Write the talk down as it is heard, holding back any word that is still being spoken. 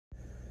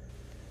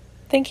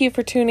Thank you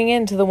for tuning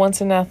in to the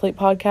Once an Athlete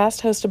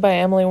podcast hosted by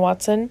Emily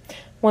Watson.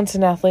 Once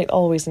an Athlete,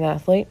 always an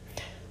athlete.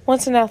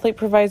 Once an Athlete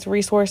provides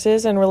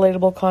resources and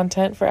relatable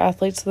content for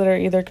athletes that are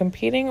either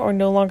competing or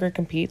no longer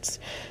competes.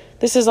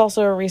 This is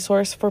also a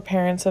resource for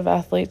parents of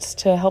athletes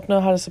to help know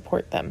how to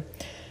support them.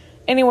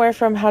 Anywhere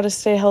from how to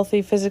stay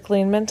healthy physically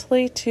and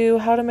mentally to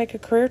how to make a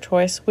career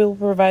choice, we will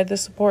provide the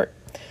support.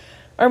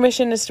 Our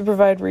mission is to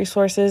provide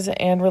resources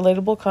and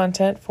relatable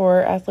content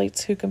for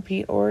athletes who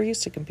compete or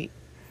used to compete.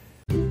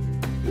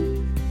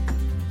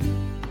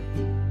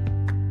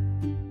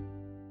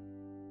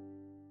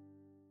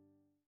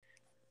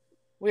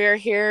 We are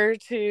here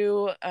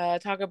to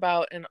talk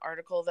about an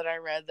article that I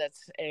read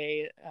that's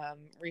a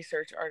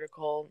research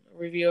article,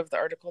 review of the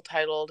article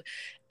titled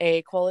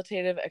A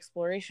Qualitative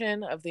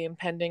Exploration of the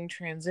Impending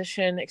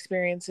Transition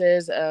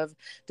Experiences of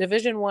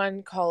Division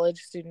I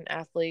College Student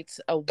Athletes,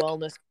 a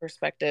Wellness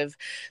Perspective.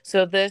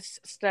 So this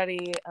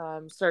study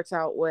starts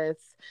out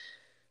with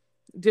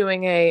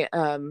doing a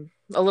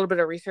little bit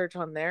of research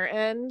on their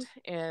end,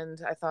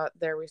 and I thought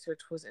their research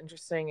was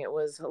interesting. It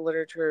was a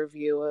literature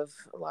review of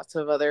lots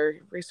of other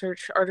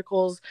research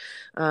articles.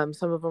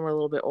 Some of them are a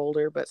little bit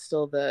older, but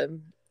still the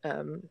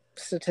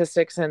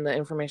statistics and the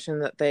information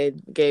that they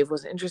gave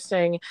was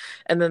interesting.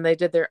 And then they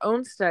did their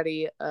own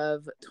study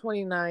of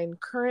 29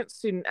 current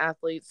student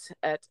athletes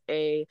at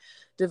a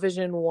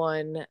Division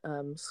I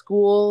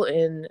school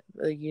in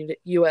the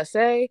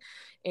USA,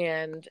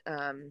 and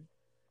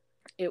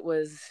it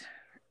was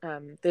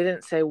they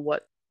didn't say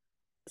what,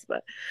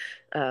 but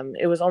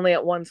it was only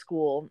at one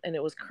school, and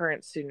it was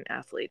current student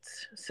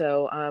athletes.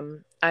 So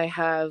I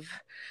have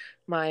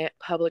my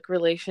public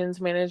relations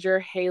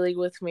manager, Haley,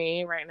 with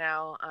me right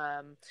now,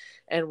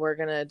 and we're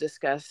going to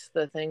discuss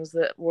the things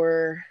that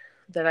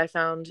I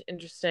found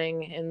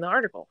interesting in the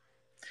article.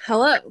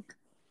 Hello.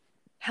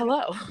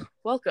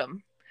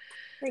 Welcome.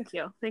 Thank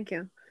you.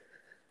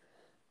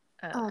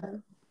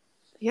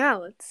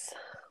 Yeah,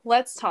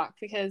 let's talk,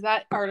 because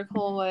that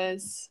article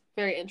was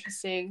very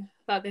interesting.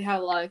 Thought they had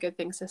a lot of good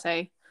things to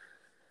say.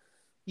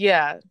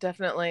 Yeah,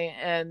 definitely.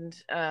 And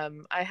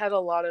I had a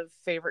lot of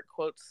favorite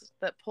quotes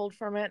that pulled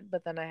from it,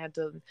 but then I had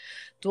to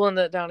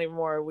dwindle it down even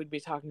more. We'd be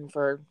talking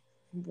for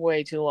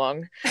way too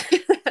long.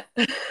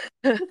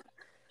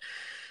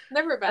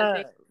 Never a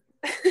bad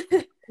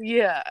thing.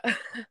 Yeah.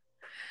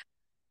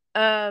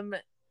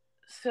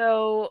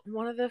 So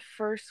one of the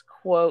first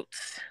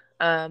quotes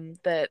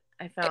that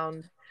I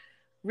found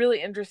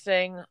really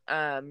interesting,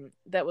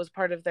 that was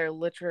part of their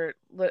literature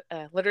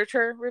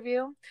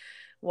review,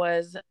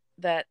 was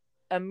that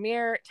a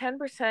mere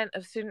 10%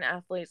 of student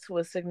athletes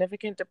with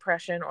significant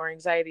depression or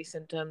anxiety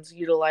symptoms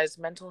utilize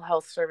mental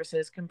health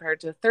services compared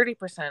to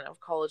 30% of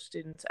college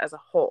students as a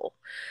whole.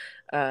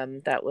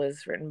 That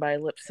was written by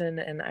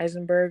Lipson and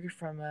Eisenberg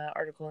from an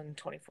article in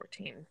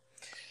 2014.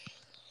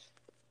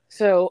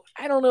 So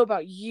I don't know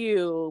about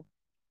you,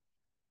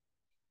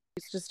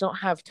 just don't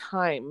have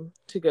time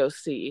to go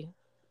see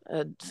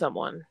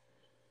someone.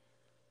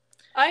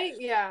 I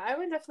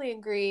would definitely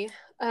agree.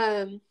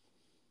 I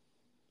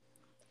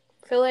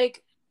feel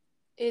like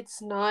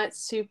it's not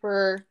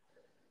super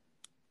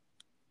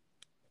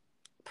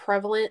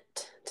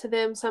prevalent to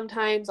them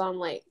sometimes on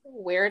like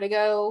where to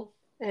go,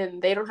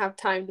 and they don't have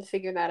time to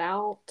figure that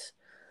out.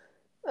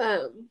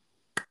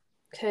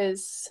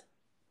 Because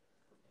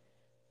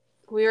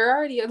we're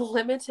already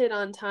limited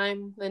on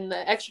time, and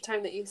the extra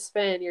time that you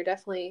spend, you're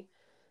definitely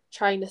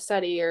trying to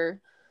study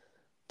or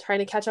trying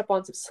to catch up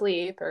on some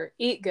sleep or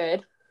eat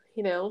good,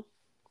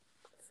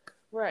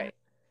 Right.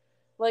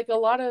 Like a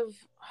lot of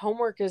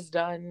homework is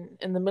done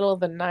in the middle of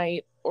the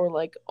night, or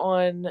like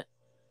on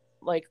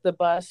like the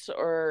bus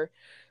or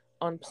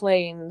on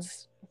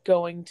planes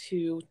going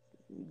to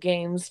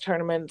games,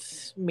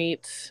 tournaments,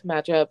 meets,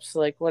 matchups,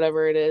 like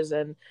whatever it is.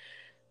 And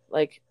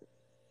like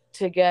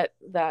to get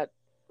that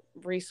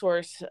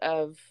resource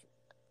of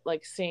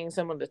like seeing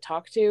someone to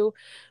talk to,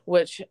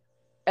 which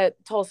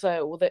at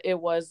Tulsa it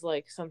was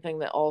like something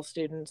that all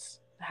students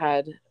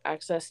had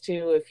access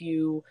to if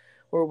you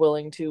were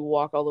willing to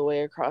walk all the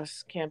way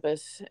across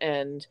campus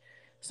and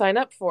sign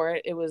up for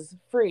it. It was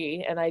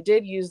free, and I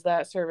did use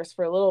that service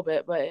for a little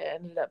bit, but it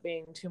ended up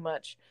being too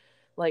much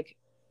like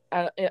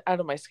out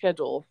of my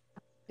schedule.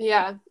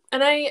 Yeah.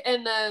 And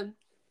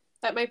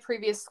at my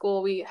previous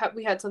school, we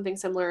had something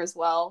similar as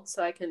well,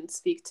 so I can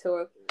speak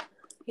to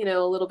a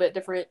little bit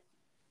different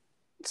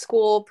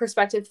school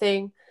perspective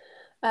thing.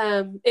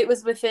 It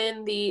was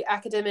within the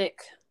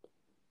academic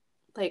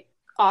like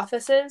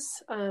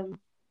offices,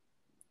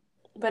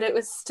 but it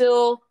was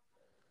still,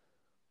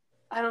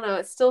 I don't know,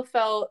 it still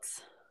felt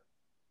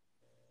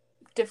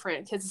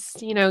different because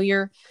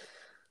you're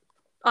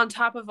on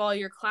top of all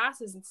your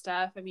classes and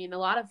stuff. I mean, a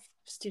lot of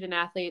student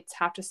athletes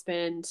have to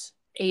spend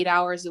 8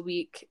 hours a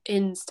week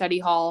in study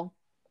hall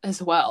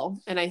as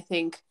well, and I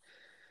think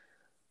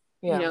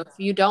if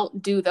you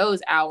don't do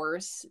those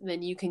hours,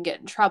 then you can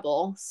get in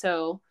trouble.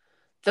 So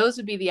those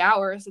would be the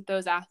hours that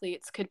those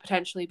athletes could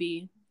potentially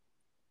be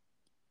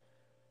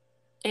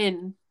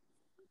in,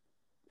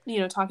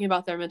 talking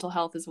about their mental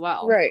health as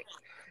well. Right.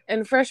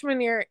 And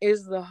freshman year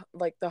is the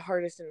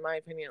hardest, in my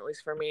opinion, at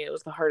least for me. It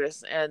was the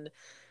hardest. And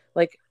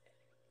like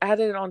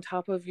added on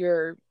top of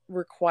your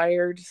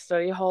required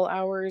study hall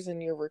hours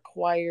and your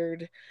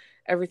required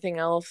everything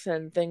else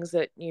and things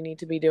that you need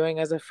to be doing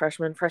as a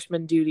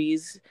freshman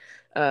duties,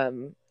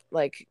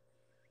 like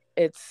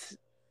it's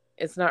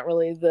not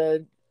really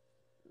the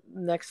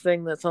next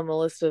thing that's on the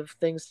list of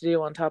things to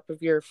do on top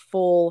of your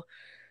full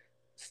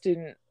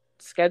student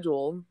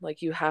schedule.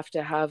 Like you have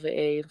to have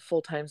a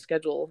full-time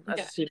schedule as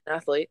a student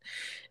athlete.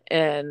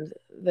 And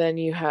then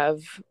you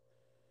have,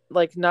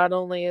 like, not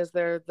only is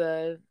there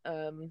the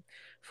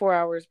 4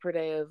 hours per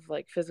day of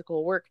like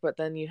physical work, but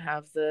then you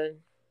have the,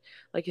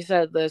 like you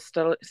said, the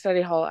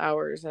study hall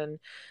hours and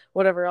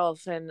whatever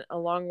else, and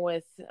along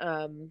with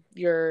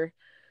your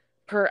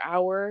per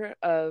hour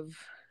of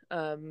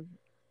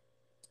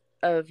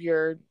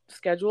your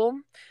schedule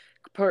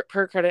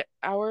per credit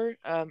hour,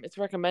 it's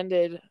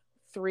recommended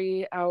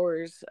 3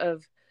 hours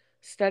of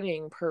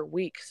studying per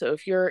week. So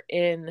if you're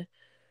in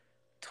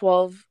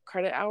 12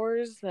 credit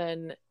hours,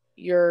 then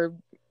you're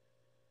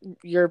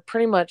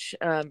pretty much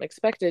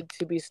expected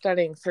to be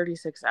studying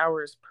 36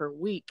 hours per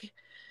week.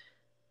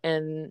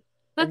 And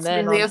That's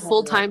then nearly a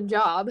full-time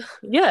job.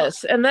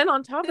 Yes. And then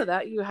on top of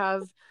that, you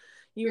have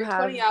your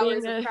 20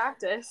 hours of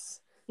practice.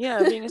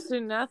 Yeah, being a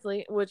student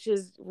athlete, which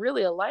is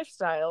really a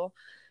lifestyle.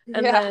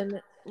 And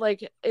then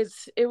like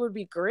it would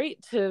be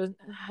great to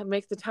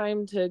make the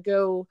time to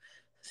go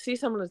see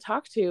someone to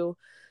talk to,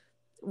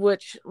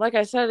 which, like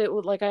I said, it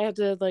would, like, I had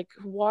to like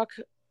walk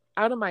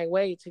out of my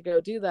way to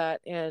go do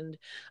that. And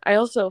I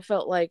also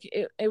felt like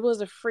it was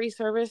a free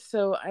service,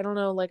 so I don't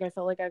know, like I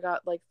felt like I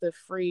got like the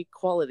free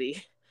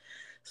quality.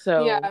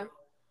 So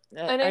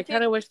and I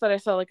kind of wish that I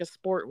saw like a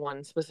sport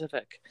one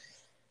specific.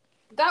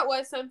 That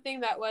was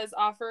something that was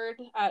offered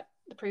at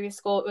the previous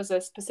school. It was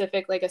a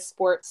specific, like a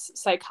sports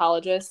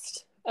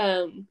psychologist.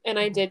 And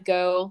I did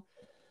go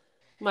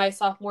my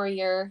sophomore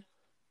year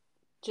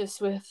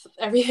just with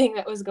everything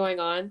that was going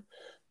on.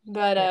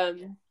 But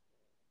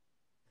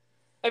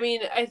I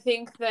mean, I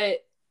think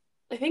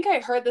I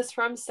heard this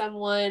from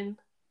someone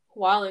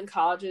while in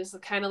college, is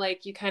kind of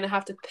like you kind of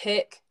have to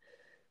pick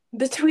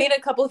between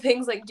a couple of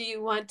things. Like, do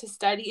you want to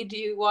study? Do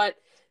you want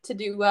to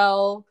do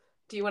well?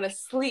 Do you want to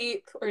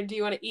sleep, or do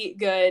you want to eat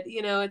good?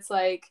 You know, it's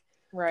like,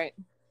 right.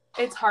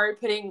 It's hard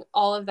putting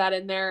all of that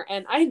in there.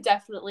 And I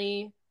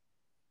definitely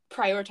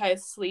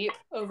prioritize sleep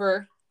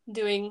over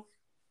doing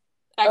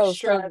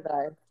extra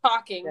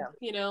talking,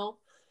 you know,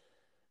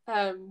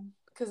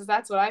 because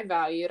that's what I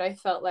valued. I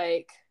felt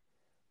like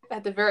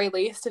at the very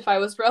least, if I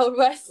was well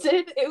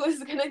rested, it was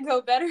going to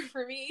go better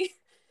for me.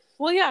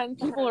 Well, yeah, and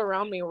people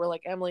around me were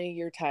like, Emily,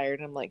 you're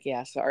tired. I'm like,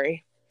 yeah,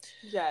 sorry.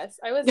 Yes,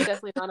 I was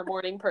definitely not a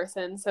morning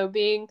person. So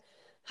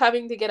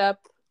having to get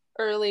up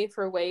early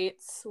for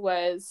weights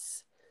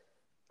was,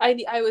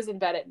 I was in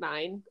bed at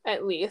 9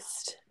 at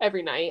least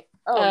every night.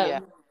 Yeah.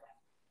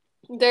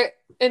 There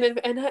and I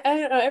don't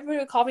know, everybody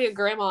would call me a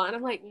grandma, and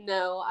I'm like,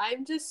 no,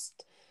 I'm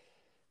just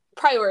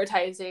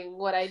prioritizing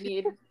what I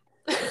need.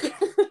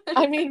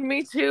 I mean,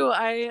 me too.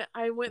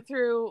 I went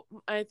through,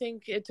 I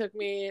think it took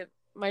me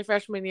my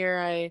freshman year,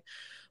 I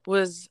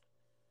was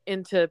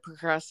into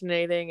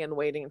procrastinating and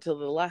waiting until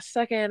the last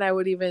second. I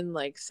would even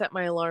like set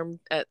my alarm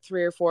at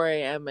 3 or 4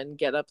 a.m. and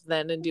get up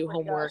then and do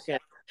homework.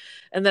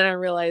 And then I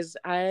realized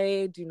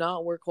I do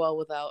not work well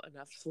without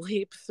enough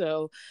sleep.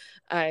 So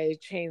I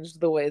changed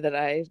the way that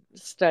I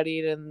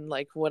studied and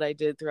like what I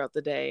did throughout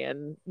the day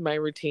and my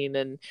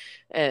routine,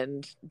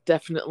 and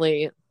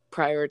definitely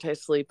prioritize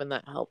sleep. And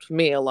that helped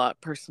me a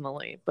lot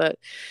personally. But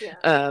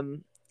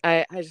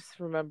I just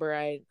remember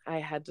I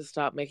had to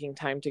stop making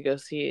time to go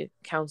see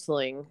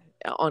counseling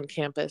on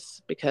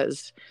campus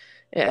because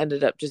it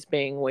ended up just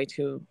being way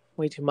too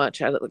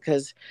much out of it,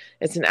 because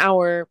it's an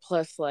hour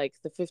plus like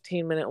the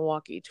 15-minute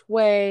walk each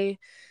way.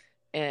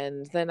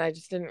 And then I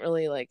just didn't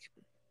really like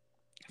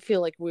feel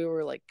like we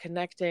were like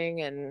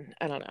connecting. And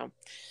I don't know,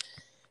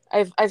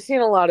 I've seen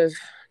a lot of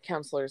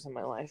counselors in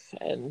my life,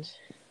 and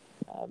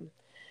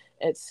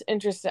it's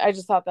interesting. I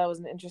just thought that was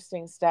an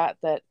interesting stat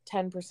that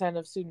 10%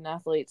 of student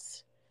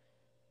athletes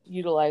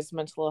utilize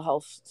mental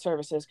health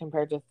services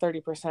compared to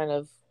 30%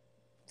 of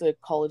the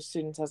college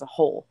students as a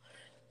whole.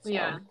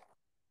 So,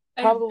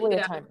 probably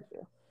a time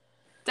issue.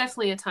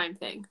 Definitely a time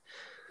thing.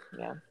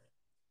 Yeah.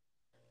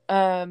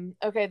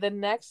 Okay, the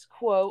next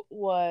quote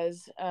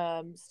was,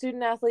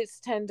 student athletes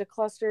tend to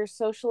cluster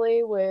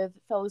socially with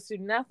fellow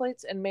student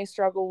athletes and may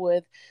struggle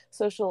with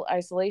social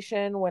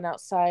isolation when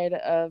outside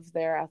of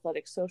their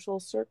athletic social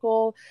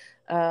circle.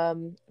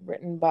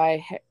 Written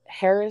by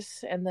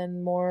Harris and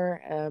then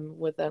Moore,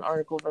 with an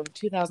article from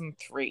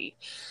 2003.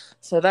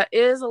 So that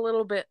is a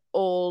little bit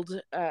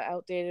old,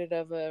 outdated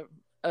of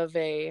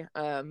a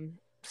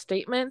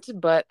statement,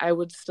 but I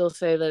would still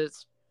say that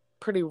it's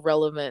pretty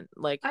relevant.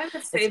 Like, I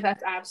would say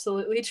that's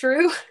absolutely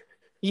true.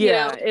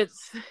 Yeah,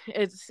 it's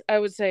I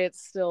would say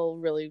it's still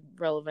really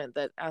relevant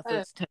that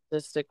athletes tend to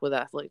stick with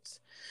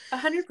athletes.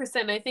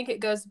 100%. I think it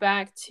goes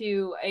back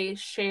to a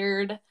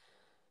shared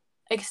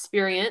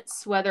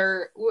experience,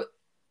 whether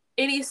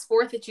any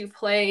sport that you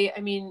play,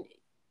 I mean,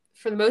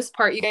 for the most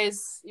part,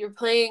 you're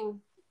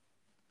playing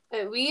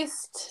at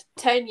least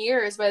 10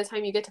 years by the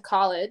time you get to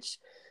college.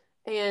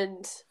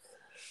 And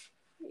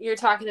you're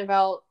talking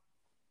about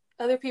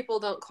other people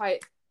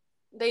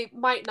they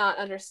might not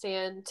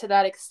understand to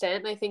that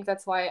extent. And I think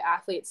that's why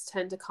athletes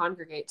tend to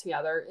congregate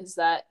together, is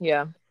that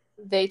Yeah.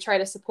 they try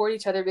to support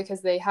each other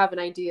because they have an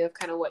idea of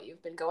kind of what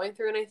you've been going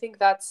through. And I think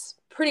that's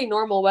pretty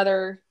normal,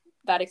 whether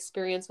that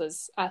experience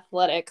was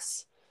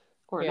athletics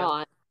or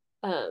not.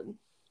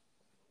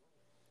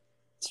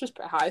 It's just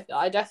how I feel.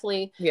 I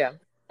definitely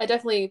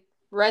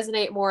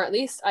resonate more. At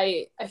least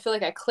I feel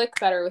like I click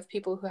better with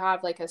people who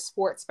have like a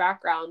sports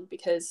background,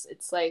 because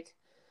it's like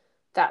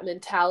that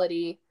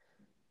mentality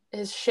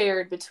is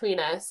shared between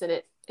us, and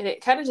it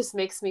kind of just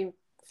makes me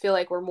feel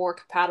like we're more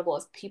compatible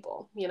as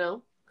people, you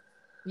know?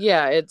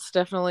 Yeah, it's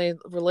definitely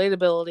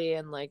relatability,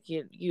 and like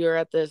you're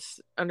at this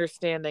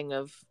understanding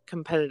of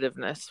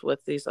competitiveness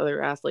with these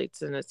other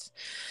athletes, and it's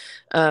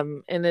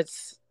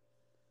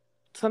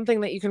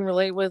something that you can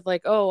relate with,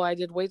 like, oh, I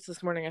did weights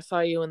this morning, I saw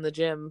you in the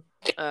gym,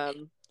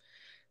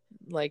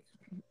 like,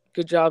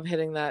 good job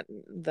hitting that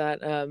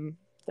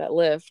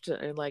lift.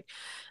 And like,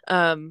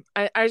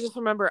 I just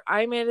remember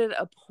I made it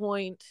a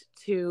point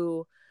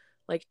to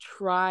like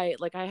try,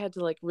 like I had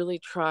to like really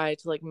try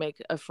to like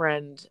make a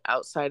friend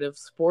outside of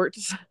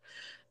sports.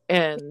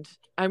 And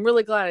I'm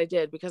really glad I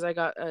did, because I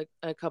got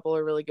a couple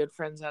of really good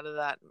friends out of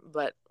that,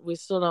 but we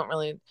still don't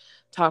really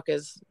talk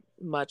as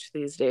much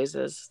these days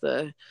as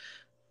the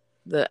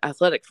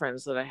athletic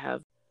friends that I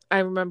have. I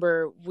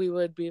remember we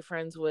would be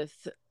friends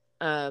with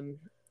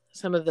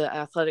some of the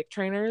athletic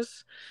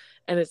trainers,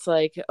 and it's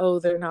like, oh,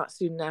 they're not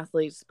student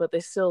athletes, but they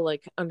still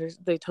like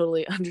they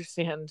totally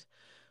understand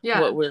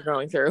what we're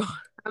going through.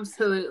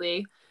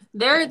 Absolutely.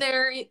 They're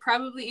there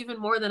probably even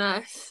more than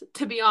us,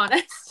 to be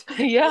honest.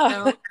 Yeah. You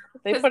know?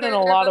 They put in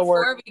a lot of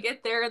work before we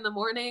get there in the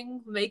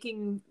morning,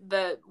 making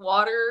the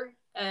water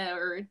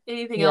or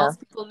anything else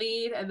people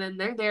need, and then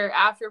they're there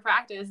after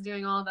practice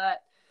doing all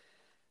that,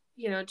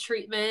 you know,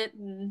 treatment,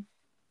 and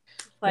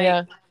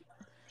like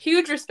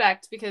huge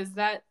respect, because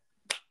that's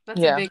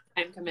a big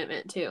time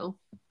commitment too.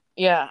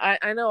 Yeah,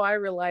 I know I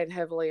relied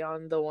heavily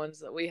on the ones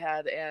that we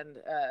had, and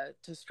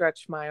to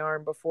stretch my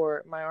arm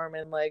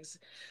and legs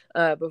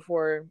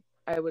before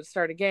I would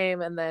start a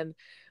game, and then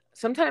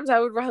sometimes I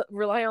would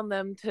rely on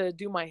them to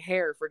do my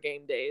hair for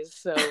game days.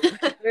 So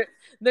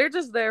they're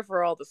just there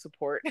for all the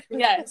support.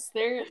 Yes,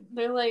 they're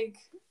like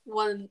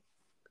one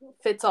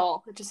fits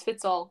all. It just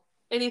fits all.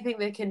 Anything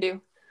they can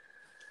do.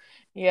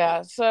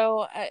 Yeah,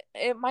 so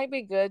it might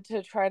be good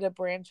to try to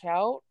branch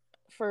out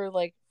for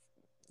like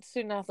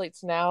student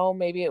athletes now.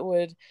 Maybe it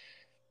would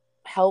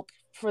help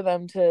for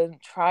them to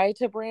try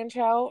to branch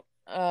out,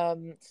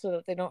 so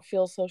that they don't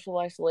feel social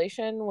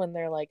isolation when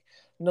they're like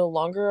no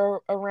longer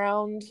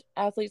around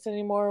athletes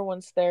anymore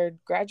once they're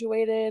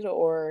graduated,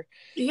 or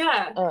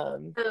I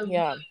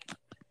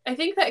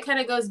think that kind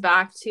of goes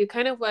back to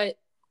kind of what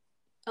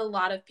a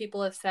lot of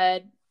people have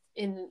said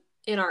in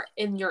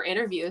your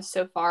interviews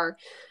so far,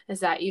 is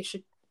that you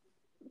should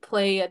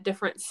play a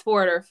different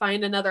sport or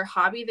find another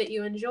hobby that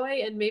you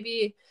enjoy, and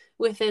maybe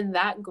within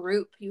that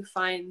group you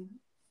find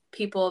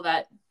people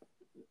that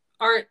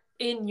aren't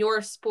in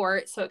your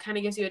sport, so it kind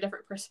of gives you a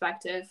different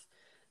perspective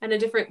and a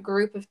different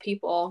group of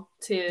people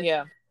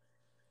to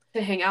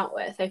hang out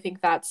with. I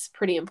think that's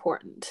pretty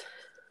important.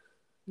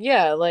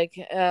 Yeah, like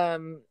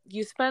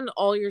you spend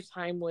all your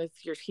time with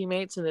your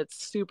teammates, and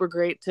it's super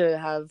great to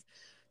have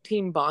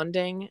team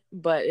bonding,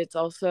 but it's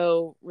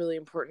also really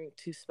important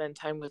to spend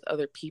time with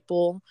other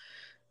people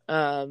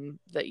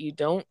that you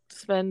don't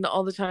spend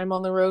all the time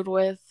on the road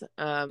with.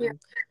 At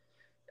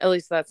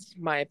least that's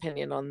my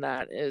opinion on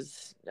that,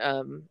 is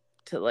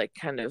to like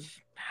kind of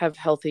have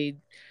healthy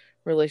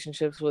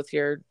relationships with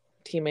your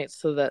teammates,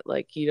 so that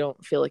like you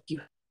don't feel like you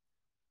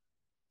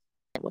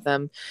with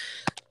them,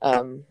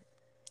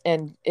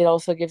 and it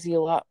also gives you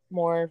a lot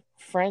more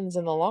friends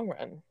in the long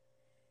run.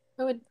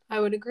 I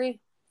would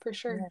agree, for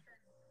sure.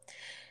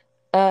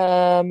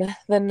 The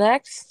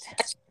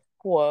next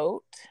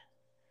quote: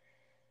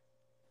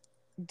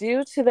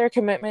 due to their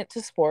commitment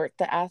to sport,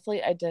 the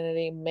athlete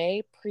identity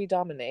may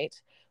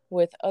predominate,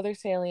 with other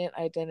salient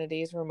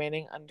identities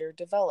remaining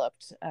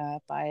underdeveloped,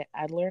 by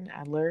Adler and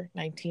Adler,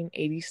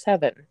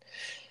 1987.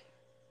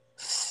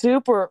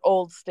 Super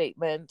old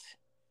statement,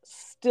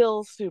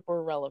 still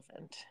super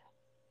relevant.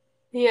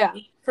 Yeah,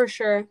 for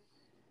sure.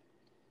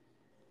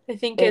 I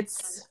think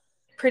it's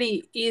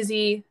pretty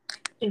easy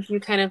if you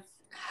kind of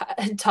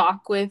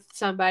talk with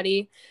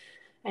somebody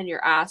and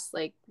you're asked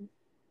like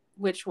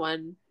which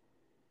one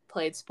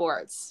played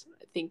sports.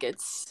 I think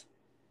it's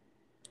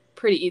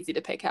pretty easy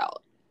to pick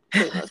out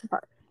for the most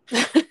part.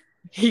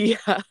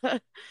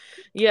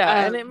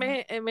 Yeah, and it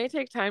may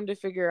take time to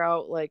figure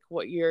out like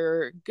what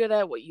you're good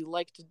at, what you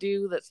like to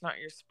do that's not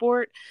your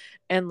sport,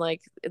 and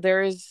like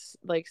there is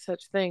like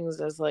such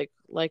things as like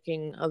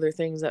liking other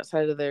things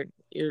outside of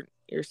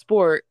your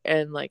sport.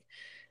 And like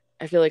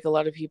I feel like a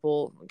lot of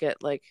people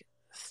get like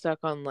stuck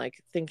on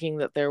like thinking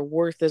that their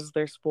worth is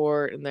their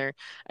sport and their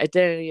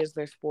identity is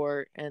their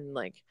sport, and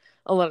like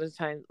a lot of the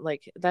time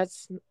like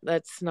that's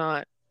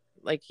not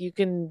like, you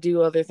can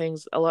do other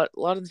things. A lot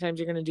of the times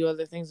you're going to do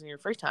other things in your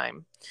free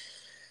time.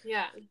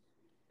 Yeah.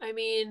 I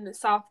mean,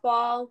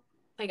 softball,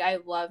 like I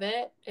love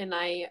it, and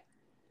I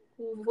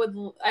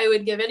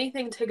would give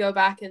anything to go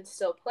back and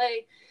still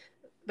play,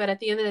 but at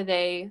the end of the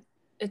day,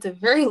 it's a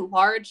very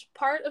large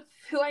part of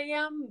who I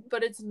am,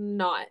 but it's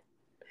not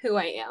who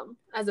I am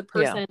as a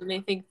Yeah, person, and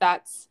I think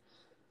that's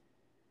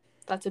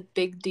a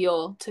big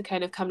deal to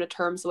kind of come to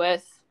terms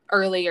with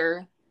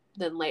earlier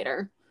than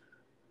later.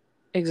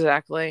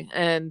 exactly.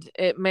 And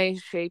it may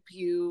shape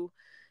you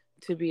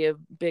to be a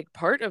big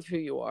part of who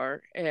you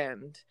are.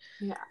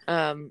 Yeah.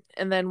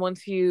 And then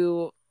once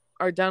you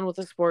are done with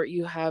the sport,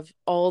 you have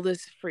all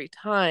this free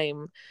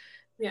time.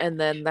 Yeah. And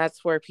then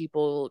that's where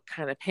people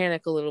kind of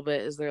panic a little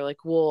bit, is they're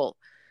like, well,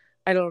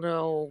 I don't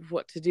know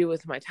what to do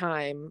with my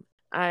time.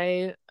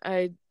 I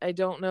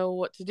don't know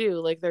what to do.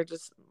 Like, they're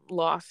just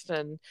lost.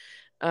 And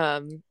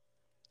um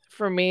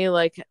for me,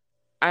 like,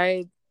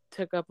 I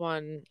took up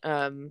on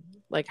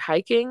like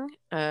hiking,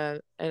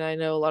 and I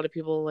know a lot of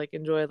people like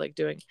enjoy like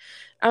doing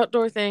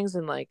outdoor things,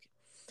 and like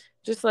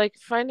just like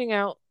finding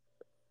out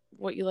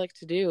what you like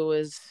to do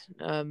is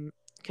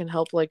can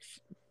help like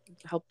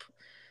help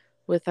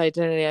with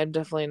identity. I'm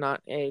definitely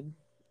not a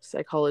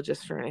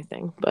psychologist or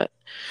anything, but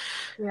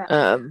Yeah.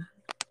 um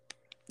I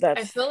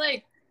that's feel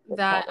like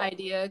that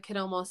idea could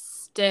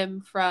almost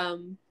stem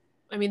from,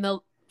 I mean, the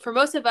for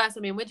most of us, I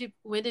mean,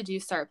 when did you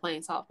start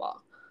playing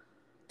softball?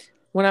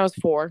 when I was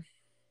 4.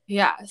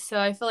 Yeah, so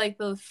I feel like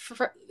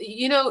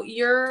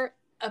you're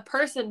a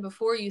person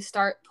before you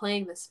start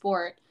playing the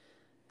sport,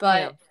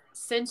 Yeah, but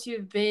since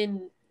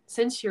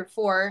you're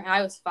 4 and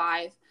I was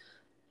 5,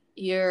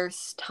 your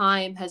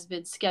time has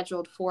been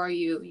scheduled for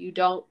you. You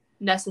don't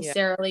yeah,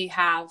 necessarily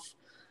have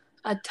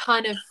a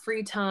ton of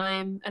free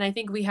time, and I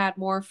think we had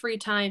more free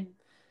time,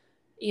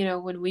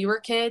 when we were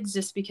kids,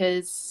 just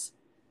because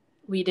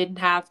we didn't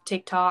have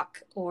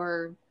TikTok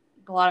or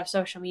a lot of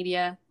social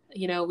media.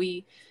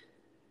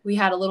 We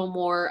had a little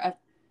more of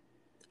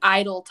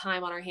idle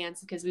time on our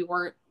hands because we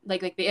weren't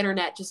like the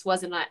internet just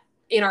wasn't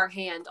in our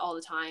hand all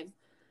the time.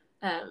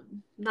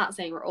 Not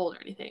saying we're old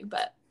or anything,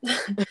 but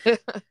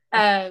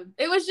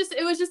it was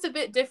just a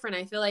bit different.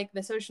 I feel like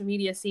the social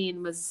media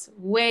scene was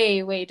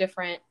way way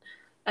different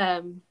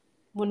um,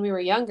 when we were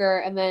younger,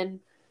 and then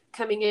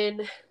coming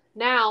in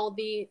now,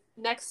 the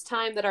next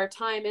time that our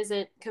time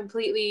isn't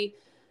completely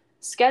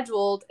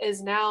scheduled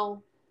is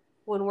now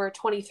when we're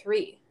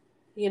 23.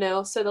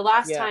 So the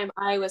last yeah, time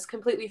I was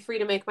completely free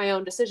to make my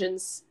own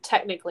decisions,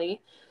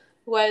 technically,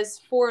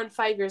 was 4 and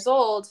 5 years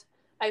old.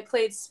 I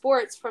played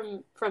sports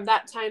from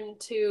that time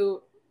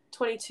to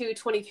 22,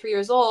 23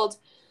 years old,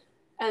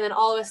 and then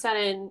all of a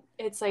sudden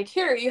it's like,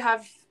 here, you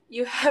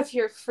have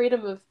your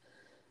freedom of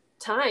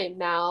time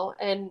now.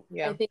 And I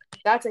yeah, think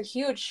that's a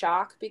huge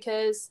shock,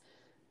 because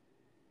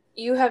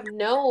you have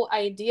no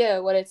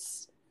idea what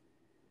it's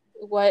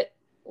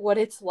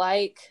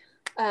like,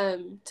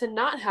 to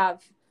not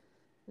have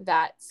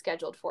that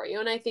scheduled for you.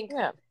 And I think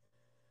yeah,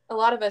 a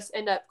lot of us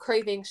end up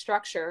craving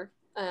structure,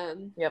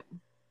 yep,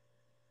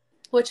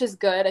 which is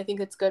good. I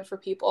think it's good for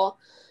people,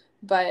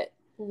 but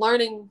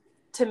learning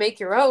to make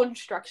your own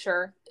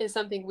structure is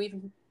something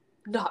we've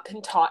not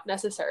been taught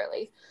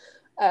necessarily.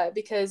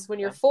 Because when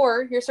you're yeah,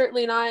 4, you're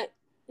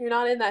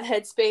not in that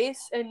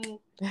headspace, and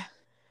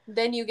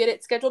then you get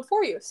it scheduled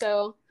for you,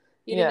 so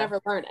you didn't yeah.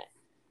 ever learn it.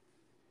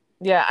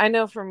 Yeah, I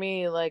know for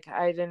me, like,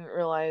 I didn't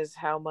realize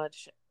how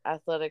much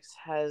athletics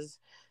has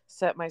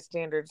set my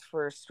standards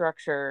for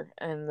structure.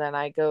 And then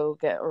I go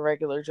get a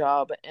regular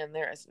job and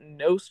there is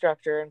no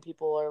structure. And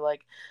people are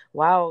like,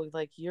 wow,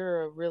 like,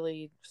 you're a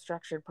really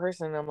structured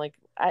person. And I'm like,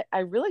 I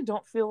really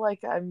don't feel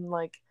like I'm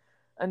like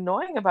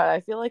annoying about it.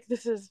 I feel like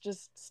this is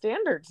just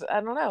standards.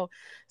 I don't know.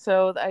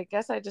 So I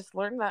guess I just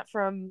learned that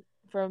from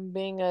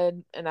being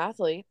an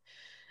athlete.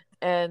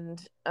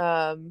 And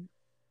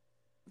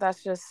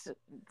that's just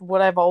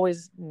what I've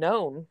always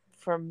known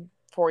from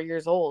 4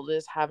 years old,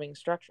 is having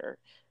structure.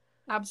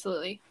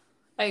 Absolutely.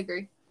 I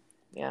agree.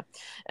 Yeah.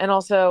 And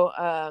also,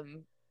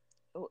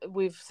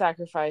 we've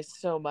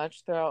sacrificed so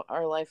much throughout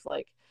our life.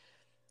 Like,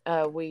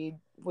 we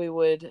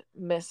would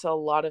miss a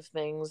lot of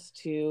things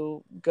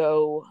to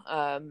go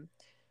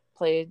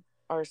play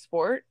our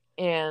sport.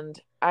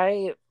 And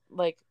I,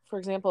 like, for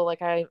example,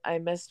 like, I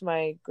missed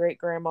my great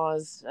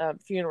grandma's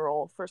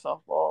funeral for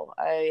softball.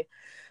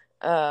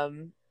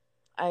 Um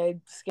I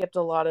skipped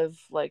a lot of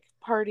like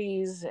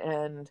parties,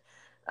 and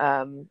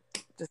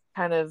just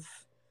kind of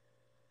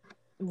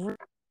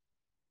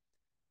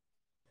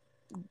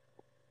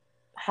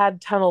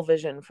had tunnel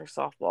vision for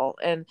softball.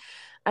 And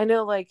I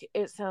know, like,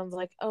 it sounds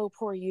like, oh,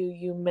 poor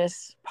you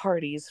miss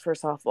parties for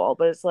softball,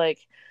 but it's like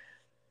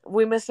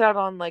we missed out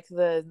on like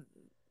the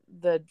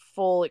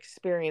full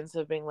experience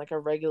of being like a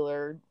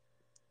regular,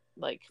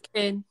 like,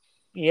 And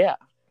yeah,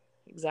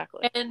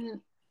 exactly.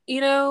 and you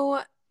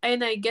know,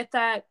 and I get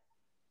that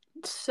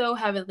so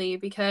heavily,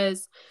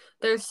 because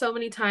there's so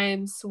many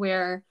times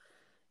where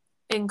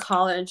in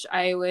college,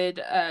 I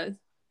would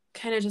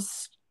kind of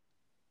just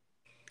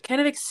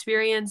kind of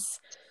experience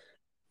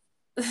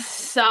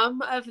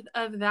some of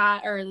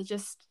that, or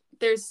just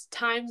there's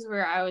times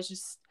where I was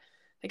just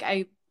like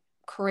I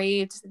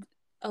craved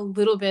a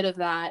little bit of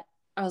that.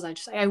 I was like,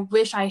 just like, I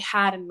wish I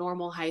had a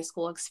normal high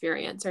school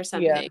experience or Yeah.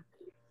 something.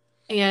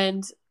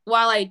 And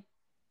while I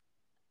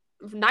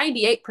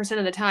 98%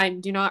 of the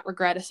time do not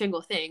regret a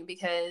single thing,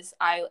 because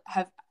I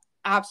have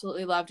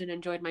absolutely loved and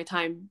enjoyed my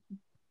time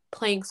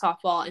playing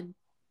softball and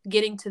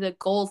getting to the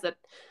goals that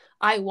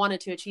I wanted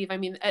to achieve. I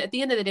mean, at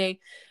the end of the day,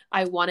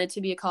 I wanted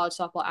to be a college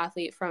softball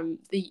athlete from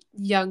the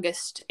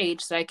youngest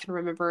age that I can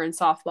remember in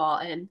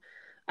softball, and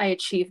I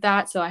achieved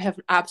that. So I have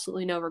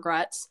absolutely no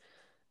regrets.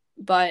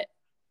 But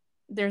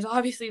there's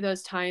obviously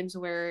those times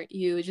where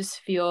you just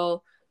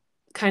feel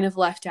kind of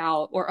left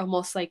out, or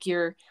almost like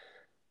you're,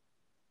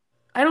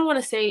 I don't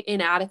want to say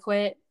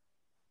inadequate,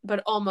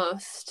 but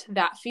almost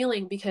that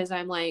feeling, because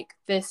I'm like,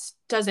 this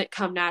doesn't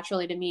come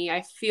naturally to me.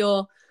 I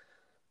feel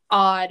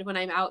odd when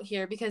I'm out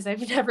here because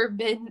I've never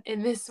been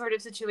in this sort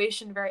of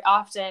situation very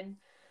often.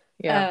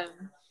 Yeah.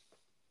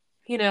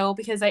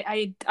 Because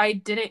I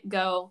didn't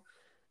go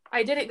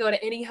to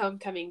any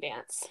homecoming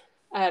dance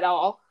at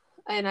all.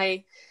 And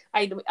I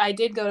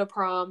did go to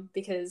prom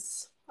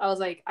because I was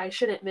like, I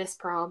shouldn't miss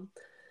prom.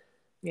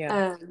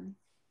 Yeah. Um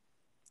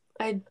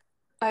I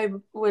I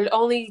would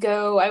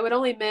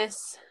only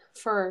miss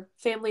for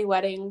family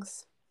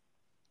weddings,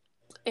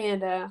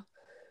 and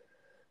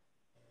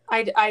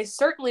I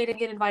certainly didn't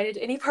get invited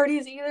to any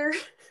parties either.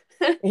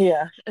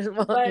 Yeah.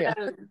 Well, But yeah.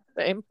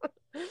 Same.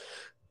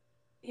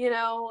 you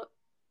know,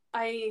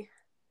 I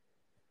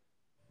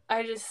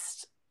I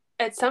just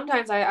at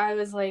sometimes I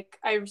was like,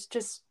 I was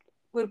just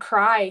would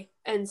cry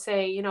and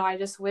say, I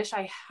just wish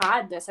I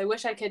had this. I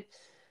wish I could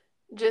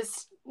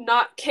just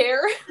not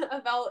care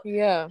about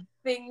Yeah.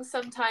 things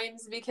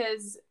sometimes,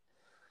 because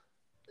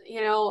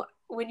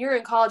when you're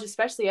in college,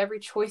 especially, every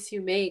choice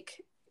you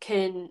make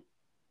can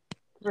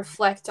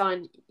reflect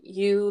on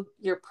you,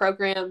 your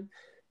program,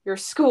 your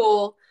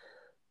school,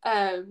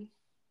 um,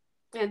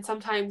 and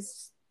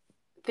sometimes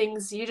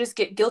things you just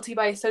get guilty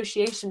by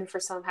association for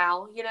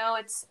somehow.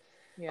 It's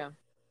Yeah.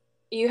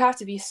 you have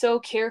to be so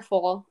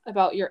careful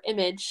about your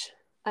image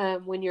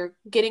when you're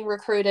getting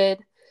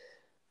recruited,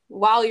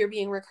 while you're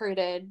being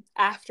recruited,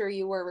 after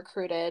you were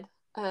recruited.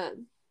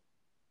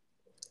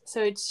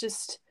 So it's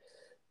just,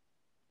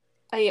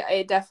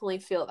 I definitely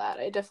feel that.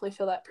 I definitely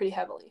feel that pretty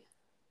heavily.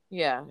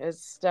 Yeah.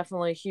 It's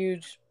definitely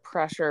huge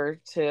pressure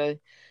to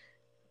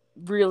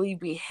really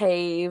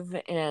behave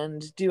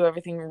and do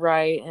everything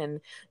right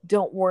and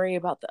don't worry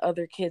about the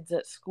other kids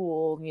at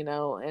school,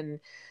 and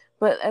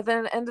but at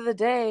the end of the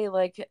day,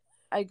 like,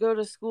 I go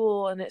to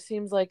school and it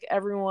seems like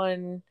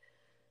everyone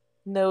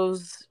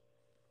knows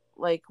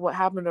like what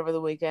happened over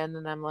the weekend,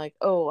 and I'm like,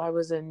 oh, I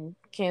was in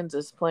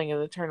Kansas playing in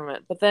a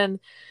tournament. But then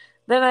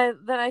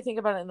I think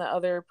about it in the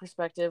other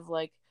perspective.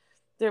 Like,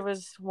 there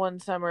was one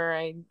summer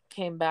I um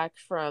came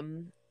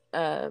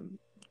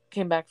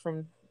back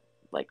from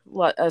like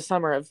a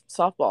summer of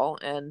softball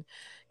and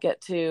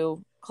get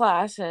to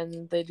class,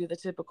 and they do the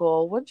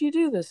typical, what'd you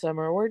do this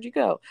summer, where'd you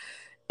go?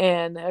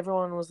 And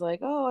everyone was like,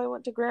 oh, I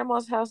went to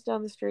grandma's house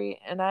down the street.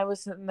 And I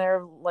was sitting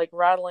there like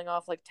rattling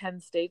off like 10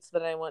 states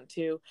that I went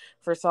to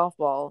for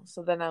softball.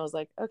 So then I was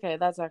like, okay,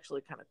 that's actually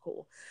kind of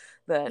cool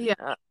that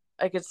Yeah.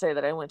 I could say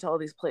that I went to all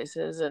these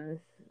places. And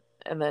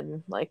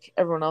then like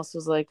everyone else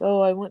was like,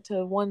 oh, I went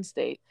to one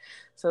state.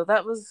 So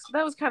that was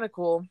kind of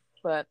cool.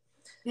 But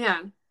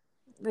Yeah.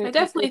 I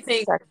definitely it's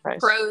think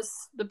sacrifice.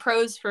 the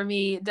pros for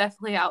me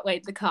definitely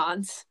outweighed the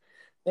cons.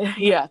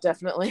 Yeah,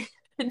 definitely.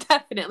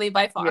 Definitely,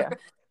 by far. Yeah.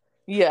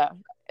 Yeah.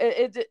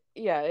 It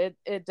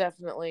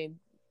definitely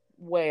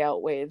way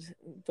outweighed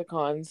the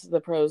cons. The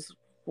pros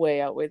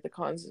way outweighed the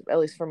cons, at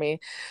least for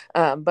me.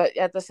 But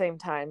at the same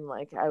time,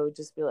 like, I would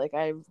just be like,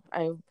 I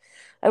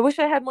wish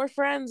I had more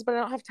friends, but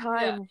I don't have Yeah.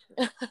 time.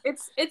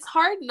 It's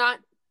hard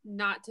not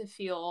to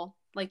feel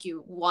like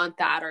you want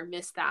that or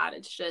miss that.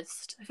 It's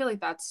just, I feel like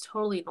that's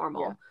totally Yeah.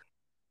 normal.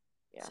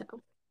 Yeah.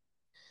 So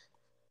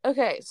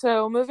Okay,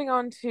 so moving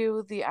on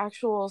to the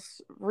actual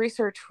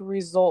research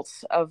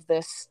results of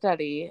this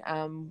study.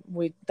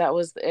 We That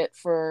was it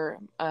for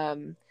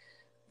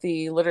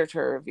the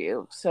literature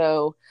review.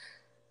 So,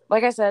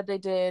 like I said, they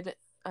did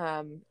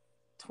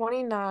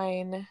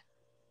 29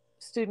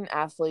 student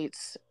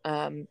athletes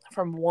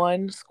from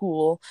one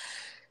school,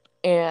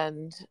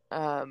 and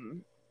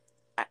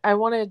I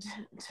wanted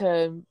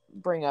to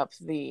bring up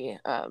the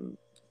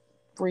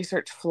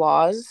research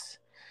flaws.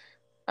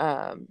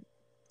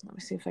 Let me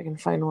see if I can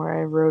find where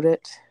I wrote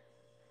it.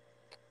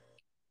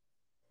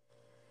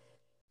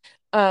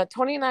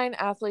 29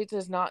 athletes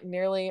is not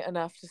nearly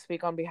enough to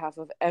speak on behalf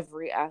of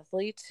every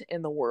athlete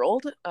in the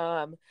world.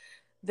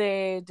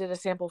 They did a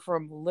sample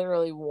from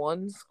literally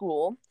one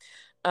school.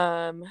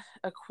 A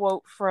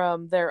quote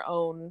from their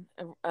own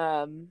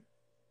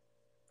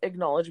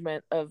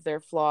acknowledgement of their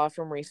flaw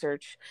from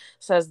research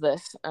says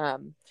this.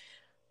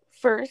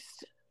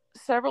 First,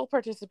 several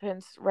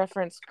participants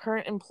referenced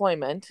current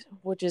employment,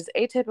 which is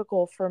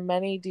atypical for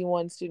many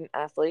D1 student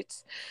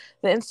athletes.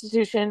 The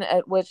institution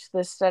at which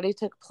this study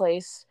took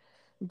place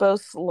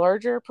boasts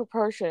larger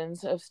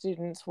proportions of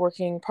students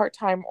working part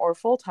time or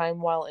full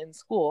time while in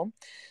school.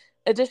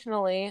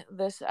 Additionally,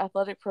 this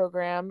athletic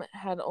program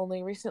had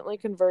only recently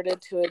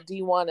converted to a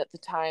D1 at the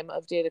time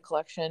of data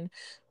collection,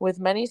 with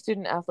many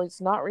student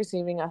athletes not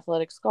receiving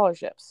athletic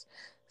scholarships.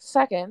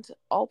 Second,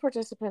 all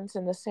participants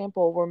in the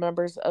sample were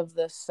members of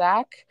the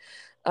SAC,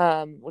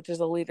 which is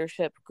a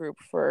leadership group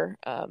for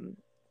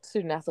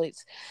student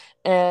athletes,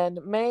 and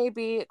may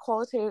be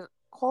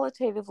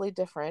qualitatively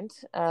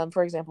different.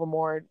 For example,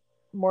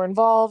 more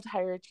involved,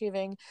 higher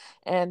achieving,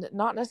 and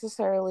not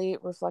necessarily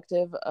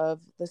reflective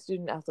of the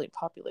student athlete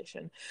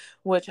population,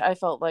 which I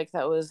felt like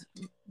that was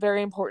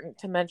very important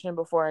to mention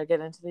before I get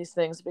into these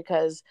things,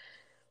 because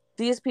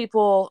these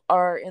people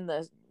are in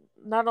the,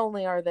 not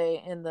only are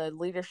they in the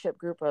leadership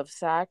group of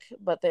SAC,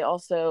 but they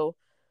also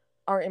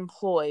are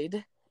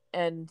employed,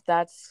 and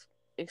that's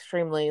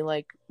extremely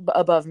like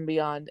above and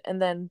beyond. And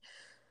then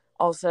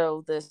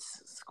also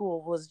this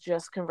school was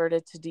just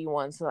converted to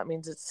D1, so that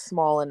means it's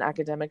small and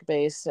academic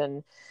based,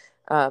 and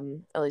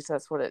at least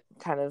that's what it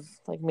kind of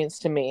like means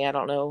to me. I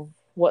don't know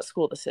what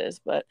school this is,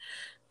 but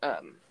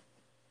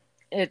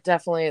it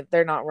definitely,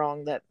 they're not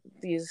wrong that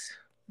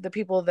the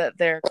people that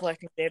they're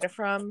collecting data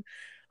from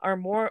are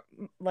more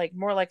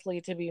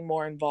likely to be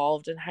more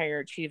involved and higher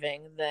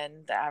achieving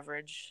than the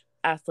average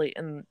athlete,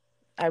 and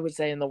I would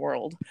say in the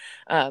world.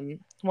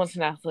 Once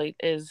an athlete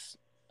is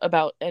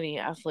about any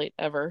athlete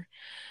ever.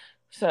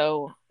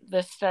 So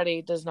this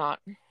study does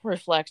not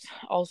reflect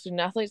all student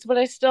athletes, but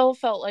I still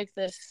felt like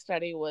this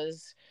study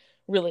was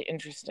really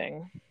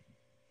interesting.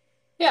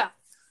 Yeah.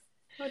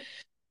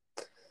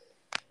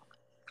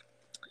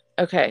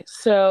 Okay,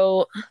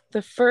 so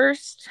the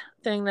first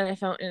thing that I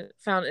found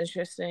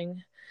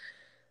interesting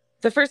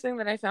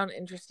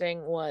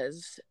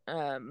was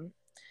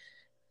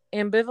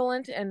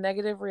ambivalent and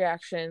negative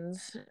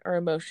reactions or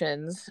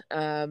emotions,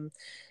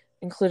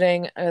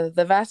 including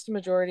the vast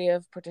majority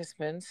of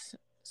participants,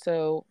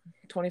 so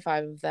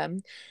 25 of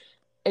them,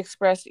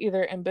 expressed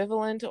either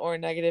ambivalent or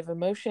negative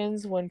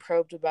emotions when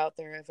probed about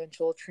their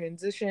eventual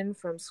transition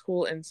from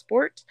school and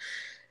sport.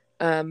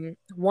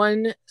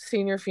 One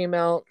senior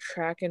female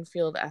track and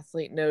field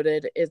athlete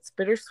noted, "It's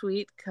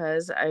bittersweet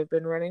because I've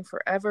been running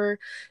forever,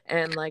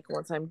 and like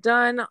once I'm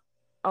done,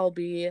 I'll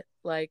be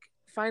like,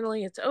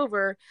 finally it's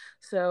over."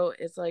 So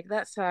it's like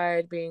that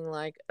side being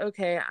like,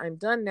 okay, I'm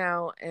done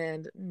now,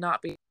 and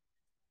not be,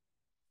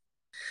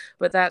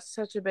 but that's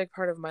such a big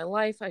part of my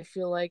life. I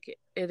feel like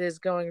it is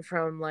going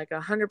from like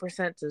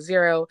 100% to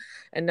zero,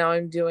 and now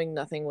I'm doing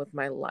nothing with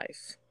my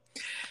life.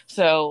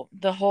 So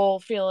the whole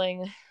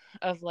feeling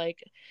of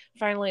like,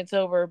 finally it's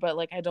over, but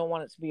like I don't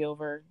want it to be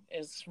over,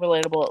 is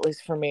relatable, at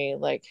least for me.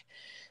 Like,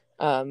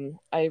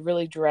 I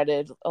really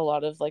dreaded a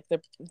lot of like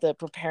the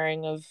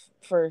preparing of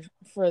for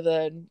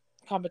the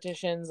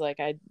competitions. Like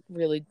I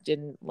really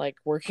didn't like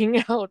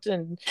working out,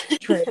 and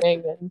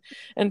training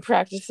and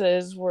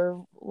practices were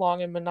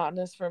long and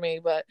monotonous for me,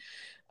 but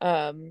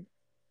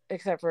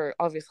except for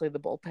obviously the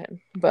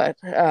bullpen. But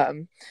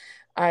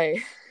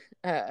I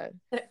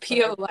That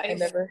PO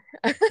life.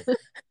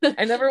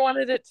 I never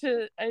wanted it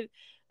to,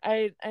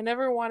 I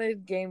never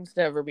wanted games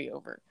to ever be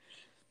over.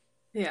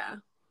 Yeah.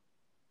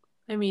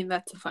 I mean,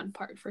 that's a fun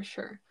part for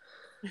sure.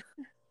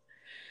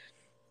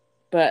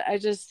 But I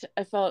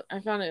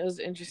found it was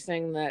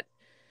interesting that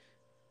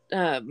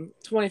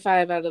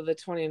 25 out of the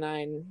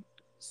 29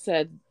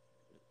 said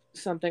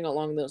something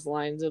along those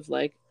lines of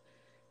like,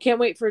 can't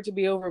wait for it to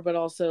be over, but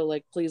also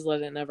like, please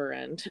let it never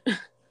end.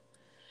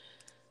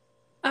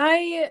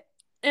 I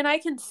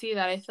can see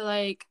that. I feel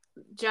like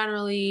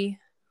generally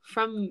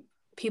from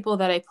people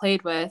that I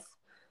played with,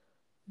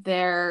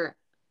 their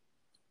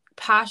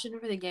passion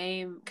for the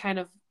game kind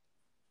of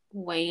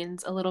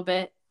wanes a little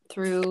bit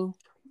through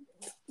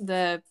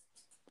the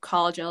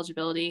college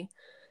eligibility.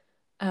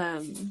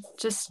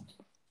 Just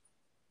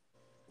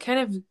kind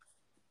of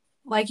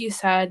like you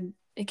said,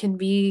 it can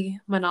be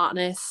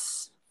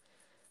monotonous.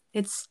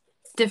 It's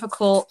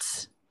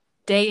difficult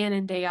day in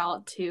and day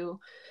out to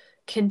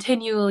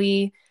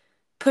continually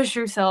push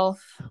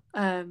yourself.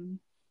 And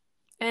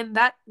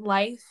that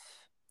life,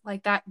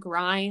 like that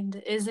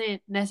grind,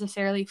 isn't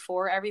necessarily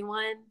for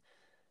everyone.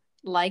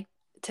 Like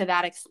to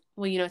that,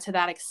 to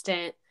that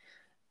extent,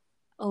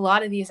 a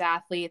lot of these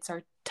athletes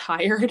are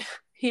tired.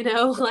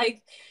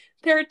 Like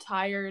they're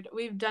tired.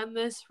 We've done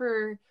this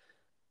for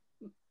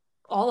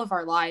all of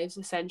our lives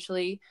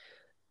essentially,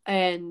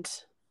 and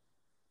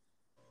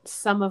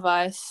some of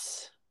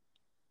us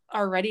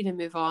are ready to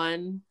move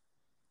on.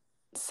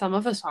 Some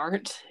of us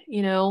aren't.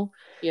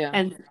 Yeah.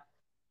 And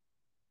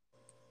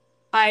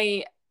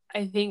I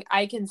think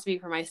I can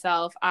speak for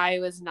myself. I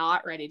was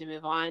not ready to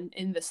move on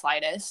in the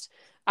slightest.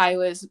 I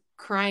was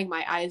crying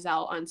my eyes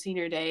out on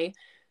senior day,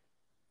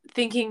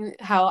 thinking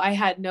how I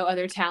had no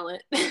other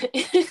talent.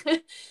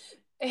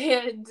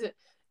 And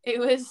it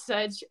was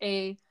such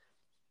a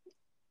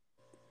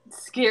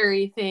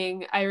scary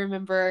thing. I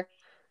remember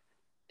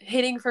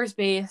hitting first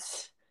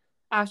base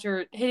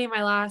after hitting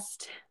my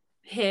last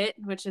hit,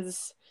 which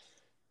is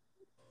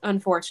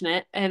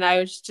unfortunate. And I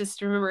was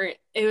just remember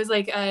it was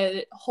like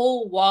a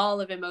whole wall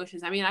of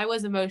emotions. I mean, I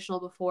was emotional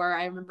before.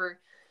 I remember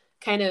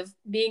kind of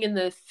being in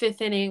the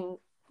fifth inning,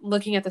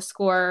 looking at the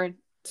score,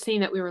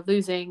 seeing that we were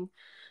losing,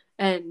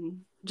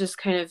 and just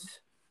kind of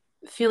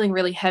feeling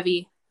really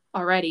heavy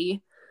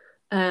already.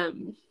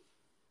 Then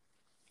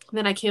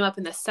I came up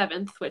in the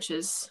seventh, which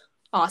is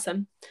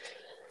awesome.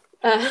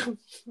 But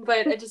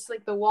it just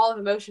like the wall of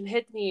emotion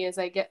hit me as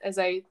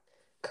I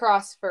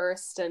crossed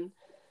first,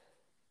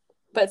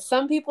 but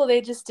some people, they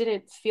just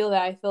didn't feel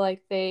that. I feel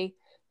like they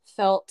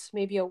felt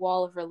maybe a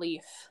wall of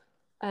relief.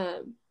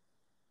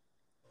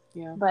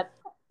 Yeah. But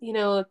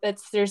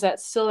there's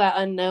still that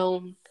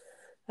unknown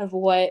of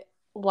what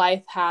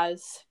life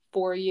has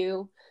for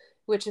you,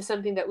 which is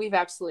something that we've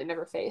absolutely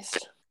never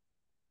faced.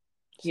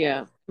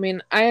 Yeah. I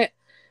mean, I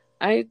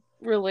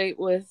relate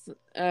with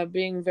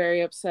being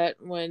very upset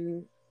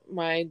when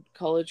my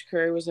college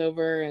career was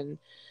over, and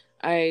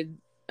I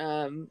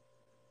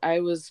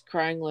I was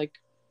crying like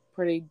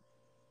pretty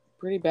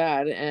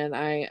bad, and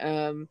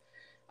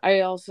I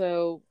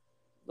also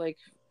like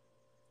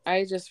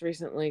I just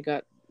recently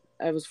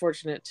I was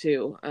fortunate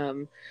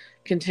to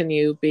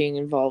continue being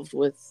involved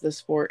with the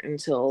sport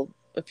until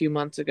a few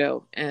months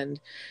ago, and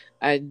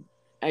I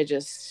I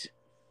just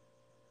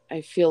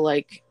I feel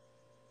like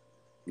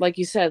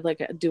you said,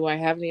 like, do I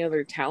have any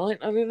other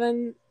talent other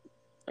than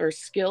or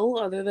skill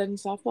other than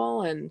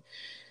softball? And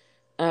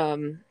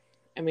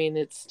I mean,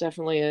 it's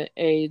definitely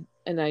a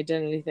an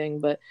identity thing,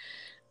 but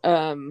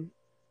um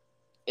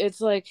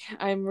it's like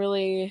I'm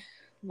really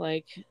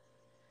like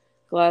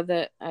glad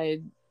that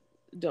I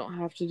don't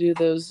have to do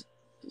those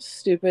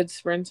stupid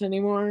sprints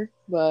anymore,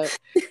 but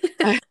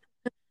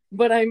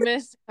I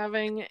miss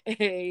having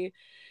a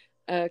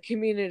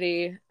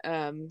community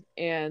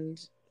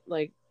and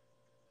like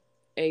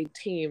a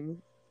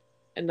team,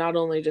 and not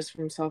only just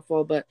from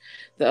softball but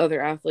the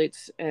other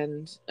athletes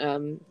and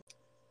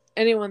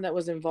anyone that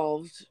was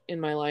involved in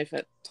my life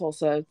at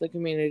Tulsa, the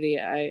community.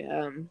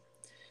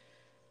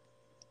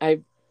 I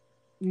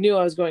knew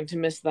I was going to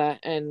miss that,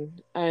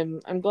 and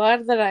I'm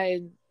glad that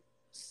I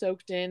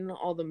soaked in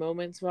all the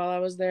moments while I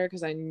was there,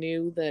 because I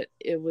knew that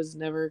it was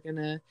never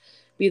gonna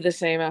be the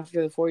same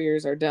after the 4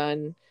 years are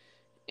done.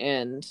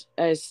 And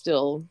I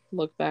still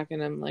look back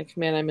and I'm like,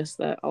 man, I miss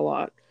that a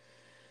lot.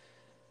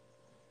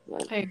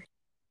 But,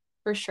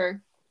 For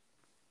sure.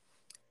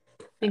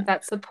 I think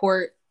that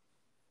support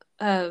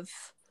of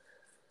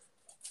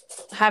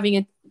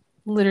having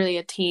literally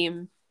a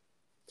team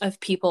of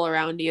people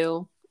around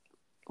you,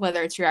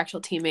 whether it's your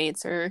actual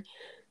teammates or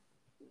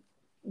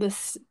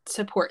this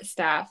support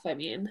staff, I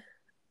mean,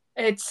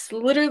 it's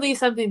literally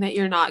something that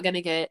you're not going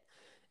to get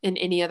in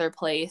any other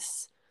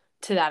place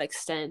to that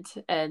extent.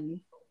 And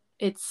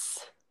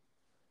it's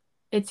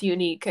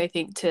unique, I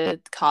think,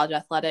 to college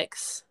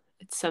athletics.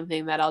 It's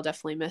something that I'll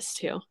definitely miss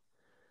too.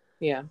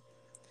 yeah.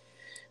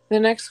 The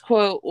next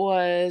quote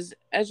was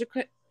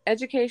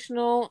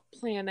educational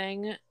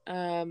planning.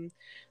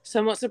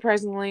 Somewhat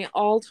surprisingly,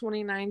 all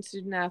 29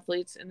 student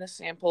athletes in the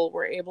sample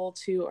were able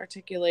to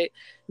articulate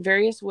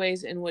various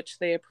ways in which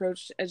they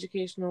approached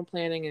educational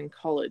planning in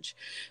college.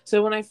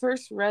 So when I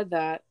first read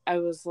that, I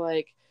was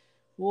like,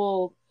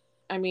 well,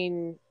 I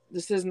mean,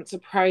 this isn't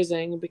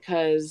surprising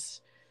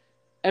because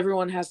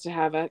everyone has to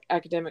have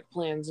academic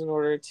plans in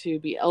order to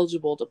be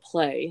eligible to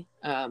play.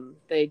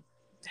 They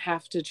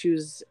have to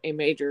choose a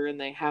major and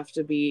they have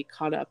to be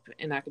caught up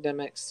in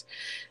academics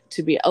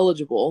to be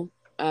eligible.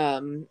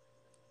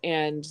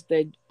 And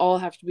they all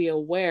have to be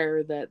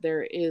aware that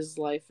there is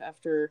life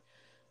after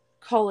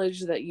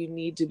college that you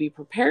need to be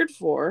prepared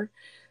for.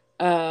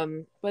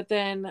 But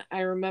then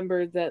I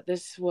remembered that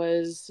this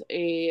was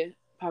a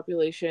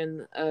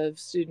population of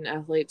student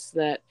athletes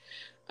that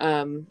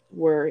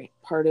were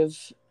part of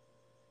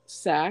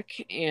SAC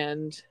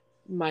and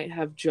might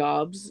have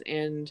jobs.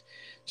 And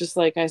just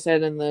like I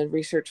said in the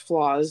research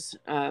flaws,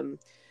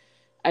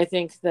 I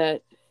think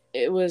that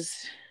it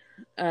was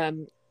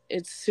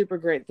it's super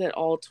great that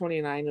all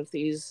 29 of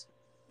these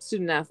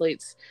student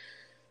athletes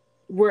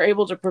were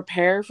able to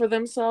prepare for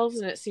themselves.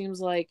 And it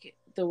seems like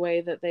the way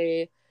that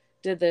they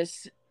did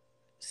this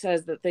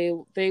says that they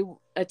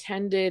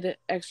attended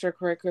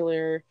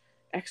extracurricular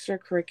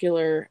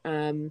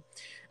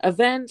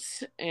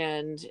events,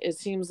 and it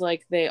seems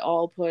like they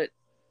all put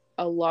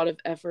a lot of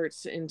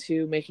efforts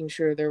into making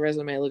sure their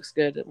resume looks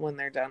good when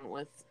they're done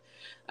with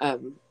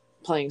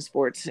playing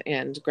sports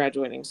and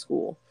graduating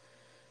school.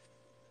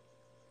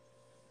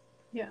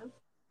 Yeah,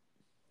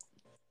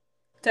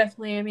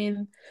 definitely. I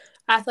mean,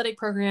 athletic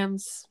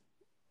programs,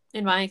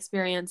 in my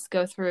experience,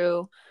 go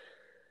through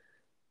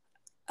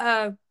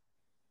a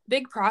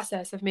big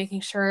process of making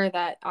sure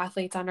that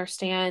athletes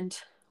understand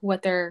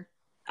what their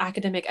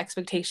academic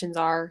expectations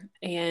are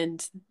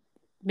and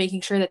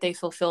making sure that they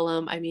fulfill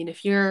them. I mean,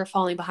 if you're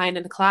falling behind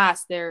in a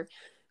class, they're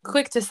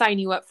quick to sign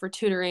you up for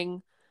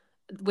tutoring,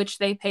 which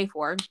they pay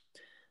for.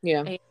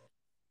 Yeah. And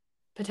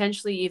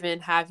potentially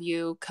even have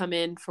you come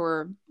in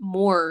for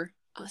more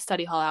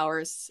study hall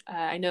hours.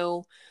 I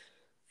know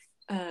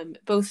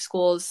both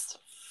schools,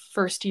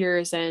 first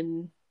years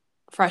and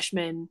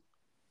freshmen,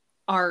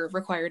 are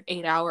required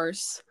 8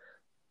 hours.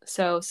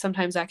 So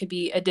sometimes that could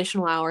be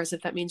additional hours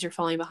if that means you're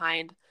falling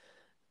behind.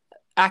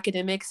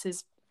 Academics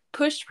is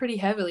pushed pretty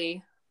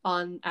heavily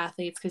on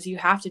athletes because you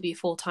have to be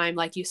full time,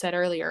 like you said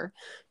earlier,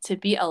 to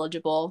be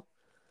eligible.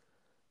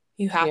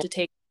 You have Yeah. to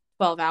take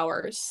 12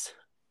 hours.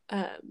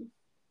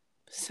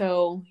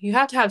 So you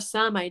have to have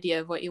some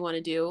idea of what you want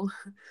to do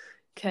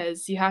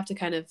because you have to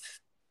kind of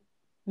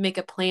make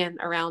a plan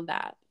around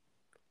that.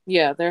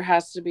 Yeah, there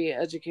has to be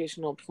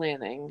educational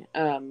planning.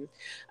 I'm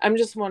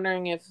just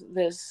wondering if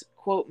this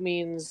quote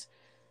means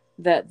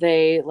that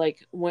they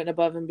like went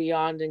above and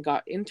beyond and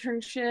got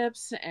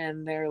internships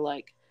and they're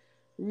like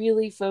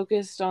really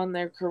focused on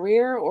their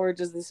career, or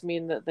does this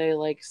mean that they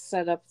like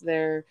set up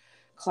their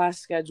class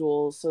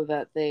schedule so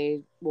that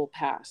they will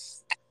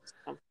pass?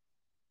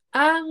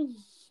 Um,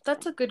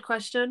 that's a good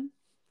question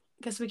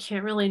because we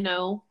can't really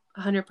know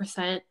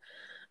 100%.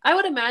 I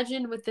would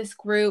imagine with this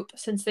group,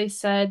 since they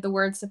said the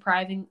word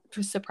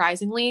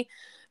surprisingly,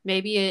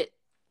 maybe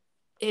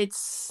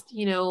it's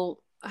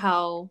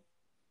how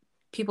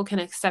people can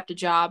accept a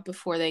job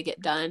before they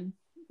get done.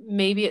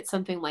 Maybe it's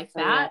something like Oh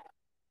yeah,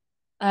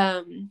 that.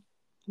 Um,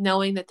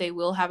 Knowing that they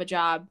will have a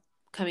job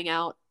coming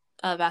out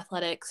of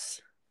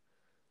athletics,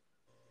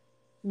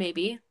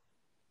 maybe.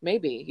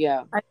 maybe.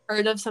 Yeah, I've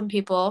heard of some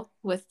people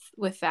with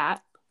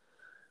that.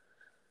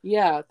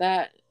 yeah.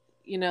 That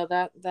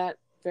that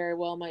very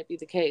well might be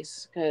the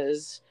case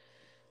because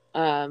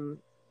um,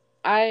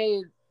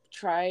 I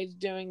tried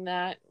doing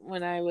that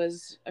when I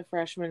was a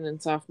freshman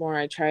and sophomore.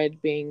 I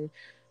tried being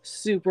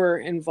super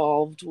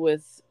involved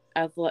with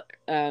athletics,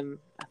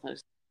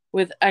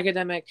 with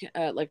academic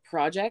like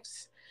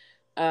projects.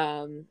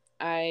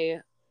 I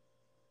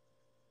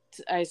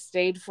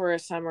stayed for a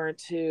summer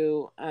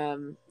to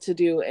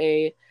do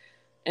a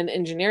an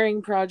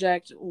engineering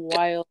project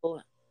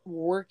while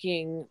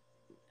working,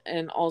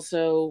 and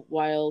also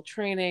while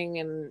training,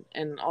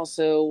 and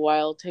also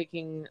while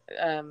taking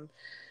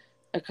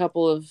a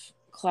couple of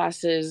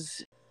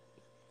classes.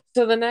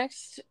 So the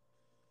next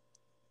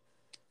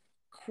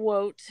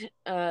quote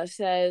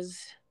says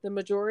the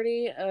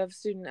majority of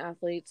student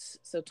athletes,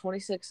 so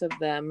 26 of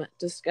them,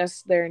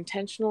 discuss their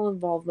intentional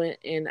involvement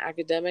in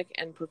academic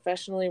and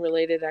professionally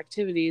related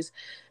activities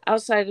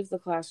outside of the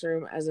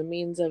classroom as a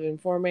means of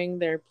informing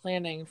their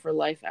planning for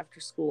life after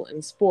school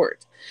and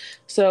sport.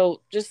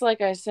 So just like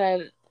I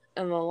said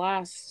in the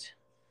last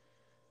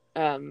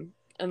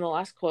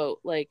quote,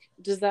 like,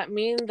 does that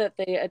mean that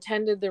they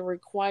attended the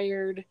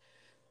required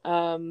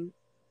um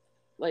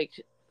like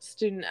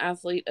student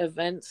athlete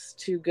events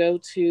to go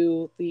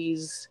to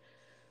these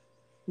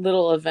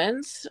little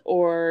events,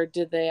 or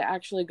did they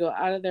actually go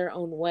out of their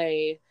own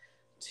way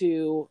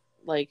to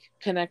like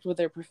connect with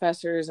their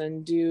professors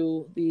and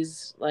do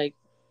these like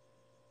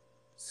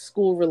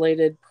school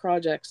related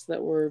projects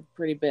that were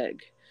pretty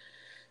big?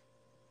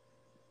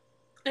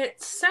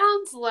 It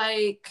sounds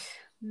like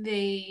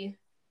they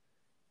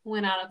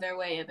went out of their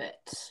way a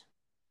bit.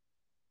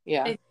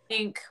 Yeah. I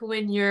think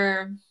when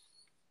you're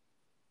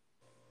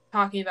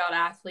talking about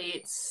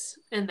athletes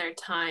and their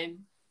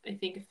time, I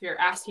think if you're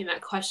asking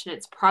that question,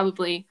 it's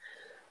probably,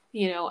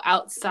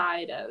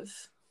 outside of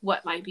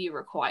what might be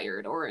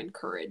required or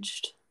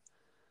encouraged.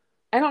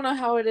 I don't know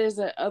how it is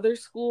at other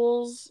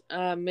schools.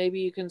 Maybe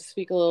you can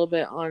speak a little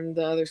bit on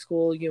the other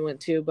school you went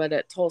to, but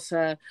at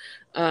Tulsa,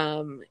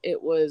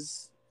 it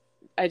was,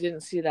 I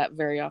didn't see that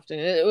very often.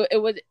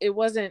 It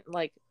wasn't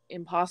like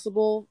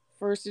impossible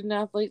for student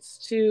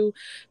athletes to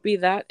be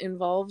that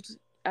involved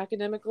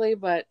academically,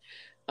 but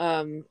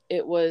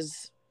it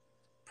was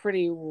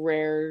pretty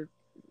rare,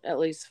 at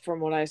least from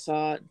what I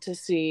saw, to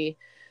see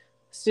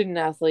student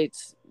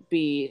athletes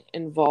be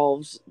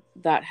involved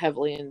that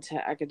heavily into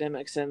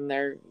academics and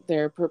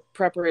their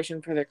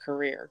preparation for their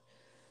career.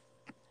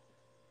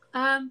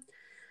 Um,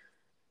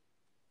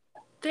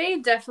 they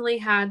definitely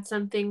had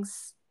some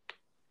things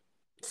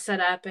set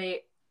up.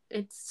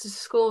 Its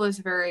school was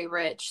very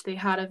rich. They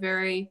had a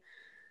very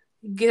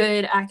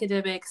good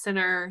academic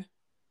center,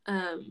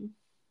 um,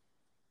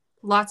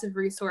 lots of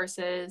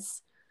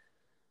resources,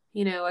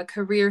 a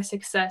career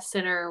success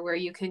center where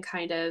you can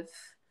kind of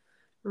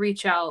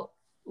reach out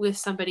with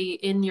somebody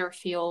in your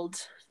field.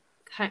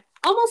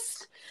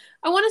 Almost,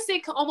 I want to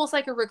say almost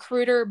like a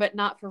recruiter, but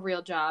not for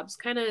real jobs.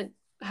 Kind of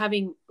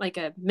having like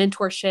a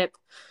mentorship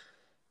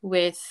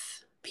with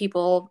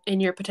people in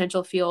your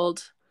potential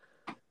field.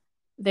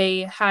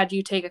 They had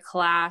you take a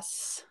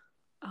class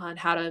on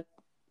how to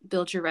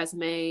build your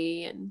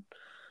resume and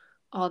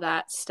all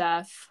that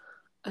stuff,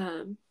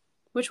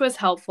 which was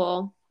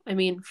helpful. I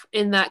mean,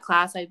 in that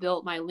class, I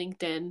built my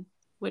LinkedIn,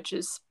 which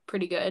is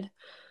pretty good.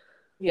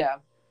 Yeah.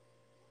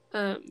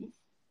 Um,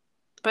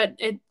 but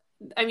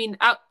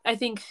I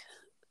think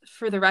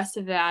for the rest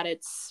of that,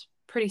 it's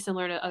pretty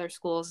similar to other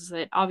schools. Is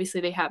that obviously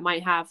they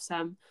might have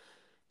some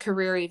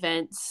career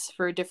events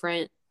for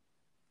different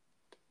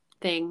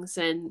things,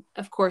 and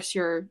of course,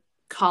 your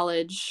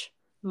college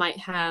might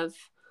have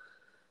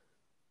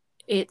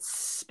it's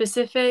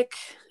specific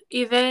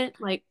event.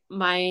 Like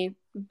my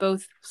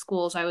both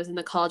schools, I was in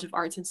the College of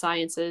Arts and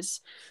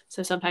Sciences,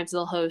 so sometimes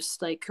they'll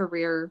host like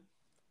career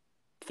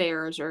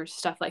fairs or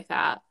stuff like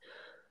that.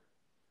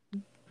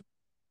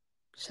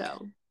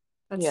 So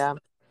that's Yeah.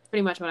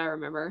 pretty much what I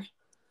remember.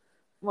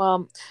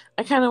 Well,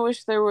 I kind of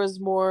wish there was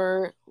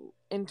more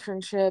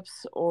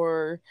internships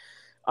or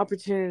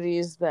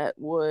opportunities that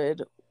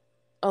would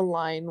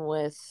align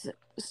with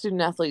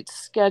student athletes'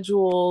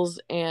 schedules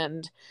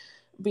and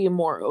be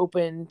more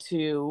open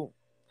to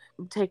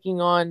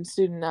taking on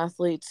student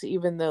athletes,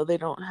 even though they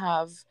don't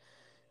have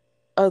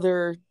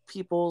other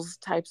people's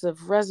types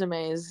of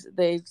resumes.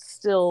 They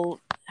still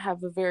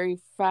have a very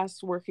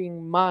fast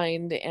working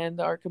mind and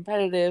are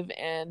competitive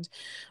and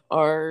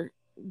are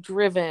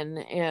driven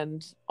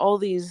and all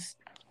these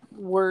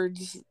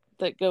words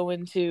that go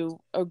into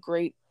a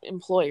great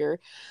employer.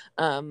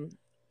 I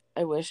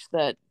wish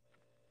that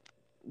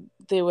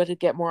they would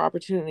get more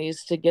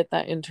opportunities to get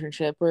that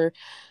internship or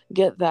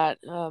get that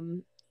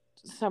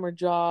summer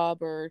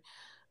job or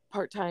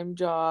part-time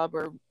job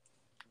or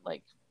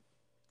like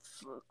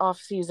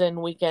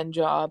off-season weekend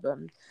job,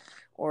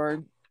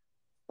 or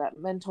that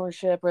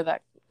mentorship or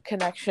that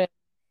connection.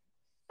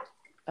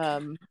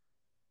 um,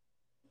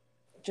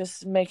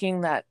 just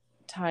making that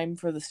time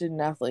for the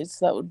student athletes,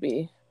 that would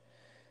be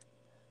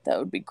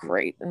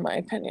great in my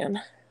opinion.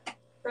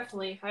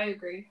 Definitely, I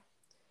agree.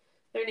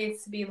 There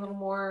needs to be a little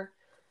more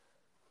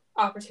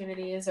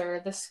opportunities,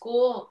 or the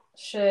school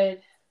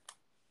should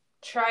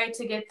try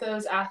to get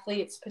those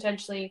athletes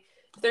potentially,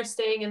 if they're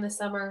staying in the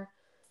summer,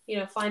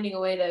 finding a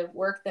way to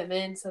work them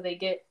in so they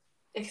get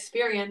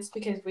experience,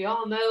 because we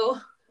all know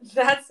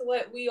that's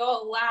what we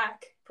all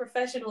lack,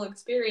 professional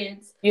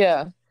experience.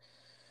 Yeah.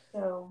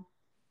 So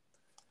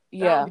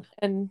Yeah.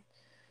 And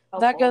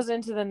that goes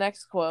into the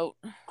next quote.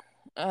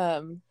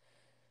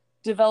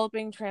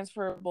 Developing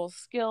transferable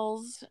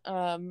skills.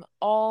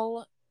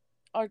 All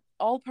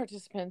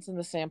participants in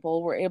the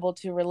sample were able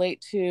to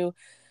relate to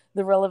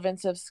the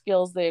relevance of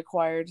skills they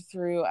acquired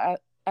through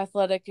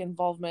athletic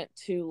involvement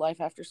to life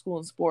after school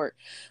and sport,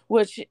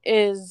 which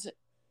is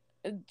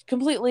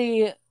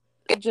completely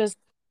just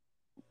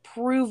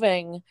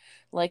proving,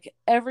 like,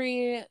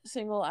 every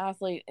single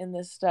athlete in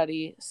this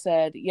study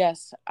said,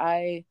 yes,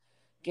 I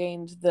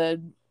gained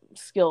the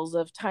skills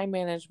of time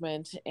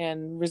management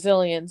and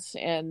resilience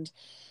and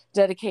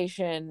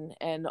dedication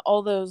and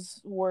all those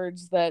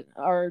words that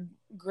are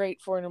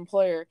great for an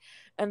employer.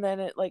 And then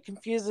it like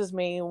confuses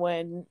me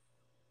when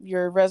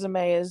your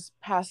resume is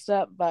passed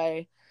up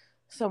by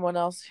someone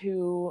else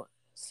who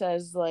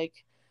says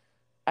like,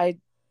 i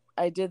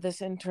I did this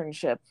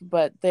internship,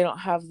 but they don't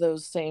have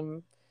those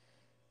same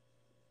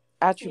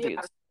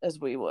attributes as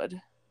we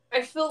would.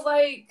 I feel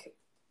like,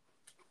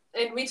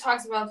 and we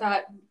talked about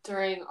that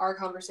during our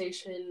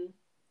conversation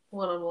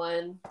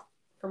one-on-one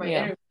for my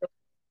interview,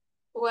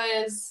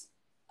 was,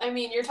 I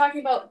mean, you're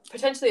talking about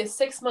potentially a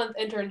 6-month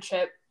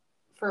internship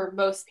for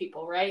most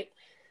people, right?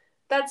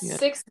 That's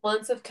 6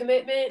 months of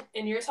commitment,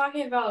 and you're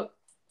talking about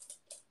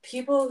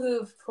people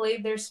who've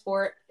played their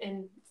sport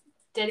and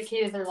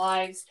dedicated their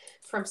lives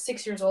from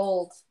 6 years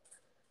old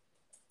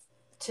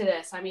to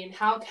this. I mean,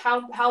 how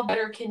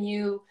better can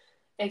you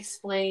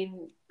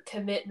explain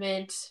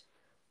commitment,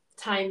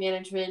 time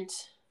management,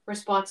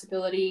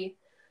 responsibility,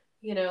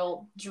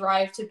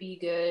 drive to be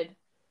good,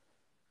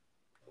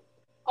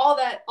 all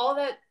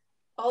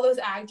those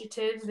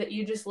adjectives that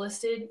you just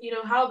listed?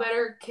 How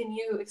better can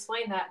you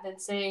explain that than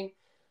saying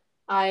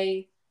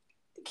I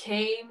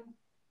became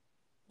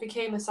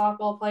a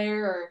softball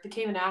player or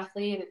became an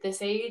athlete at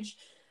this age.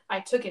 I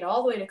took it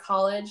all the way to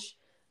college.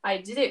 I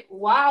did it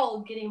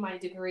while getting my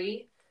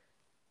degree,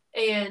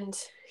 and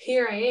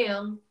here I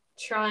am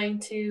trying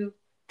to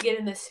get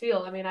in this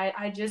field. I mean,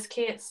 I just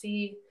can't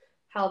see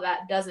how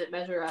that doesn't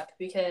measure up,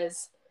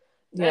 because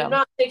I'm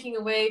not taking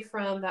away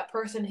from that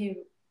person who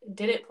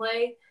didn't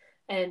play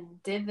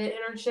and did the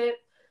internship.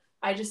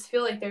 I just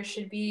feel like there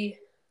should be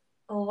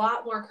a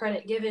lot more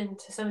credit given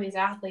to some of these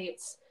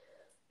athletes,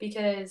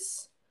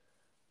 because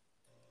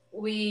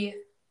we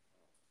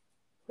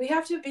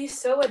have to be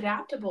so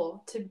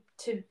adaptable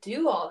to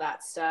do all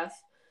that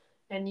stuff,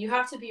 and you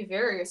have to be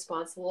very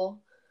responsible.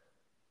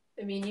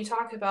 I mean, you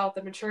talk about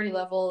the maturity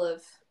level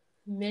of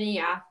many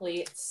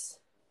athletes.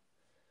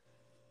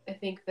 I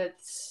think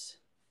it's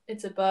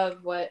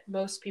above what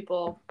most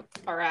people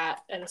are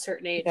at a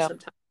certain age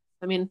sometimes.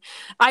 I mean,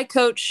 I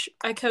coach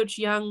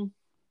young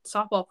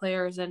softball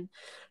players, and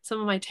some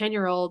of my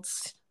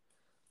 10-year-olds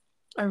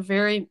are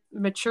very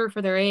mature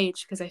for their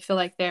age, because I feel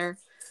like they're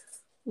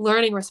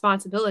learning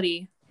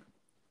responsibility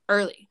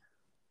early.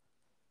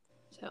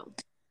 So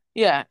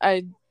yeah,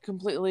 I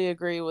completely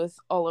agree with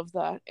all of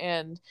that.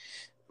 And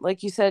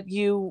like you said,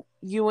 you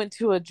went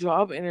to a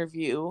job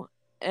interview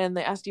and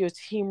they asked you a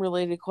team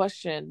related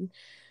question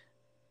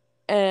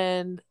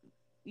and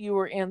you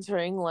were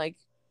answering like,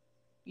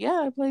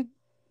 yeah, I played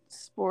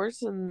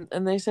sports, and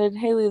they said,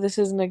 Haley, this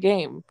isn't a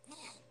game.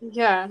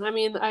 Yeah, I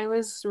mean, I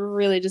was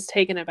really just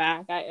taken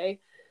aback. I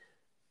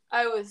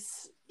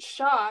was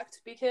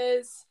shocked,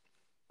 because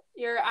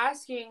you're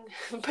asking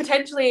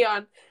potentially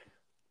on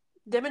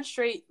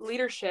demonstrate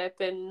leadership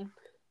in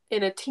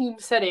a team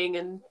setting,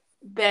 and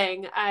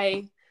bang,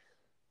 I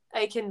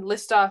can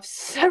list off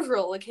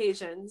several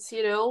occasions,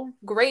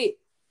 great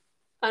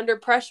under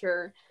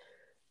pressure,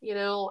 you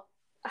know,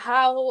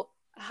 how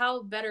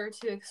better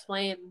to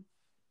explain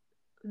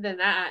than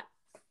that?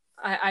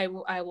 I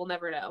will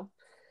never know.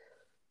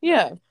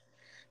 Yeah. But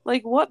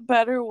like, what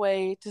better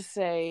way to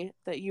say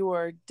that you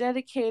are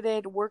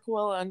dedicated, work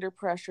well under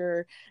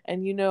pressure,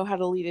 and you know how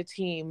to lead a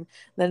team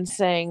than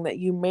saying that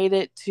you made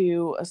it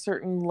to a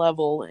certain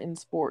level in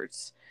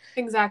sports?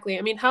 Exactly.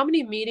 I mean, how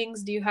many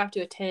meetings do you have to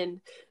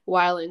attend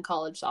while in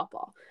college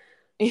softball?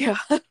 Yeah.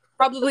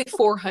 Probably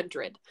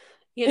 400.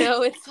 It's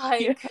Yeah.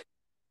 like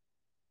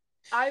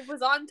I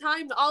was on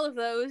time to all of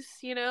those,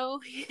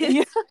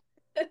 Yeah.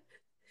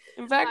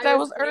 In fact, I I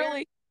was was there.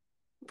 early.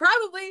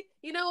 Probably,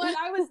 you know what?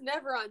 I was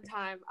never on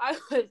time. I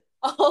was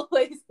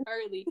always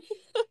early.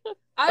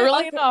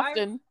 Early and Okay,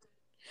 often.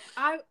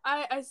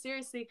 I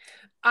seriously,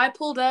 I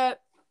pulled up.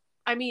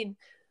 I mean,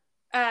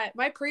 at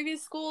my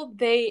previous school,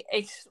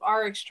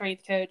 our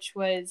strength coach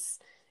was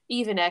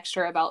even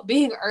extra about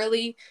being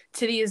early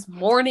to these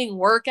morning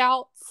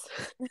workouts.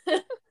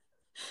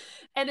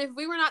 And if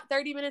we were not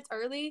 30 minutes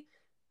early,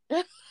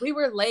 we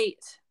were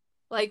late.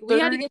 Like we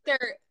had to 30. get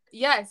there.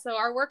 Yeah, so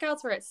our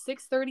workouts were at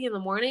 6:30 in the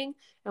morning,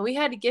 and we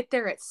had to get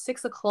there at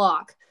 6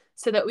 o'clock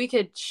so that we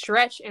could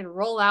stretch and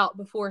roll out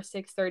before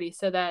 6:30.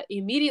 So that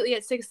immediately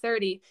at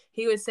 6:30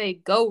 he would say,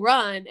 "Go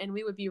run," and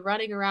we would be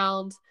running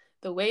around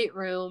the weight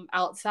room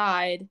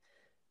outside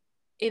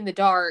in the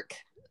dark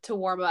to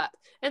warm up.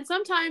 And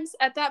sometimes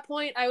at that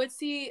point, I would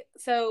see.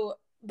 So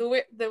the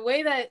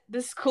way that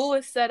the school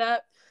is set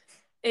up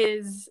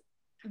is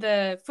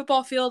the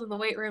football field and the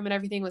weight room and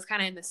everything was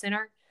kind of in the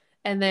center,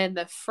 and then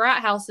the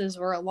frat houses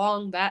were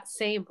along that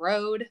same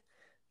road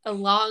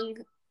along.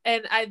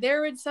 And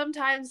there would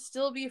sometimes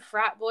still be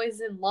frat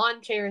boys in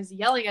lawn chairs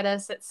yelling at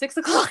us at 6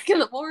 o'clock in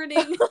the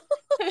morning.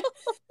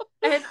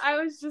 And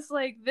I was just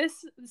like,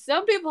 this,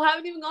 some people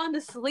haven't even gone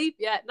to sleep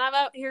yet, and I'm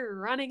out here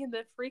running in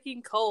the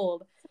freaking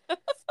cold.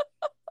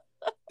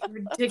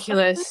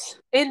 Ridiculous.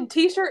 In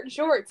t-shirt and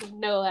shorts,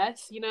 no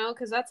less,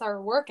 because that's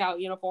our workout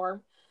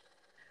uniform.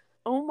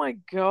 Oh my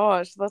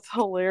gosh, that's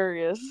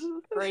hilarious.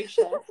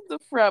 Gracious. The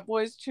frat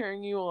boys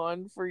cheering you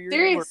on for your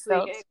Seriously,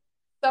 workouts. it's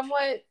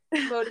somewhat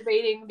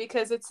motivating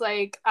because it's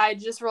like, I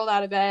just rolled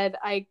out of bed.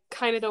 I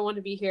kind of don't want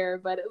to be here,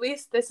 but at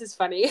least this is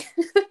funny.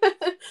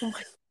 Oh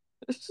my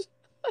gosh.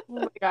 Oh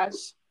my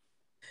gosh.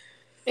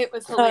 It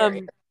was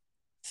hilarious.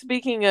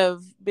 Speaking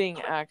of being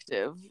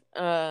active,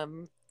 I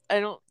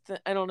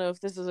don't know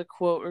if this is a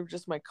quote or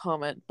just my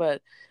comment,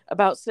 but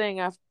about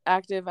staying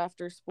active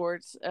after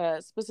sports,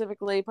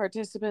 specifically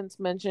participants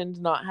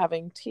mentioned not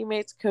having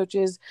teammates,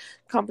 coaches,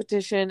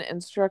 competition,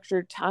 and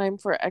structured time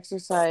for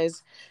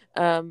exercise,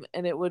 and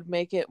it would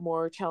make it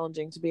more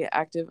challenging to be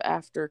active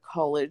after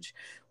college,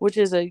 which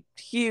is a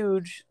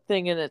huge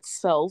thing in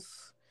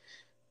itself.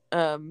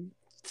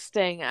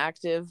 Staying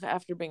active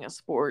after being a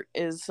sport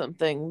is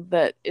something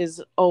that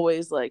is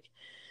always like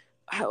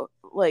how,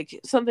 like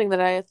something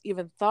that I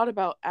even thought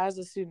about as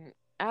a student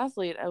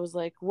athlete. I was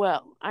like,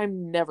 well,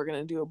 I'm never going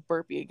to do a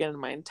burpee again in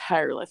my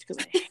entire life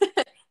because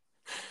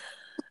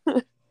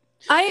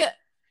I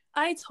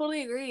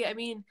totally agree. I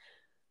mean,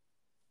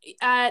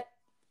 at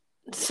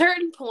a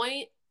certain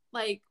point,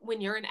 like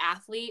when you're an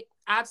athlete,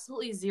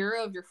 absolutely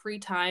zero of your free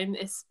time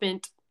is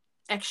spent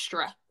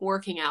extra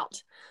working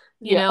out,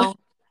 yeah.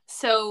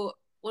 So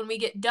when we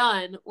get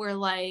done, we're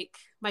like,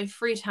 my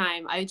free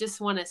time, I just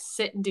want to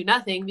sit and do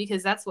nothing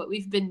because that's what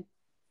we've been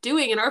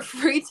doing in our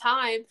free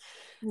time.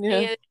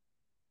 Yeah.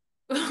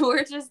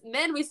 And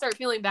then we start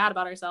feeling bad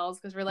about ourselves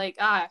because we're like,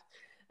 I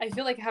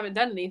feel like I haven't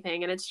done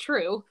anything. And it's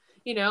true.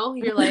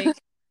 You're like,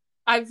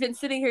 I've been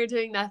sitting here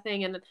doing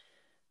nothing. And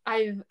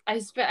I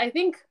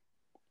think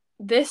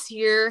this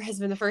year has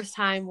been the first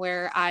time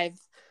where I've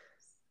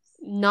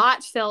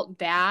not felt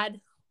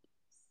bad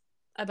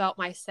about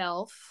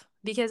myself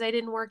because I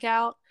didn't work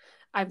out.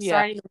 I'm Yeah.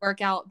 starting to work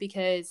out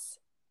because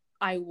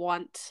I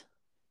want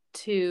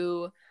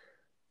to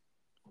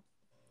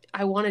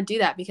do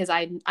that because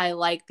I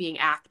like being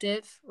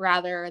active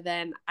rather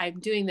than I'm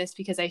doing this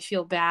because I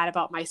feel bad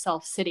about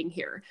myself sitting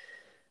here.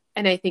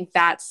 And I think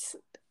that's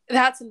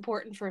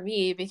important for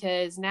me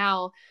because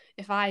now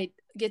if I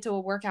get to a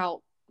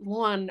workout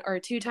 1 or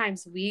 2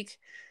 times a week,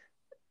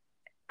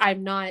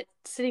 I'm not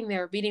sitting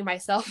there beating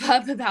myself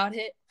up about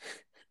it.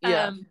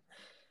 Yeah.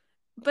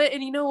 But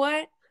and you know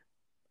what?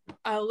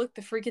 I'll look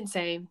the freaking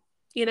same.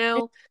 You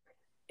know,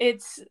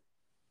 it's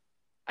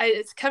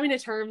it's coming to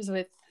terms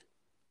with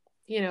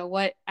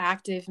what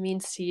active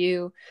means to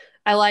you.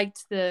 I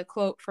liked the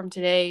quote from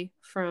today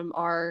from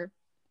our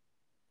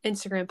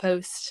Instagram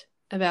post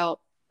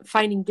about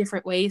finding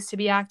different ways to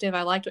be active.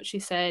 I liked what she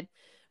said,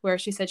 where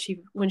she said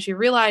when she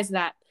realized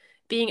that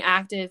being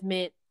active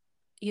meant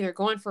either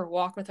going for a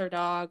walk with her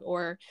dog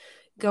or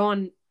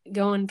going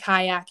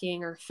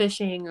kayaking or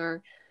fishing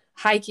or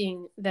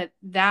hiking,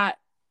 that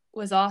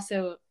was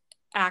also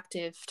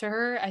active to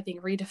her. I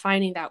think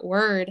redefining that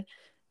word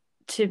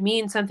to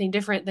mean something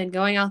different than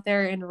going out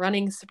there and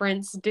running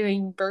sprints,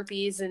 doing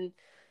burpees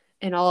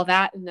and all of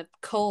that in the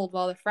cold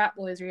while the frat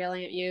boys are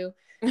yelling at you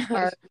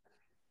are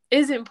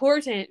is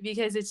important,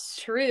 because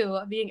it's true.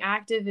 Being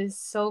active is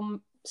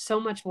so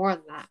much more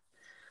than that.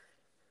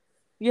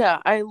 Yeah,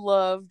 I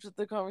loved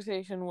the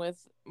conversation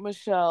with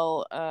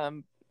Michelle,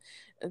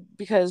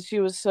 because she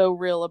was so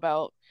real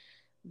about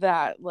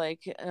that.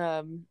 Like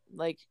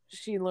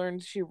she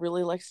learned she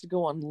really likes to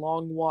go on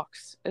long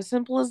walks. As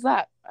simple as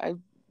that. I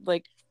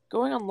like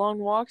going on long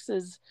walks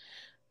is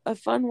a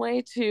fun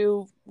way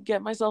to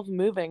get myself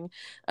moving.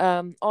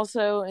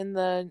 Also in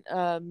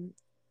the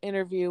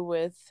interview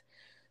with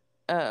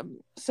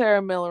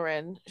Sarah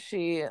Millerin,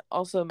 she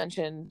also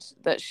mentioned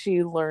that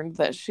she learned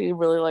that she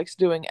really likes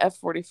doing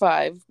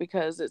F45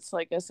 because it's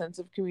like a sense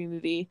of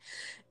community,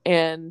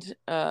 and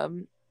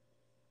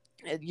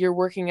you're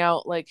working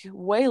out like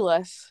way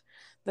less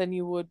than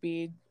you would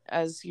be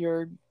as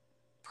your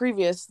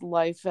previous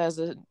life as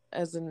a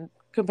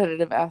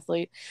competitive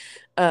athlete.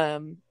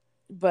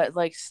 But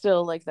like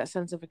still like that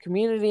sense of a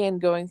community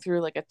and going through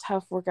like a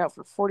tough workout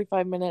for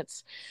 45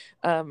 minutes,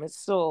 it's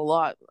still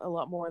a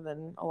lot more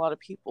than a lot of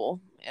people.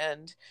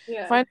 And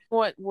finding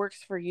what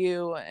works for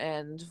you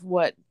and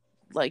what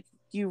like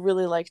you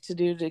really like to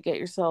do to get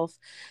yourself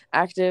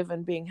active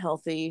and being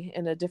healthy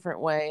in a different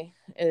way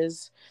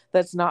is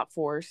that's not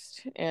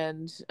forced,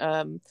 and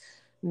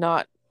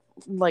not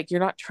like you're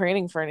not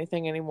training for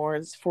anything anymore,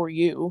 it's for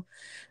you,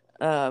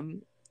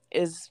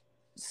 is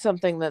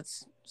something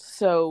that's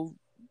so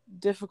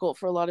difficult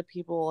for a lot of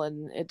people,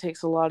 and it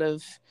takes a lot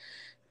of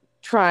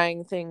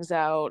trying things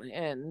out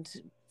and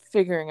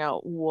figuring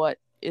out what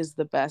is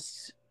the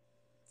best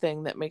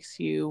thing that makes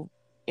you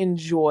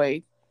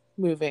enjoy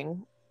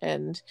moving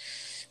and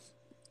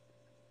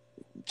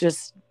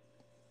just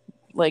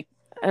like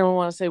I don't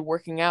want to say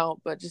working out,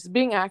 but just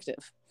being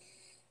active.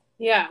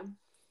 Yeah.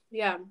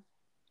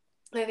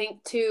 I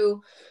think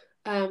to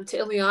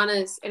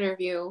Ileana's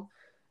interview,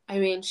 I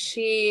mean,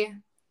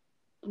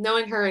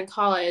 knowing her in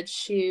college,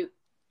 she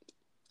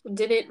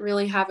didn't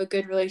really have a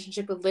good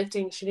relationship with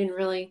lifting. She didn't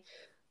really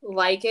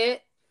like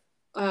it.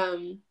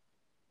 And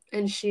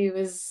she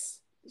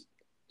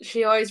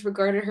always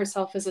regarded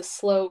herself as a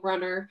slow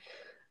runner.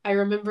 I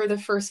remember the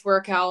first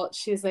workout,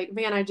 she's like,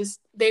 man,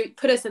 they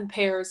put us in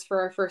pairs for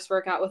our first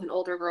workout with an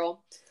older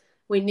girl.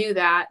 We knew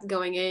that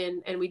going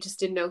in, and we just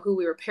didn't know who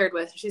we were paired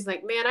with. She's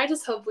like, man, I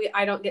just hope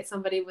I don't get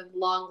somebody with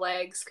long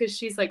legs, because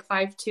she's like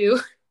 5'2".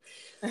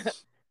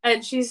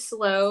 And she's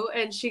slow,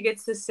 and she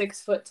gets the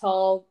 6 foot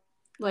tall,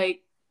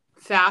 like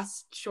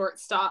fast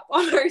shortstop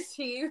on our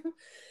team.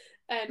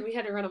 And we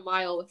had to run a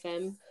mile with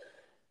him.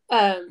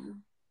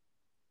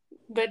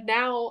 But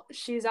now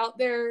she's out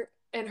there,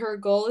 and her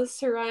goal is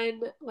to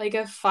run like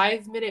a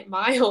 5-minute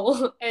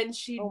mile. And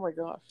Oh my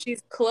gosh.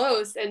 she's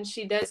close, and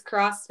she does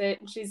CrossFit,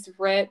 and she's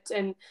ripped,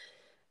 and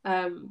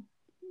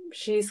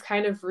she's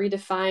kind of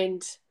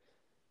redefined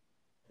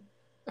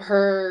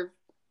her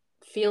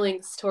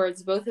feelings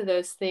towards both of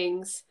those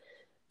things.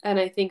 And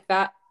I think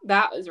that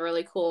was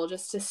really cool,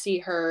 just to see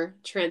her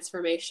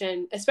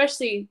transformation,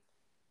 especially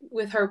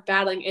with her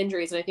battling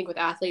injuries. And I think with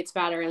athletes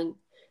battling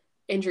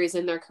injuries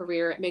in their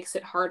career, it makes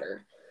it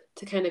harder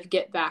to kind of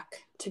get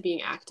back to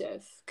being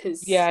active.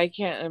 Because yeah, I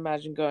can't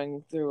imagine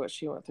going through what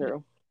she went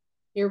through.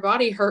 Your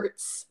body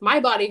hurts.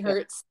 My body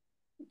hurts.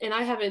 Yeah. And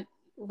I haven't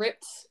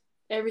ripped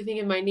everything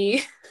in my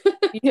knee.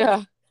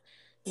 Yeah.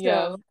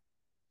 Yeah.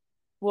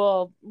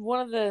 Well,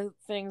 one of the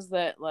things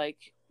that like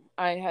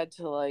I had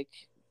to like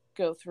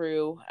go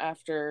through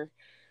after,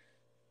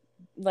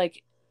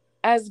 like,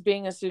 as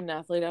being a student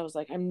athlete, I was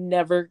like, I'm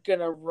never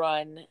gonna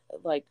run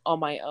like on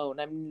my own.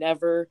 I'm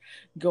never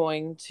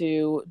going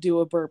to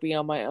do a burpee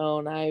on my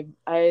own.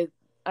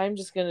 I'm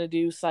just gonna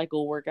do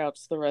cycle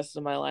workouts the rest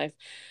of my life.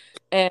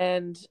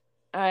 And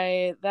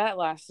that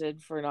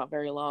lasted for not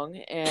very long,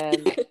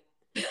 and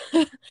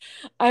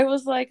I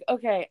was like,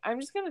 okay,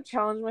 I'm just gonna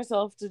challenge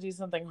myself to do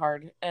something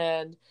hard.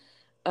 And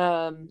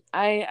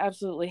I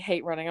absolutely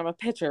hate running. I'm a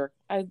pitcher.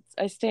 I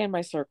stay in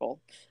my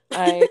circle.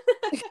 I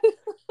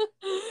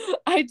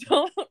I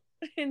don't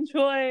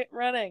enjoy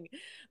running,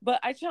 but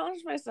I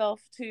challenged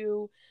myself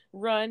to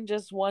run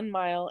just 1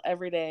 mile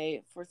every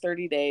day for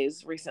 30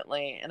 days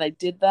recently, and I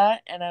did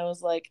that, and I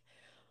was like,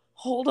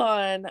 hold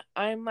on,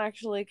 I'm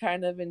actually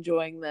kind of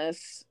enjoying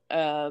this.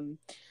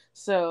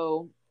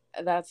 So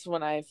that's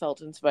when I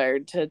felt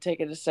inspired to take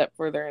it a step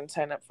further and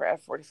sign up for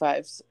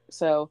F45s.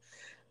 So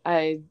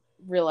I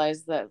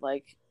realized that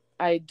like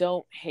I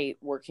don't hate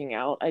working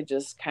out. I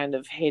just kind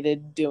of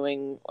hated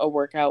doing a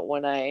workout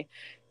when I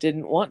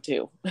didn't want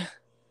to.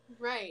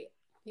 Right.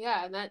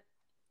 Yeah, and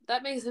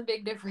that makes a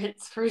big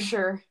difference for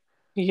sure.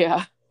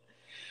 Yeah.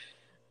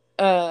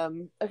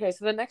 Okay,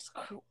 so the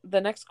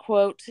next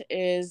quote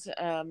is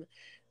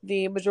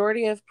the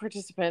majority of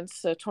participants,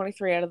 so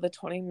 23 out of the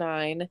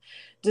 29,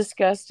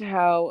 discussed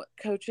how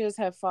coaches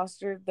have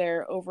fostered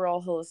their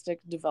overall holistic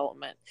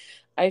development.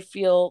 I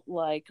feel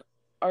like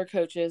our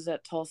coaches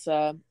at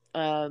Tulsa,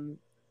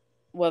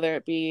 whether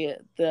it be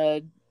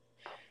the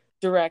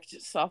direct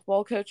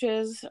softball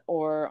coaches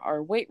or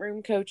our weight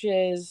room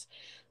coaches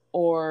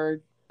or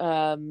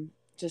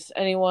just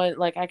anyone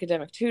like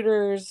academic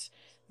tutors.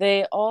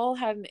 They all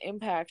had an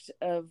impact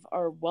of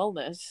our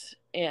wellness,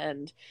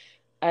 and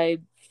I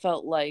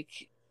felt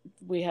like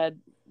we had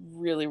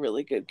really,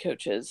 really good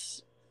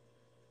coaches.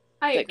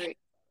 I agree.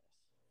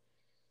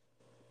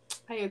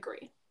 I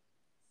agree.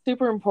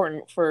 Super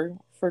important for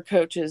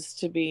coaches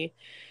to be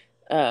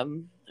a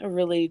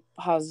really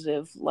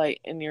positive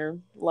light in your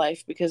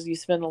life because you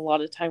spend a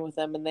lot of time with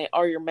them and they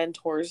are your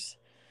mentors.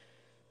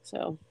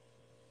 So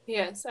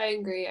yes, I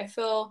agree. I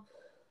feel,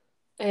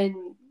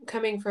 and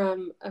coming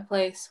from a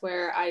place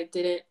where I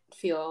didn't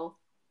feel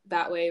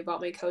that way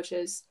about my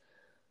coaches,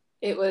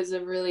 it was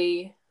a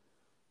really,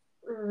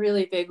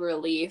 really big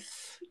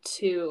relief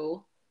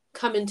to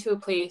come into a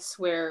place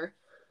where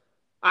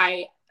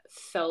I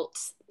felt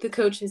the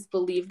coaches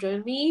believed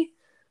in me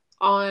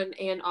on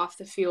and off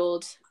the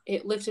field.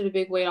 It lifted a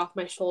big weight off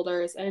my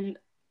shoulders, and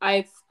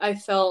I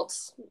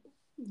felt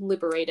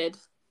liberated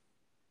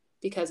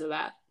because of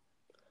that.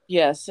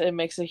 yes, it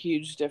makes a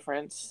huge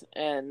difference.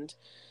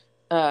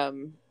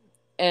 Um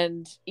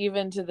and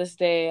even to this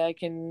day I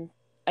can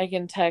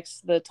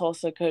text the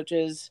Tulsa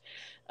coaches.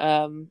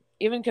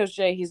 Even Coach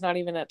Jay, he's not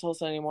even at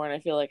Tulsa anymore, and I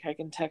feel like I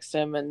can text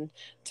him and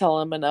tell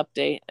him an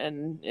update,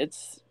 and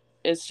it's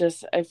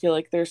just I feel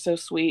like they're so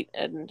sweet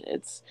and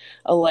it's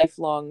a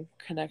lifelong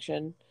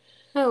connection.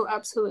 Oh,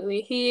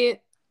 absolutely.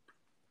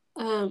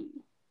 Um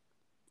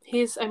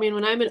he's, I mean,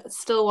 when I'm in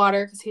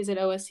Stillwater, because he's at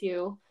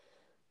OSU,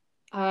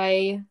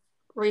 I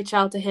reach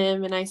out to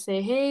him and I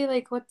say, hey,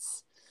 like,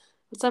 what's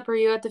up? Are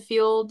you at the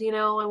field?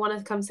 I want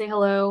to come say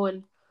hello.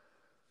 And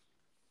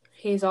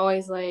he's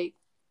always like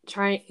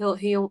trying.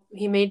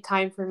 He made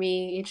time for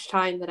me each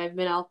time that I've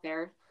been out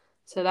there.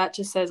 So that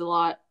just says a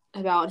lot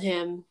about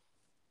him.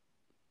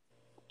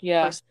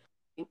 Yeah. Personally,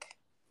 I think.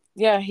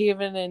 Yeah, he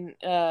even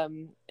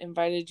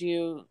invited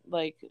you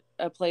like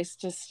a place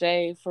to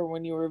stay for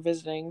when you were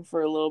visiting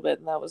for a little bit,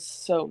 and that was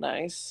so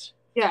nice.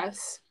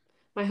 Yes,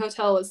 my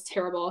hotel was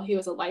terrible. He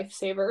was a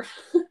lifesaver.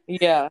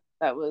 Yeah,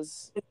 that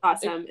was It's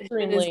awesome. Him and his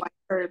extremely. wife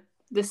are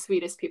the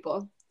sweetest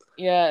people.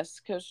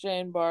 Yes, Coach Jay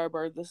and Barb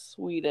are the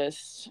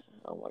sweetest.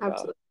 Oh my god.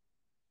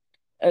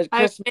 Absolutely. I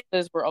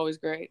Christmases were always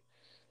great.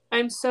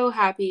 I'm so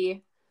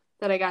happy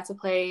that I got to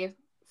play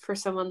for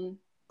someone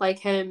like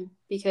him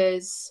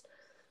because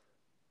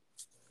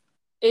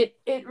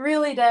it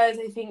really does.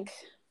 I think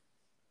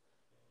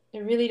it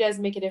really does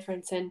make a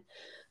difference, and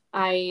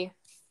I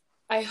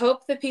I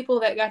hope the people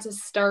that got to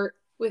start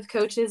with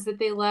coaches that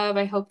they love,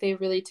 I hope they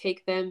really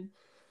take them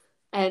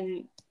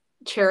and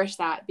cherish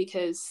that,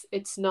 because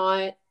it's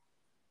not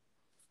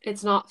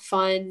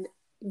fun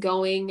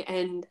going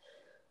and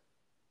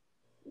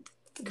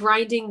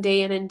grinding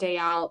day in and day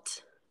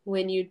out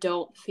when you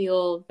don't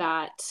feel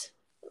that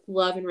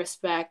love and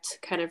respect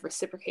kind of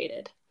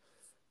reciprocated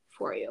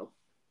for you.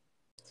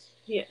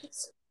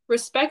 Yes.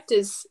 Respect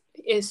is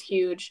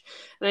huge,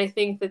 and I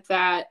think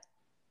that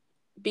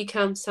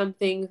becomes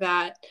something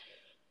that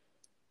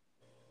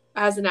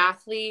as an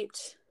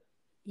athlete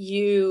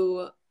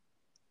you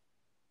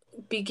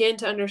begin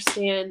to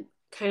understand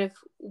kind of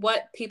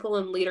what people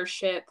in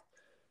leadership,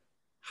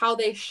 how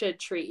they should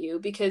treat you,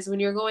 because when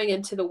you're going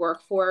into the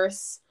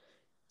workforce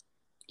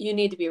you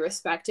need to be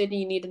respected.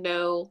 You need to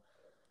know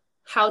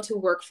how to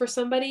work for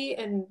somebody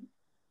and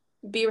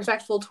be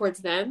respectful towards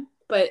them,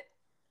 but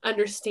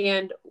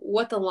understand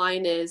what the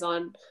line is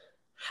on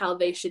how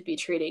they should be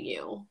treating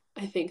you.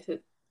 I think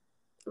that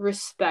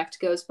respect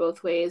goes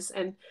both ways.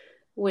 And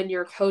when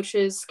your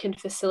coaches can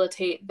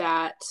facilitate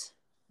that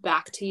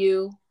back to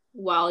you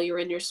while you're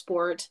in your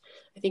sport,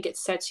 I think it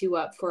sets you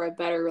up for a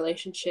better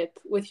relationship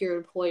with your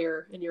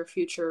employer and your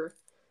future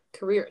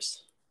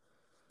careers.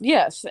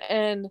 Yes,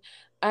 and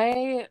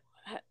I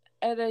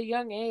at a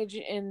young age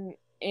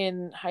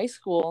in high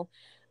school,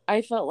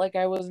 I felt like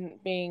I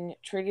wasn't being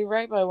treated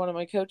right by one of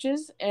my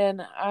coaches,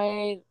 and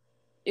I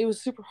it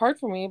was super hard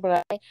for me,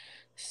 but I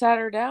sat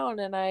her down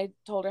and I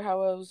told her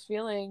how I was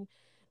feeling,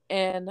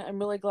 and I'm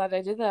really glad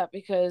I did that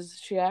because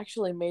she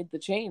actually made the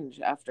change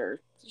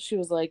after. She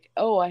was like,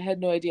 "Oh, I had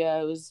no idea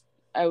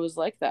I was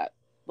like that."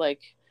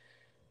 Like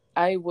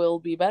I will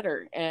be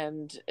better.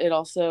 And it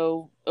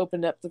also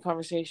opened up the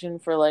conversation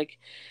for like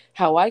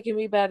how I can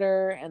be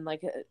better. And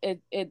like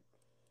it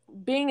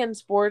being in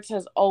sports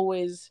has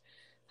always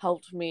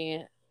helped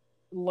me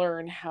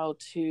learn how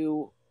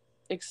to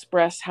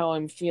express how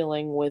I'm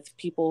feeling with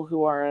people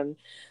who are on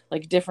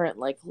like different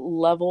like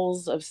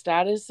levels of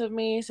status of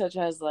me, such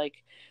as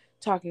like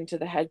talking to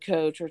the head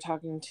coach or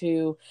talking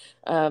to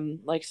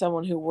like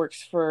someone who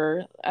works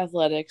for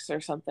athletics or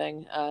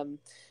something.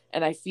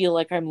 And I feel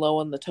like I'm low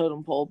on the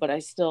totem pole, but I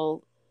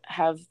still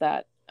have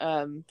that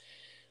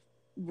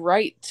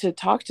right to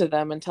talk to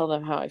them and tell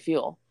them how I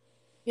feel.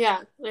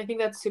 Yeah, I think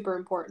that's super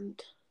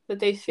important that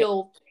they Yeah.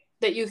 feel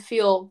that you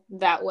feel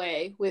that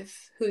way with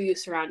who you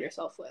surround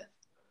yourself with.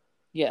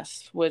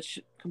 Yes, which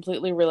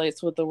completely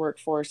relates with the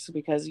workforce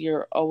because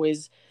you're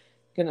always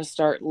going to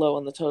start low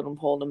on the totem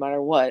pole no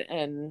matter what.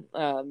 And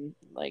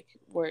like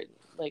where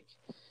like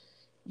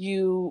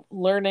you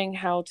learning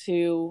how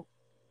to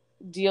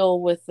deal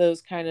with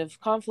those kind of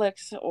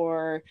conflicts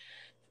or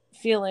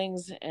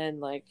feelings, and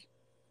like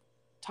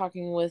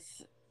talking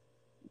with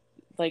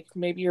like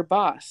maybe your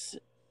boss.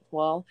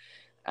 Well,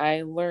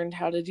 I learned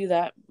how to do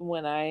that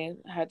when I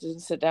had to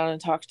sit down and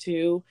talk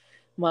to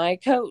my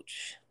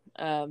coach.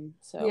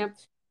 So Yep.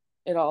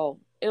 it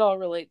all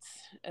relates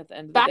at the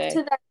end of the Back day.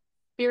 to that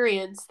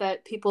experience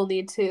that people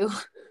need to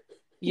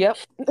Yep.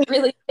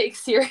 really take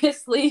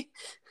seriously.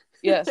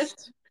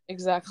 Yes,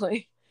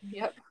 exactly.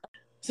 Yep.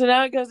 So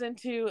now it goes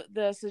into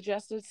the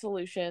suggested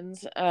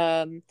solutions.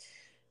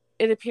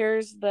 It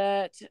appears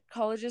that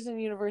colleges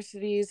and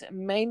universities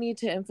may need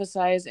to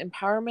emphasize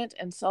empowerment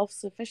and self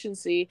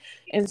sufficiency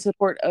in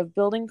support of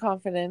building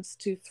confidence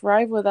to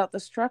thrive without the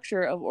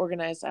structure of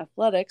organized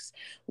athletics.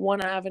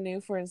 One avenue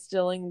for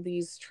instilling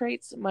these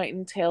traits might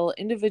entail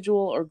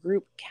individual or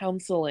group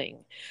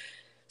counseling.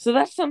 So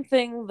that's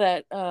something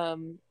that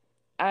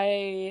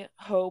I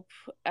hope,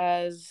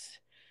 as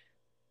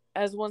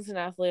once an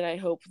athlete, I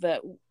hope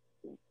that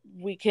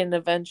we can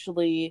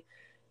eventually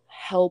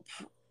help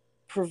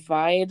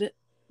provide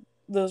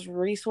those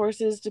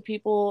resources to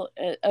people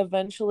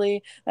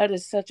eventually. That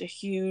is such a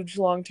huge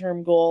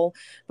long-term goal,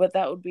 but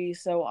that would be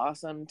so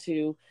awesome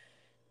to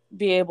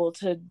be able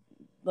to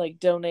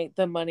like donate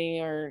the money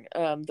or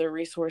the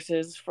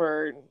resources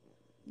for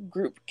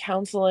group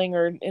counseling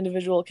or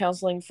individual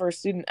counseling for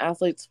student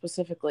athletes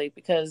specifically,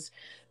 because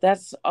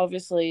that's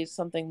obviously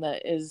something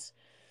that is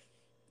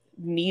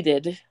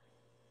needed.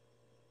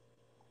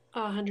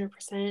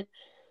 100%.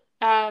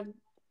 Um,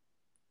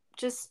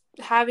 just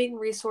having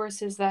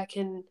resources that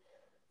can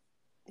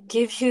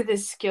give you the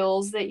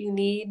skills that you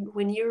need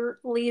when you're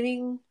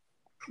leaving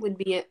would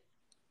be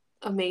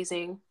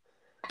amazing.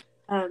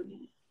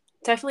 Um,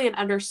 Definitely an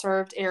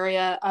underserved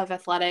area of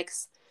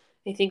athletics.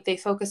 I think they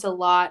focus a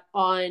lot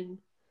on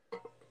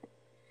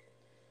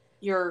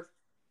your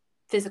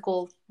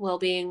physical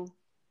well-being,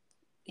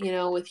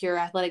 with your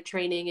athletic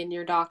training and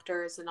your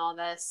doctors and all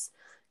this,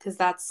 because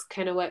that's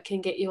kind of what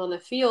can get you on the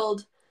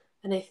field.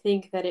 And I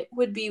think that it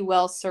would be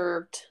well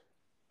served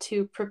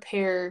to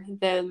prepare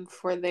them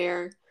for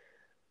their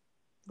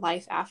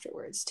life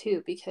afterwards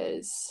too,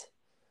 because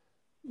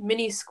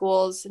many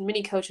schools and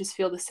many coaches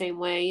feel the same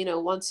way.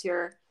 Once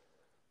you're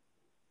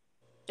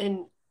a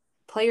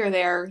player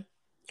there,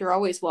 you're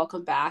always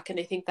welcome back. And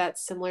I think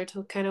that's similar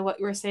to kind of what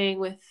you were saying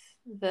with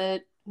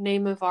the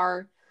name of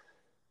our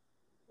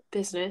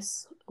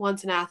business,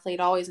 once an athlete,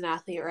 always an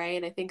athlete, right?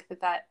 And I think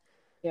that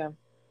Yeah.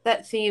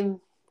 that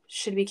theme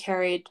should be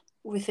carried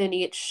within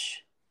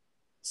each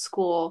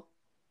school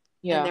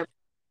and Yeah. their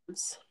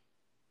programs.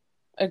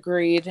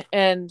 Agreed.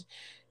 And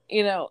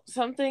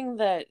something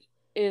that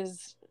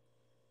is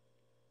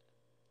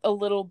a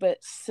little bit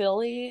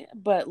silly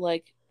but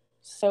like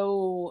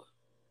so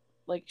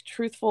like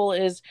truthful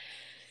is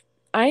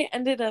I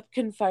ended up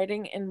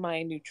confiding in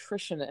my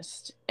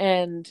nutritionist,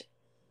 and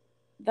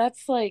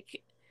that's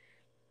like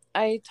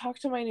I talk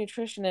to my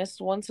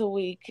nutritionist once a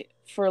week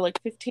for like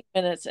 15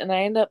 minutes, and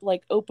I end up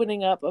like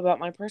opening up about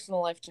my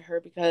personal life to her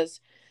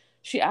because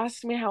she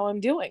asked me how I'm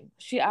doing.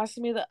 She asked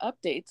me the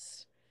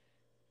updates,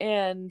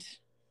 and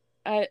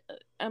I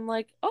I'm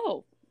like,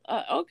 "Oh,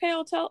 okay,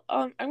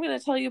 I'm going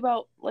to tell you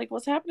about like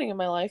what's happening in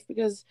my life,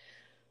 because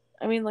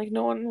I mean, like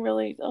no one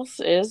really else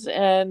is."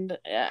 And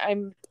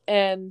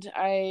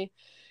I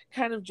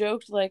kind of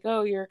joked like,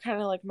 "Oh, you're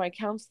kind of like my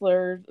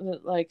counselor,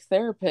 like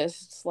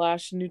therapist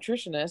slash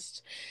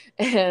nutritionist,"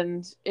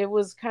 and it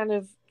was kind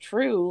of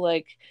true.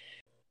 Like,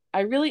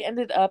 I really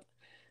ended up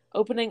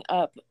opening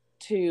up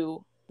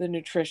to the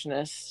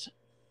nutritionist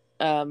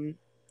um,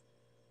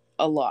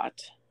 a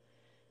lot,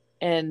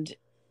 and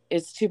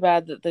it's too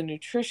bad that the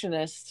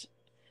nutritionist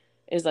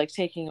is like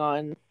taking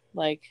on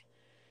like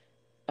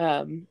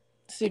um,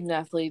 student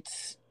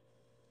athletes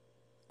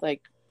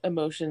like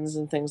emotions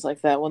and things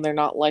like that when they're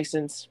not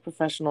licensed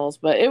professionals.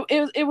 But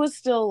it was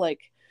still like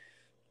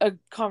a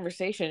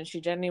conversation.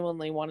 She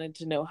genuinely wanted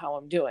to know how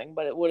I'm doing,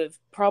 but it would have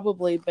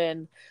probably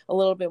been a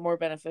little bit more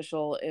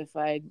beneficial if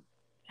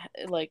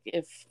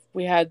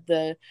we had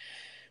the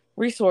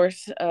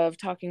resource of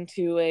talking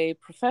to a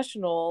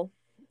professional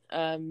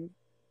um,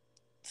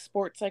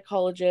 sports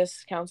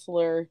psychologist,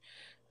 counselor,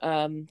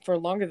 for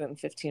longer than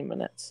 15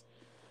 minutes.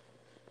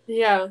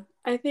 Yeah,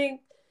 I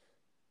think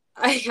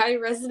I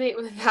resonate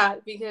with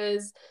that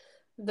because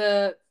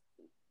the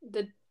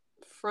the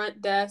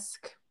front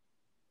desk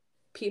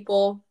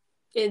people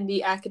in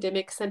the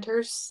academic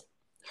centers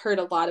heard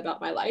a lot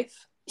about my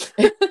life.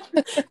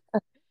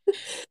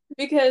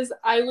 Because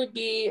I would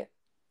be,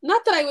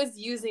 not that I was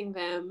using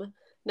them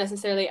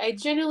necessarily.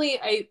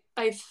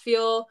 I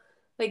feel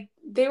like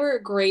they were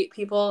great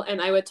people and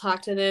I would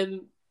talk to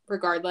them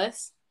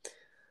regardless.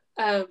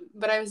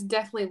 But I was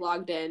definitely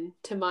logged in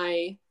to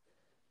my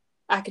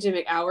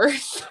academic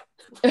hours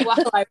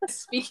while I was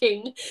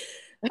speaking.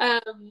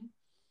 Um,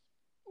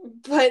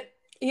 but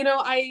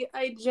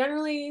I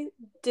generally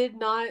did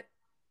not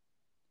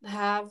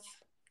have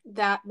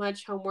that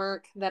much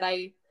homework that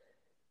I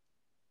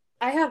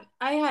had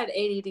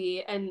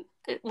ADD, and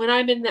when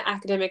I'm in the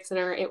academic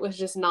center, it was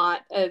just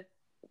not a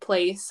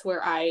place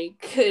where I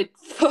could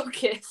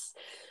focus.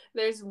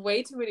 There's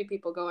way too many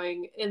people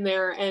going in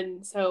there.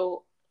 And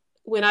so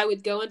when I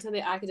would go into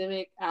the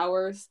academic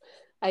hours,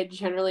 I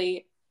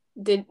generally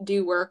didn't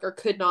do work or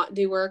could not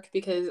do work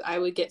because I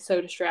would get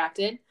so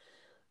distracted.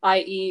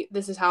 I.e.,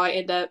 this is how I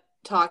end up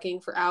talking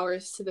for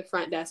hours to the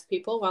front desk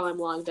people while I'm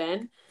logged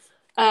in.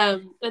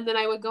 And then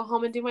I would go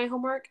home and do my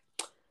homework.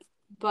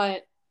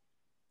 But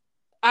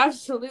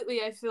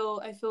absolutely, I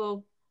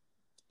feel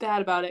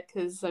bad about it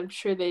because I'm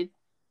sure they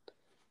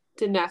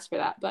didn't ask for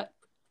that. But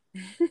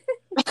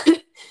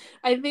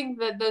I think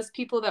that those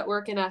people that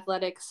work in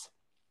athletics,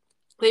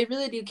 they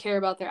really do care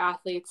about their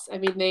athletes. I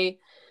mean,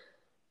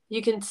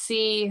 you can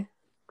see,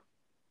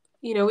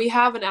 we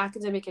have an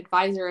academic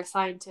advisor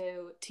assigned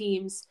to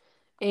teams,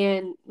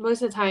 and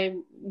most of the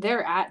time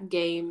they're at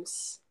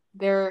games.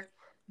 They're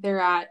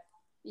at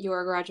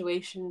your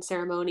graduation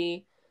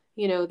ceremony.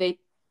 They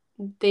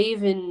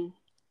even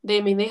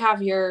they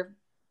have your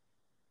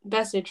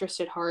best interest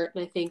at heart,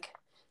 and I think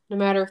no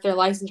matter if they're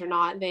licensed or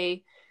not,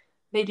 they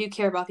do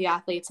care about the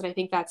athletes, and I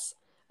think that's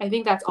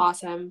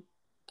awesome.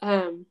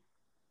 Of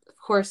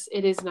course,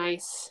 it is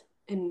nice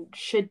and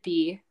should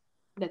be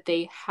that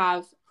they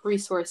have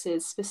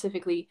resources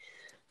specifically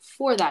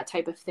for that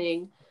type of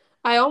thing.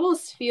 I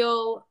almost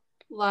feel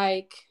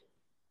like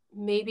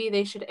maybe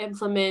they should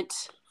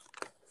implement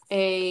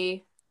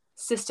a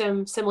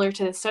system similar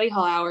to the study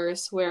hall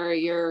hours where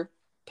you're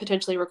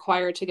potentially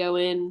required to go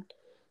in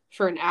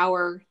for an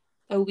hour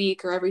a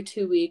week or every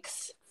 2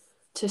 weeks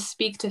to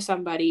speak to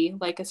somebody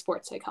like a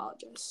sports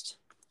psychologist.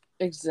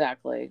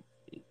 Exactly.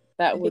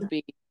 That would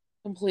be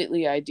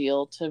completely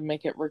ideal to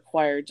make it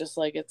required, just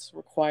like it's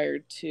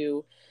required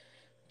to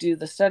do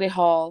the study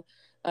hall.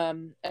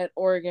 At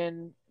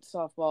Oregon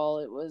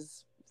softball, it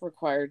was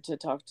required to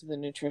talk to the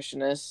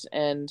nutritionist,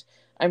 and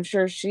I'm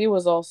sure she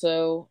was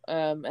also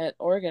at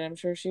Oregon. I'm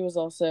sure she was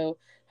also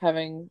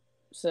having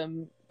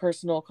some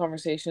personal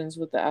conversations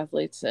with the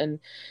athletes, and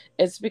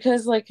it's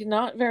because like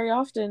not very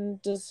often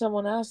does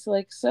someone ask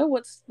like, so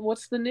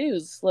what's the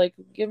news, like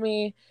give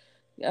me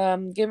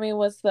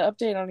what's the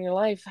update on your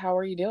life, how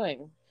are you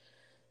doing?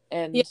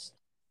 Yeah, And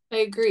I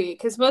agree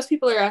because most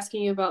people are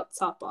asking you about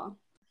softball.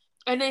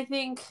 And I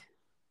think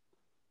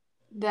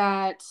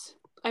that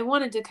I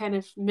wanted to kind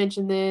of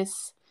mention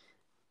this.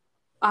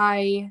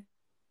 I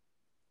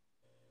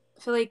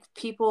feel like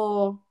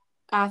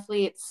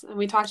athletes, and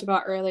we talked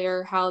about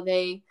earlier how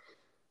they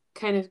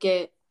kind of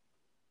get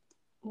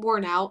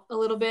worn out a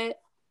little bit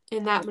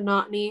in that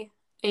monotony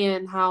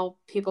and how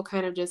people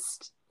kind of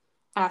just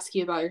ask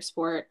you about your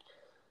sport.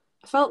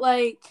 I felt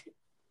like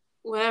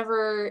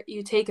whenever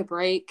you take a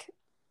break,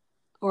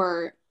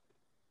 or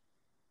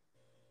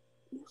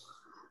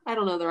I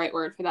don't know the right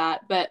word for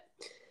that, but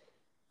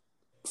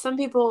some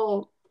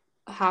people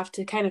have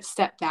to kind of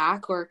step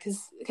back, or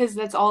because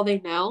that's all they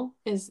know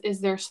is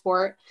their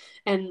sport,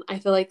 and I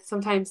feel like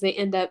sometimes they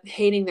end up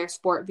hating their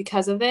sport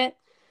because of it,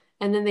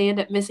 and then they end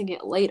up missing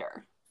it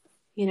later,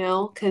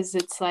 because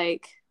it's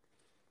like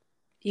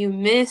you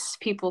miss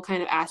people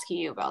kind of asking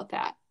you about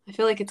that. I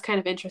feel like it's kind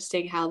of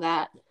interesting how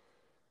that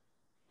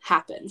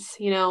happens,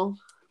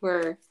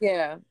 where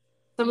yeah,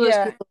 some of those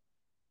yeah, people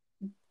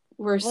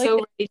were like so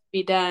ready to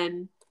be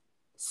done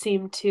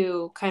seem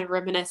to kind of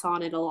reminisce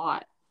on it a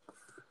lot.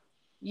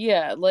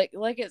 yeah, like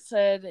it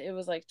said, it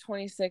was like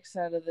 26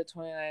 out of the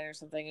 29 or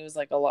something. It was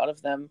like a lot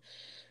of them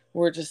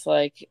were just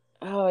like,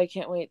 oh, I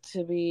can't wait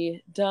to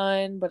be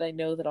done, but I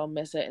know that I'll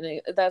miss it.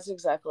 And that's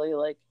exactly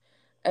like,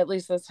 at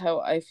least that's how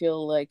I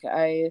feel. Like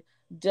I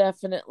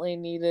definitely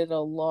needed a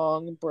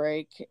long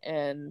break,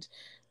 and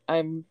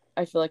I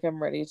feel like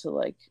I'm ready to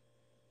like,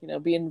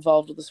 be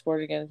involved with the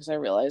sport again, because I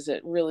realize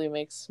it really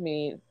makes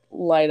me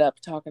light up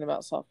talking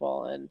about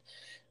softball. And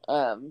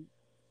um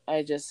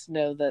I just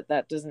know that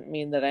that doesn't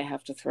mean that I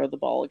have to throw the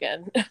ball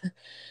again. um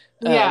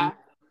Yeah.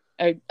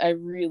 I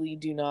really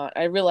do not.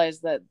 I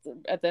realize that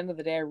at the end of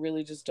the day, I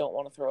really just don't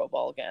want to throw a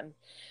ball again.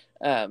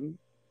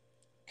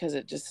 Because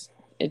it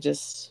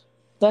just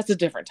that's a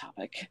different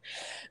topic.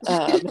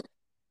 Um,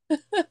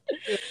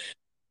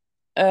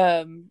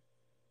 um,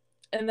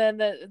 and then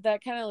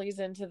that kind of leads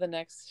into the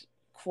next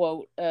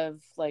quote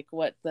of like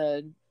what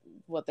their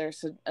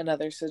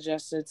another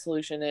suggested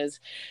solution is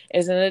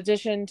in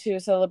addition to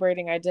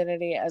celebrating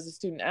identity as a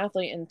student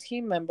athlete and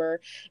team member,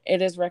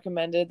 it is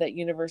recommended that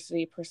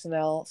university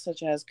personnel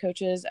such as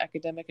coaches,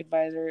 academic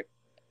advisors,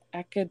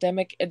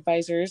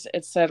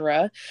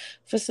 etc.,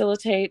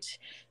 facilitate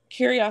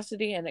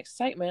curiosity and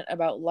excitement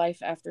about life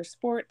after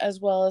sport, as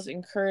well as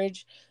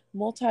encourage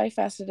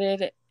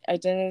multifaceted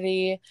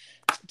identity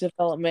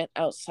development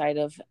outside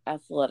of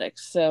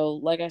athletics. So,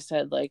 like I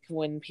said, like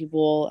when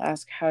people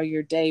ask how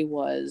your day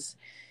was,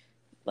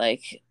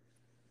 like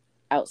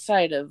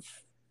outside of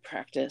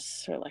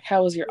practice, or like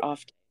how was your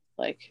off day,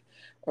 like,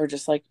 or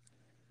just like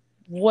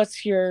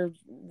what's your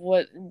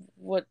what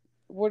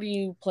are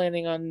you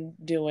planning on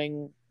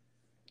doing,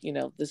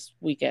 this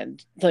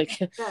weekend, like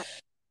Yeah.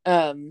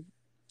 um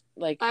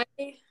like I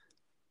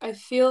I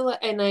feel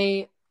and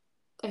I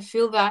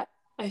feel that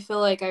I feel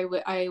like I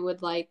would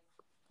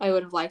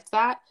have liked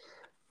that.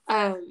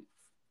 Um,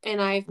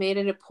 and I've made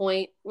it a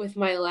point with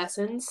my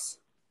lessons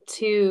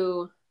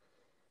to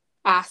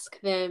ask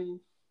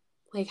them,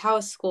 like, how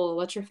is school?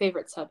 What's your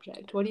favorite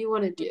subject? What do you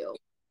want to do?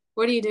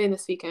 What are you doing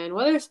this weekend?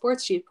 What other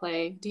sports do you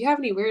play? Do you have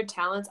any weird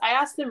talents? I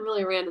ask them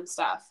really random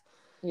stuff.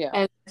 Yeah,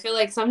 And I feel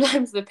like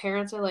sometimes the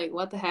parents are like,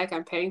 what the heck?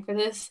 I'm paying for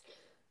this.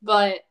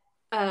 But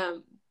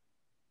um,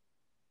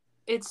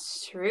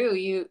 it's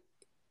true.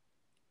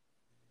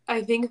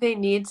 I think they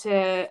need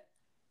to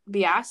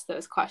be asked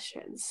those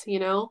questions,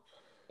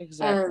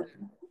 exactly.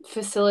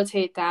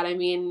 facilitate that. I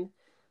mean,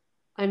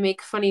 I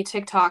make funny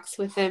TikToks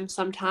with them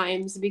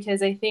sometimes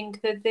because I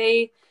think that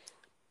they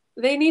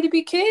need to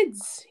be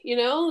kids,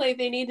 like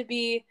they need to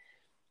be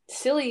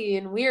silly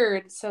and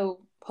weird. So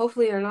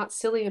hopefully they're not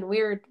silly and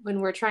weird when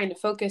we're trying to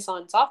focus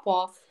on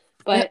softball,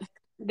 but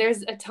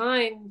there's a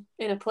time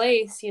and a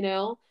place,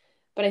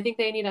 but I think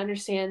they need to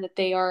understand that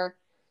they are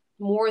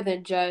more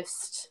than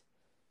just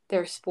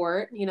their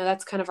sport.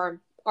 That's kind of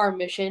our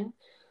mission.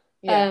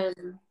 Yeah.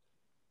 Um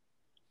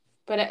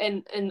but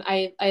and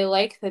I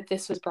like that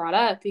this was brought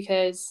up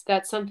because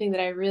that's something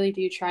that I really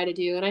do try to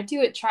do, and I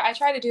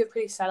try to do it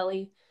pretty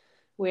subtly,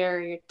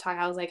 where you're talking,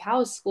 I was like, how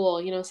is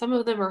school? Some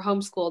of them are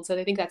homeschooled, so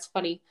they think that's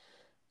funny.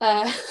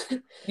 uh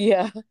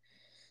Yeah.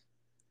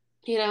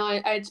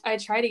 I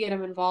try to get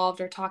them involved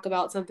or talk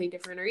about something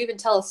different or even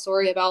tell a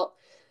story about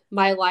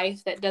my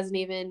life that doesn't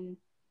even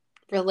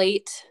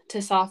relate to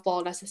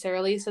softball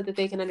necessarily, so that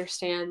they can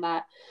understand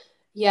that,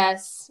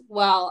 yes,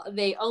 while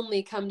they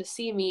only come to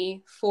see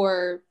me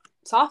for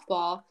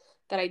softball,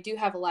 that I do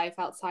have a life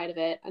outside of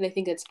it. And I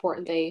think it's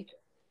important they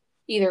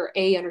either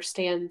A,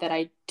 understand that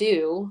I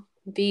do,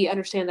 B,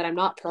 understand that I'm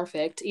not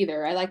perfect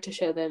either. I like to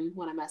show them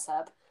when I mess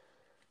up,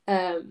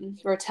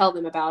 or tell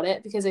them about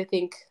it, because I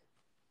think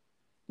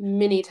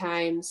many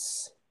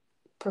times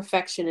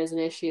perfection is an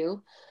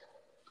issue.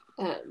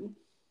 Um,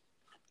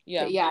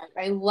 Yeah. but yeah,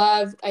 I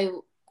love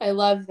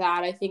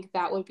that. I think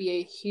that would be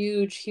a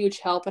huge, huge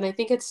help. And I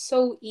think it's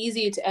so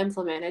easy to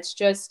implement. It's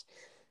just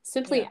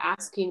simply Yeah.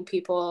 asking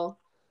people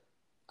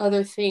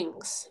other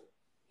things,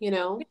 you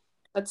know?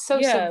 That's so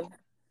Yeah. simple.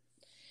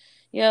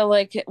 Yeah,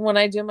 like when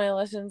I do my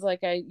lessons,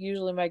 like I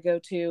usually my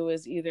go-to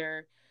is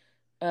either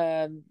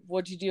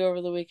what'd you do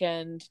over the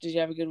weekend? Did you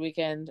have a good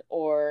weekend?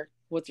 Or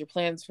what's your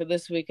plans for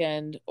this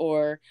weekend?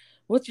 Or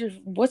what's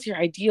your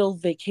ideal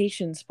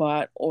vacation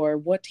spot? Or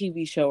what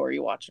TV show are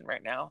you watching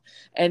right now?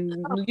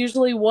 And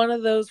usually one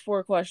of those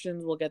four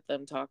questions will get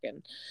them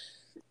talking.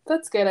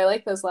 That's good. I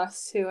like those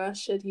last two. I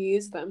should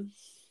use them.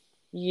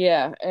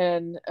 Yeah,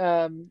 and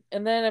then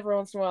every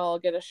once in a while I'll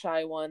get a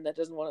shy one that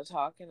doesn't want to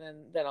talk, and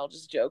then I'll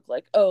just joke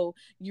like, "Oh,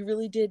 you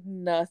really did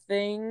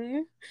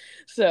nothing."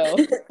 So,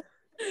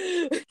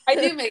 I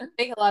do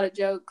make a lot of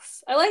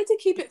jokes. I like to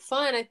keep it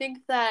fun. I think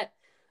that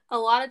a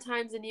lot of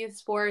times in youth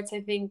sports,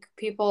 I think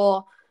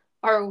people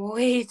are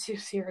way too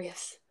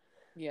serious.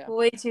 yeah.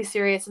 Way too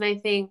serious. And I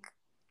think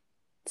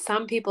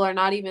some people are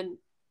not even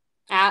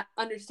at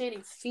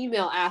understanding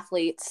female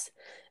athletes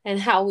and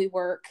how we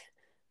work.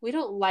 We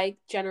don't like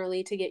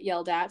generally to get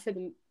yelled at for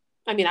them.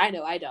 I mean, I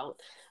know I don't.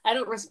 I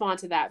don't respond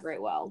to that very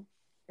well.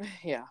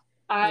 Yeah.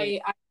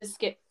 Me. I just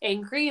get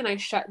angry and I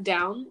shut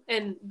down.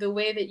 And the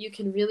way that you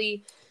can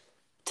really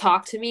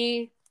talk to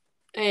me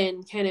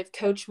and kind of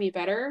coach me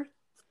better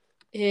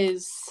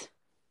is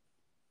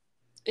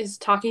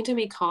talking to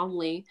me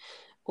calmly,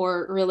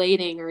 or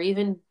relating, or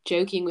even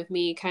joking with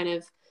me, kind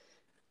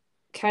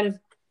of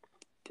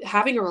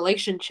having a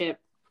relationship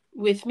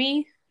with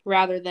me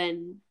rather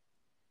than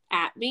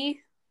at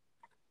me.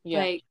 Yeah.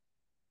 Like,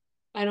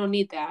 I don't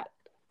need that.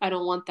 I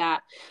don't want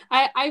that.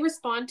 I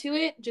respond to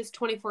it just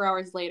 24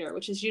 hours later,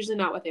 which is usually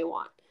not what they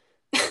want.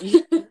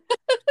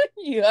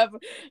 You have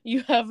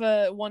you have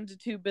a 1 to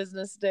 2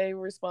 business day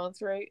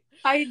response rate.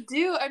 I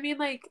do. I mean,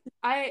 like,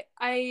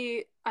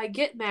 I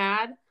get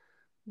mad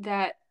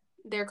that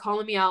they're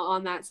calling me out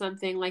on that,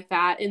 something like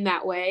that, in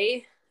that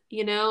way,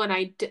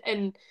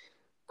 and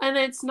and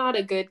it's not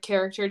a good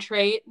character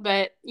trait,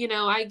 but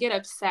I get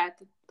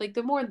upset. Like,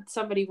 the more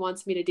somebody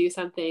wants me to do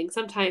something,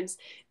 sometimes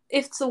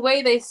if it's the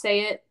way they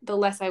say it, the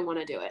less I want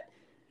to do it.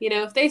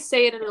 If they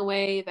say it in a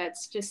way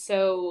that's just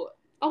so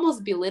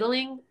almost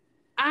belittling,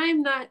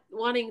 I'm not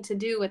wanting to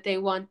do what they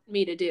want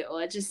me to do.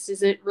 It just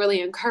isn't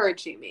really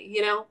encouraging me.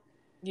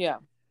 Yeah.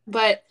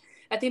 But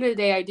at the end of the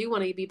day, I do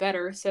want to be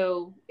better.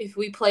 So if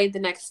we played the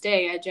next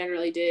day, I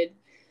generally did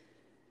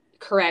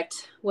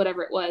correct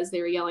whatever it was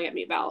they were yelling at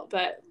me about.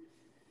 But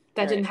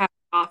that didn't Right. happen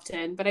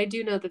often. But I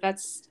do know that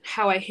that's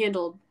how I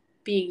handled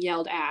being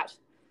yelled at.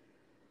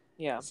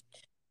 Yeah.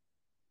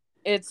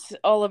 It's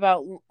all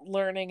about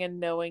learning and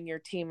knowing your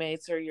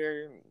teammates or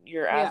your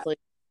Yeah.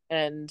 athletes,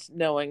 and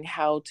knowing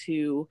how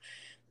to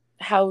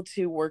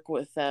work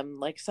with them.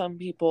 Like some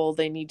people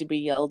they need to be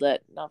yelled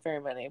at, not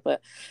very many,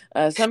 but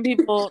some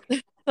people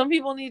some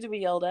people need to be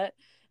yelled at,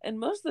 and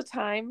most of the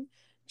time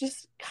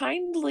just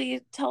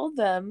kindly tell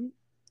them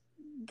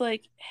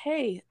like,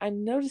 hey,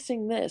 I'm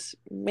noticing this,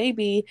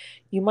 maybe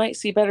you might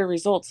see better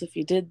results if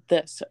you did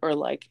this, or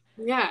like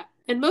Yeah.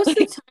 And most of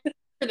the time,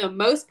 for the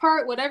most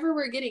part, whatever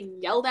we're getting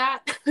yelled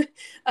at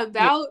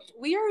about,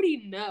 we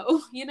already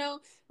know,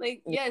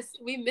 like, yes,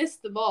 we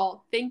missed the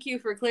ball. Thank you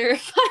for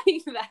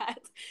clarifying that,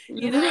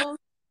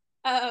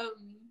 um,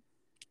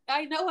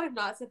 I know I'm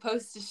not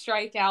supposed to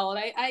strike out.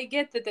 I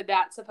get that the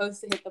bat's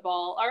supposed to hit the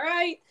ball. All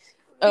right.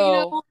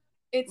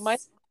 It's my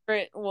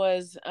favorite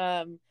was,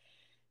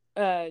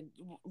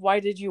 why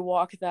did you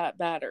walk that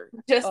batter?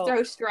 Just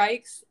throw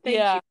strikes. Thank you.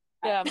 Yeah,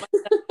 that's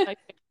my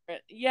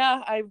favorite.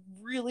 Yeah, I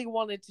really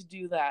wanted to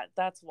do that.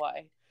 That's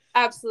why.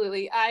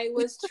 Absolutely. I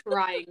was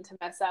trying to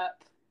mess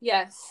up.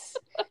 Yes.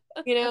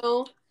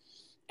 And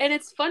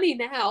it's funny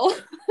now.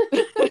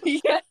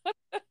 Yeah.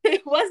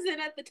 It wasn't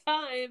at the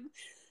time.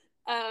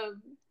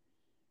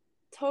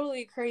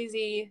 Totally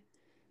crazy.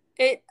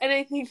 And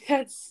I think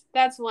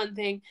that's one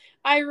thing.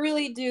 I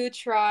really do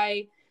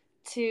try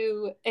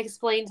to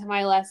explain to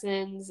my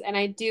lessons, and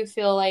I do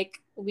feel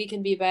like we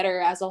can be better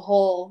as a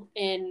whole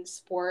in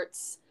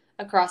sports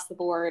across the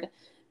board,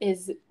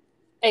 is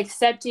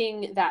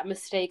accepting that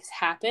mistakes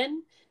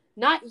happen,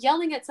 not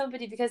yelling at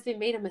somebody because they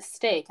made a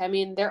mistake. I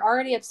mean, they're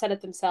already upset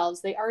at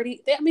themselves.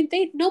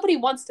 Nobody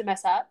wants to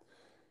mess up,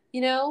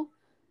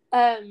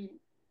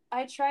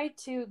 I try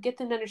to get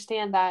them to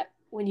understand that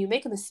when you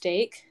make a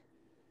mistake,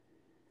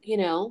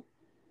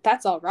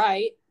 that's all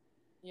right.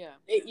 Yeah.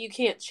 You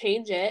can't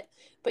change it,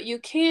 but you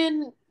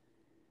can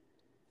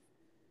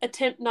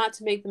attempt not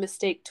to make the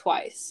mistake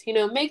twice.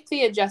 Make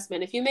the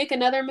adjustment. If you make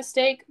another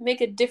mistake,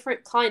 make a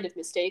different kind of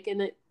mistake,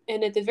 and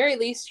at the very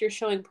least, you're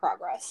showing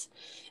progress.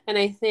 And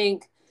I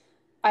think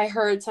I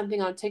heard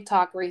something on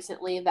TikTok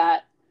recently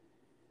that,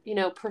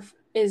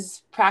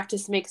 is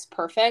practice makes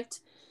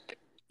perfect,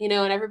 and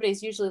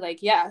everybody's usually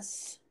like,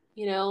 yes,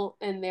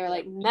 and they're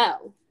like,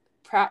 no,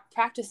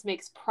 practice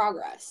makes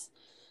progress.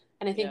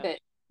 And I think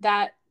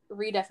that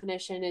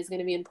redefinition is going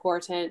to be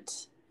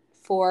important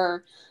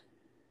for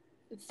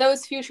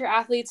those future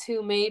athletes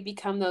who may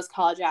become those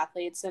college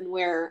athletes, and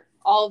where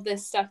all of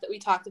this stuff that we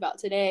talked about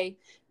today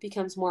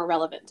becomes more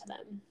relevant to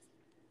them.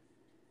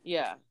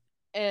 Yeah.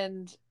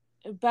 And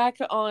back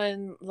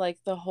on like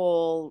the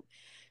whole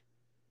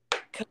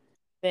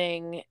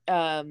thing,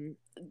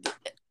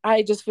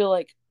 I just feel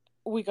like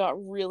we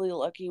got really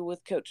lucky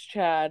with Coach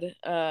Chad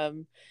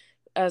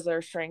as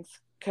our strength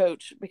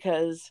coach,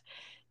 because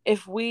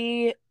if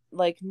we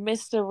like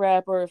missed a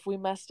rep or if we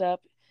messed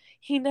up,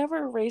 he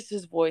never raised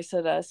his voice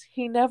at us.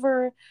 He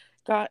never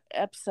got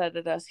upset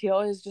at us. He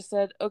always just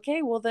said,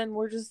 okay, well then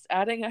we're just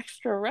adding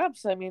extra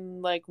reps. I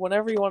mean, like,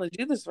 whenever you want to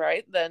do this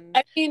right, then.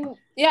 I mean,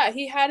 yeah,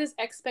 he had his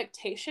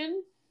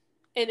expectation,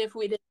 and if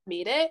we didn't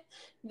meet it,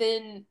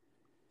 then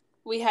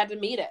we had to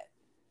meet it.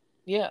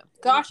 Yeah.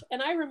 Gosh,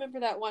 and I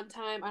remember that one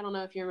time, I don't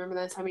know if you remember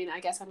this, I mean, I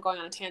guess I'm going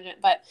on a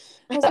tangent, but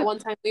that one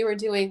time we were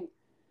doing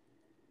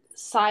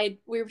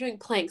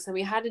planks, and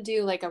we had to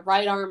do like a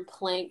right arm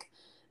plank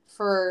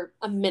for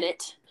a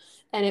minute,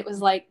 and it was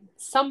like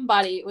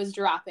somebody was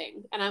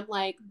dropping, and I'm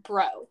like,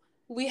 bro,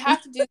 we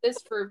have to do this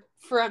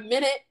for a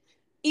minute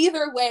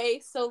either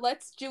way, so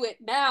let's do it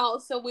now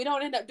so we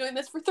don't end up doing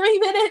this for 3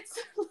 minutes.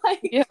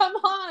 Like, come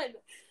on.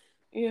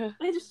 Yeah.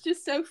 It's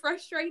just so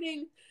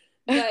frustrating.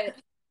 But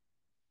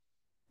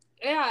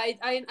yeah,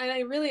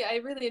 I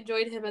really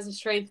enjoyed him as a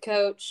strength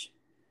coach.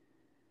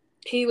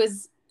 He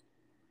was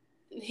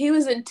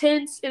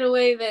intense in a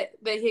way that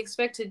he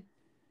expected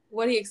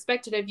what he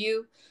expected of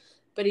you,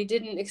 but he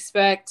didn't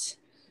expect,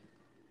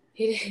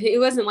 it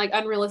wasn't like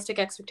unrealistic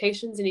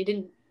expectations, and he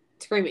didn't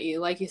scream at you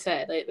like you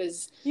said. It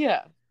was,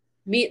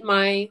 meet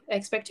my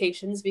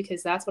expectations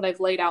because that's what I've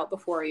laid out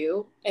before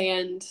you,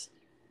 and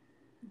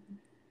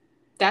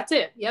that's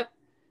it. Yep.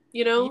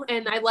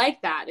 And I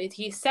like that.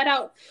 He set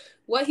out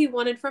what he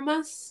wanted from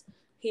us.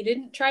 He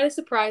didn't try to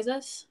surprise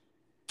us.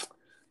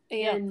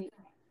 And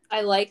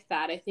I like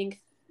that. I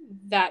think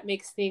that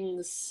makes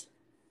things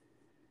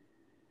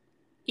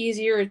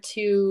easier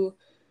to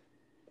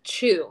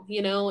chew.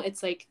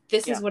 It's like,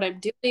 this is what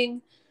I'm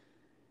doing.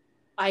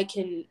 I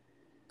can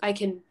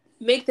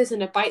make this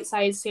into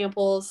bite-sized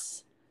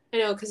samples. I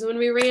know, because when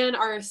we ran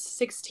our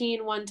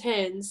 16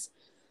 110s,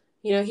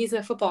 he's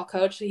a football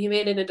coach, so he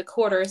made it into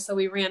quarters, so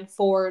we ran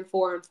 4 and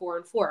 4 and 4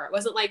 and 4. It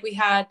wasn't like we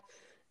had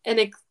an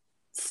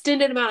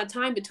extended amount of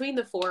time between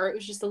the 4. It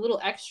was just a little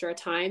extra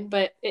time,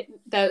 but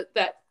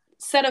that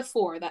set of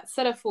 4, that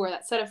set of 4,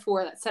 that set of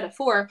 4, that set of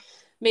 4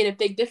 made a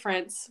big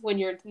difference when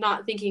you're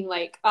not thinking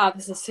like,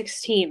 this is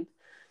 16.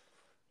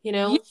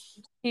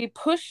 He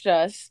pushed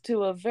us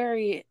to a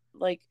very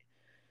like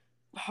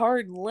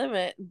hard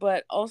limit,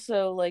 but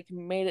also like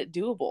made it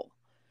doable.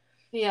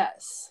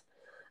 Yes.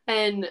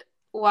 And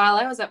while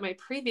I was at my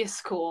previous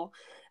school,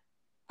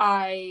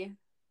 I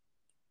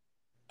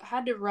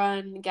had to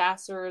run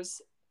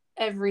gassers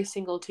every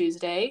single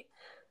Tuesday,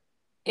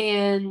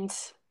 and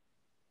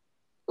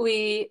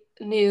we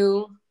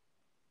knew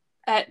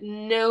at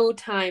no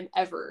time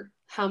ever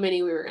how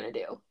many we were going to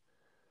do.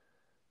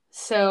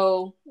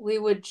 So we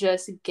would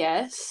just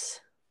guess,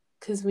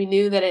 because we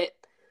knew that it,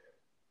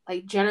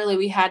 like, generally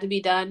we had to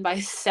be done by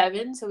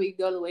 7, so we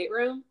could go to the weight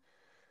room.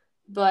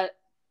 But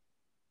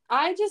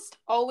I just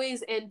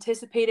always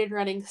anticipated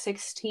running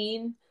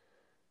 16.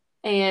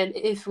 And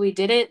if we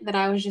didn't, then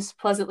I was just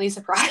pleasantly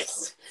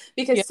surprised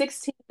Yeah. because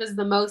 16 was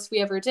the most we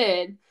ever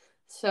did.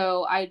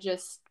 So I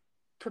just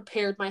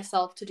prepared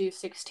myself to do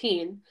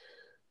 16.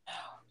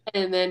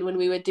 And then when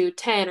we would do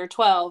 10 or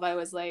 12, I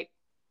was like,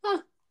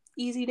 huh,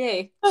 easy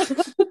day.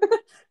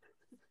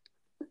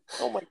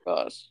 Oh my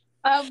gosh.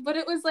 But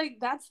it was like,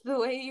 that's the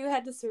way you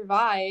had to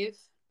survive,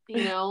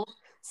 you know?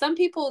 Some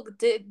people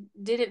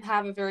didn't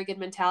have a very good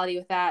mentality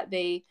with that.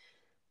 It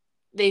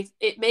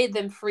made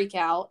them freak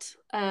out.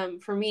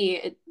 For me,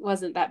 it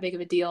wasn't that big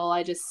of a deal.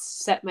 I just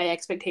set my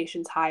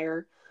expectations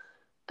higher.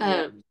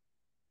 Yeah.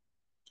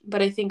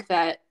 But I think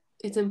that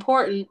it's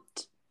important,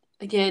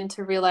 again,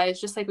 to realize,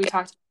 just like we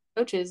talked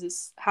about coaches,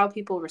 is how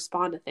people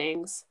respond to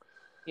things.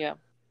 Yeah.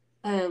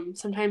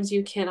 Sometimes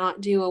you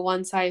cannot do a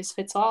one size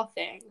fits all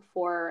thing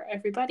for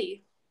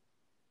everybody.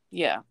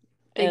 Yeah.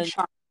 Big And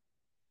shock.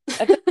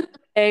 at the end of the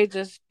day,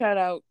 just shout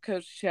out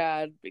Coach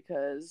Chad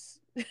because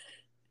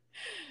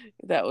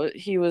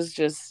he was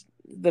just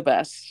the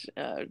best.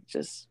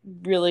 Just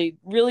really,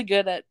 really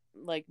good at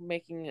like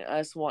making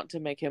us want to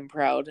make him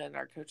proud and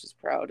our coaches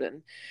proud,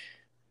 and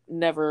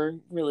never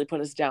really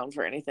put us down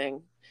for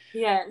anything.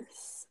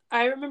 Yes.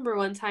 I remember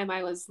one time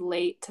I was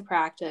late to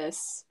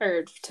practice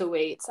or to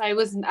weights. I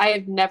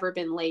have never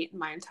been late in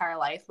my entire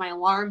life. My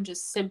alarm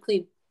just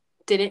simply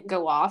didn't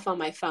go off on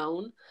my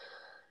phone,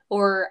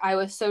 or I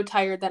was so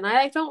tired that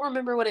I don't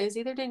remember what it is.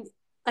 Either didn't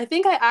I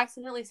think I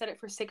accidentally set it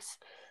for 6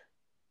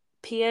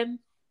 p.m.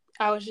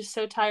 I was just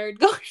so tired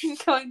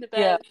going to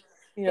Yeah. bed that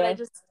Yeah.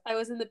 I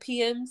was in the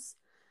PMs,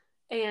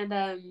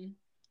 and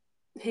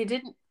he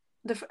didn't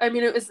I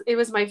mean, it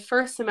was my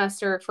first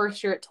semester,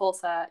 first year at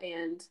Tulsa,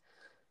 and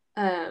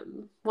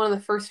one of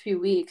the first few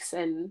weeks,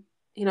 and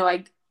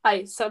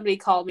I somebody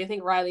called me, I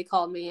think Riley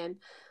called me, and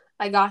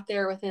I got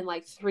there within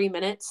like 3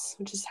 minutes,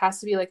 which just has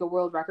to be like a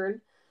world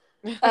record.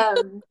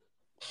 um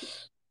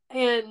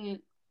and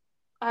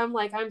I'm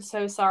like, I'm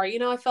so sorry.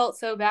 I felt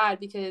so bad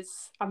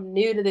because I'm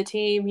new to the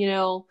team.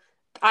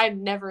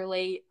 I'm never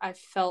late. I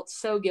felt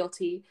so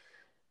guilty.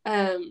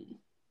 um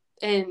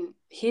and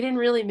he didn't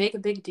really make a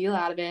big deal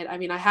out of it. I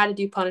mean, I had to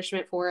do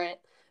punishment for it,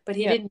 but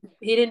he Yeah.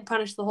 didn't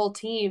punish the whole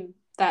team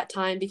that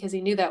time because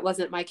he knew that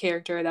wasn't my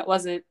character. That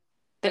wasn't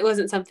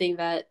something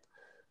that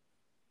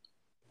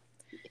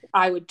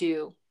I would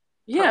do.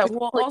 Yeah,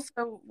 well,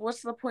 also,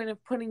 what's the point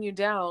of putting you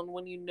down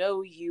when you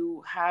know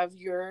you're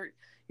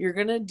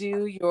gonna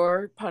do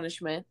your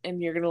punishment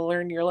and you're gonna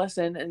learn your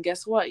lesson, and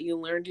guess what? You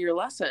learned your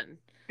lesson.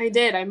 I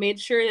did. I made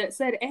sure that it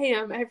said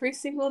AM every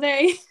single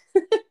day.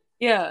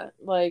 Yeah,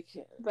 like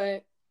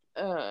But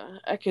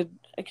I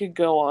could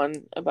go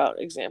on about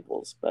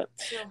examples, but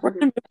we're 100.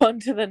 gonna move on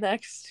to the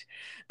next.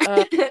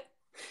 Uh, Yeah.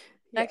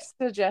 next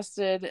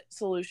suggested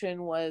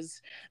solution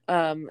was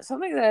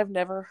something that I've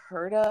never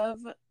heard of.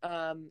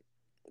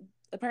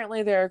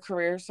 Apparently, there are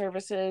career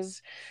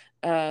services,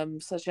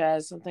 such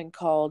as something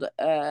called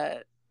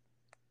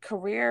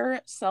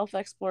Career Self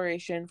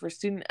Exploration for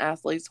Student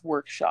Athletes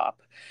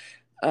Workshop.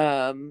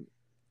 Um,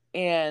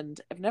 and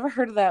I've never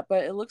heard of that,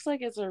 but it looks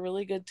like it's a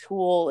really good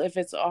tool. If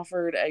it's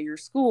offered at your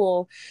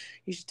school,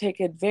 you should take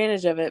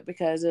advantage of it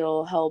because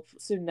it'll help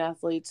student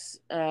athletes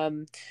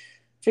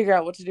figure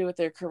out what to do with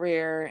their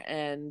career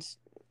and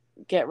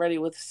get ready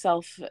with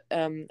self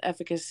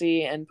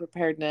efficacy and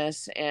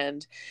preparedness.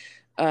 And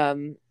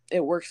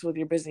it works with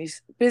your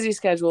busy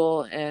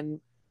schedule,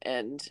 and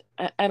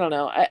I don't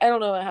know. I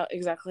don't know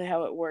exactly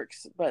how it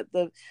works, but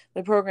the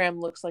program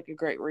looks like a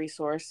great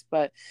resource.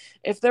 But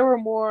if there were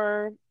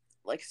more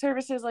like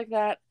services like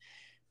that,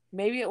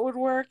 maybe it would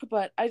work.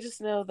 But I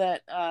just know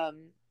that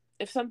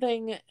if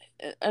something,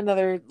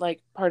 another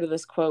like part of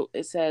this quote,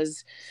 it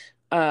says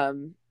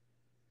um,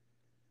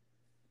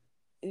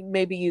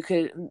 maybe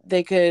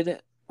they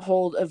could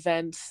hold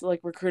events like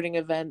recruiting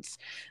events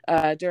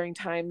during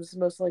times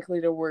most likely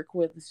to work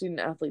with the student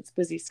athletes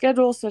busy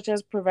schedules, such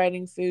as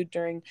providing food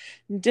during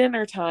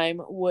dinner time,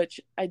 which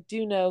I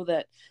do know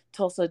that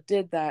Tulsa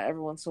did that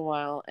every once in a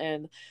while.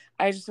 And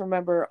I just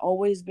remember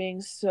always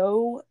being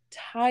so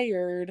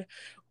tired,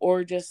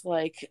 or just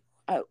like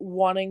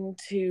wanting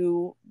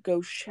to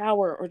go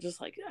shower, or just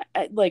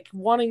like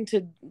wanting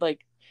to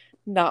like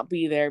not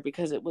be there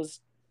because it was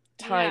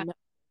Yeah. time,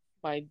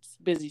 my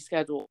busy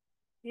schedule.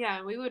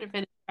 Yeah, we would have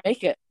been.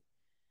 Make it.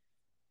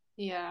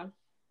 Yeah.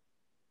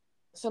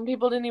 Some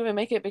people didn't even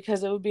make it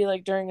because it would be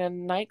like during a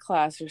night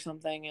class or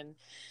something, and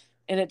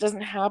it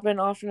doesn't happen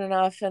often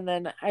enough. And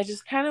then I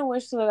just kind of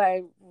wish that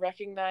I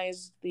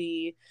recognized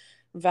the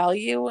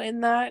value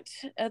in that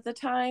at the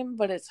time,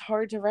 but it's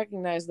hard to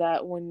recognize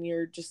that when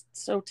you're just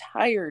so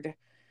tired.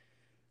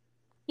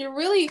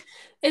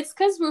 It's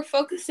because we're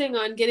focusing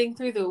on getting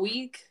through the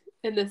week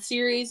and the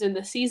series and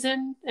the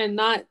season, and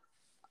not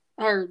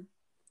our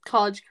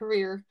college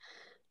career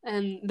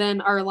and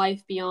then our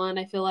life beyond.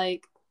 I feel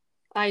like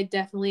I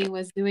definitely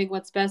was doing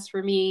what's best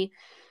for me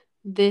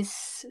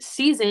this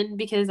season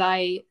because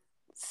I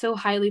so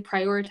highly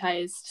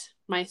prioritized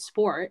my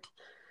sport.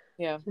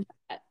 Yeah.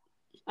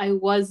 I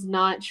was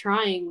not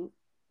trying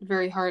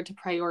very hard to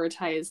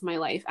prioritize my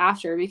life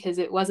after because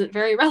it wasn't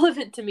very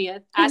relevant to me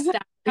at Exactly.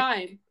 that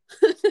time.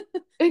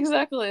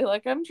 Exactly.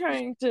 Like I'm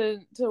trying to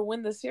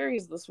win the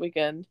series this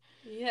weekend.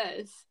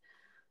 Yes.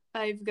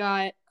 I've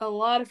got a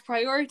lot of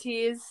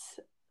priorities.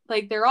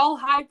 Like they're all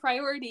high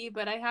priority,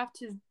 but I have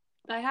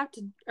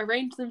to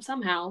arrange them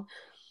somehow.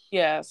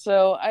 Yeah,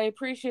 so I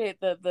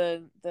appreciate that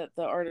the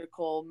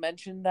article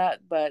mentioned that,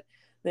 but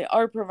they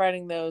are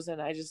providing those,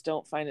 and I just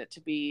don't find it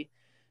to be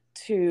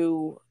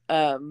too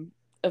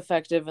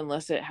effective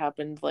unless it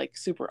happened like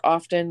super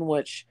often,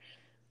 which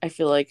I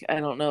feel like I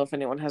don't know if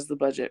anyone has the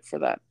budget for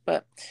that.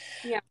 But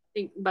Yeah, I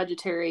think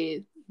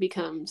budgetary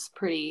becomes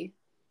pretty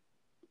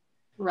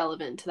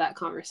relevant to that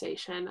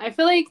conversation. I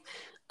feel like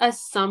a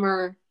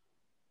summer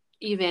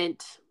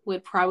event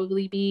would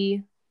probably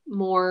be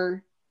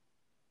more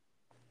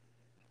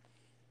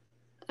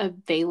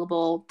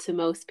available to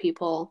most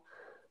people.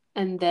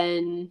 And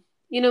then,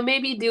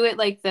 maybe do it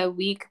like the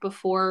week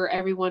before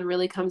everyone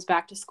really comes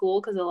back to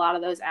school because a lot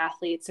of those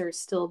athletes are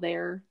still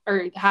there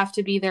or have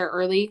to be there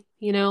early.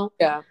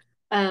 yeah,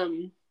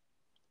 Um,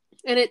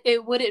 and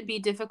it wouldn't be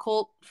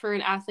difficult for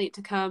an athlete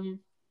to come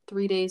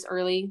 3 days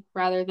early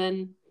rather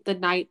than the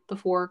night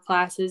before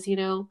classes.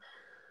 yeah.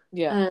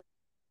 Um,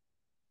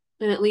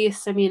 and at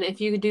least, I mean, if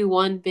you do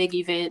one big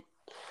event,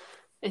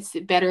 it's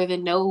better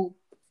than no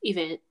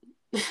event.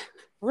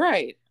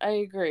 Right. I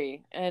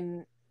agree.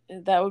 And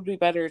that would be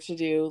better to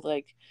do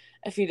like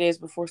a few days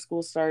before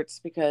school starts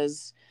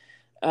because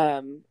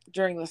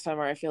during the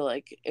summer I feel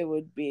like it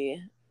would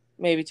be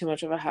maybe too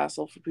much of a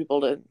hassle for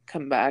people to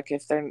come back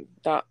if they're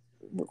not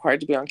required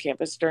to be on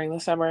campus during the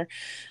summer.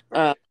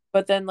 Right.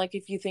 But then like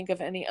if you think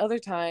of any other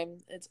time,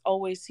 it's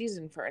always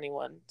season for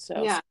anyone.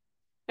 So Yeah.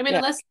 I mean,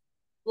 yeah.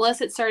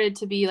 unless it started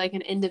to be like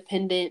an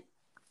independent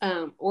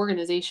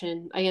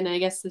organization. Again, I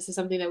guess this is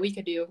something that we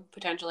could do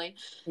potentially,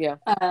 Yeah.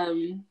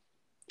 um,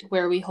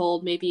 where we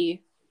hold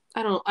maybe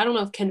I don't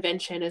know if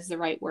convention is the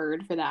right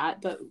word for that,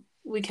 but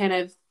we kind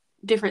of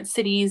different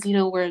cities,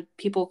 where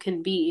people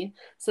can be.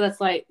 So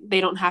that's like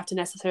they don't have to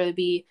necessarily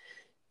be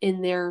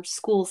in their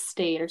school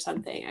state or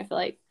something. I feel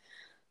like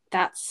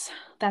that's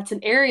an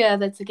area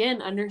that's again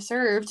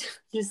underserved,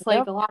 just like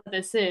Yep. a lot of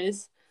this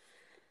is.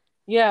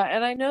 Yeah,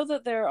 and I know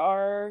that there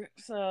are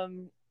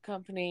some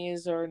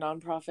companies or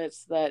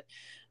nonprofits that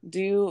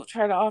do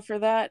try to offer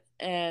that.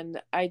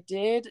 And I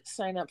did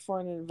sign up for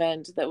an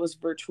event that was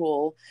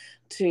virtual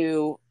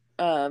to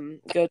go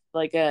to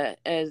like a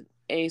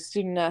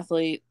student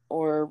athlete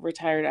or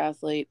retired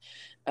athlete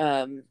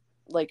um,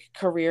 like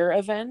career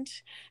event.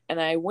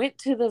 And I went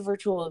to the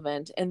virtual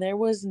event and there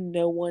was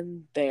no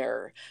one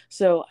there.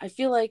 So I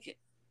feel like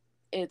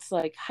it's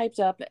like hyped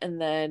up and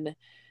then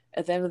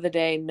at the end of the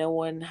day no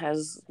one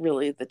has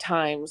really the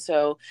time,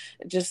 so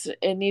just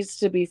it needs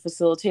to be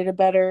facilitated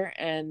better,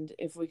 and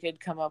if we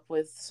could come up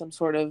with some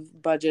sort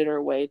of budget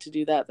or way to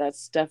do that,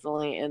 that's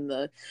definitely in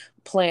the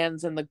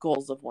plans and the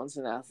goals of Once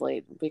an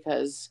Athlete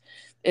because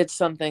it's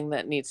something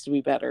that needs to be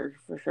better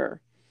for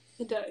sure.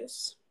 It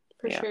does,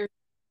 for Yeah. sure.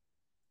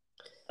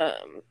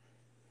 um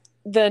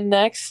the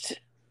next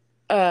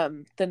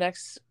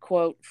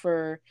quote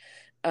for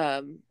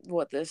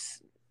what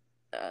this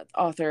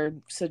author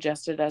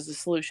suggested as a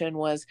solution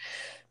was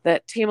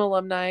that team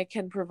alumni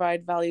can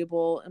provide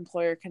valuable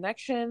employer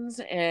connections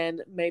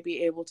and may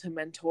be able to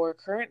mentor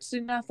current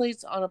student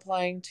athletes on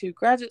applying to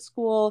graduate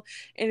school,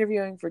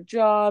 interviewing for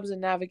jobs, and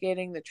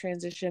navigating the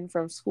transition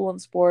from school and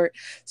sport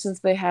since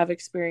they have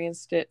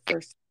experienced it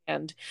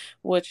firsthand.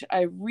 Which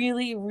I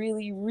really,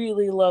 really,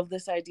 really love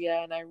this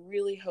idea, and I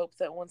really hope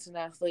that Once an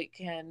Athlete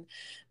can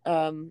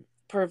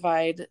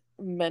provide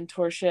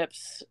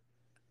mentorships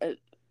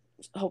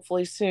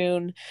hopefully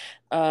soon,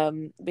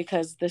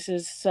 because this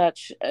is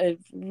such a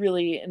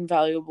really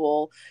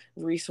invaluable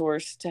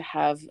resource to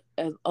have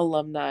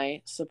alumni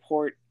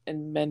support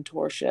and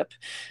mentorship,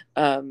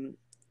 um,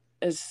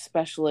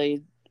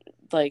 especially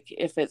like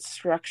if it's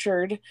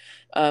structured,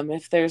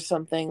 if there's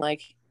something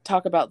like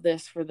talk about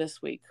this for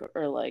this week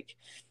or like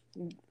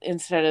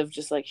instead of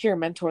just like here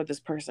mentor this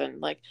person,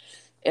 like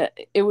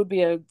it would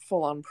be a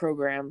full-on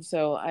program,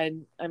 so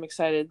I'm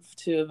excited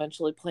to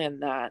eventually plan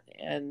that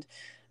and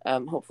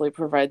hopefully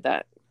provide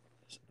that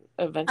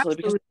eventually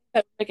because Absolutely.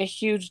 that would make a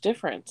huge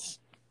difference.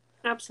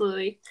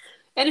 Absolutely.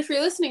 And if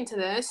you're listening to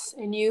this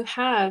and you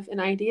have an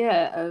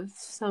idea of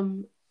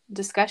some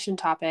discussion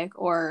topic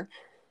or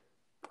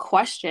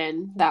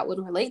question that would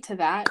relate to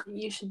that,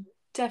 you should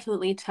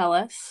definitely tell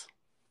us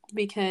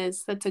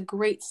because that's a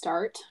great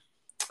start.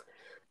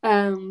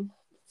 Um,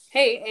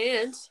 hey,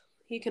 and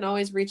you can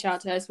always reach out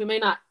to us. We may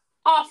not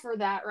offer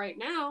that right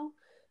now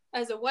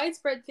as a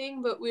widespread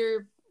thing, but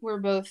we're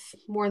both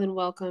more than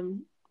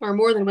welcome or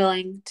more than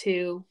willing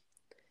to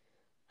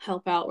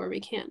help out where we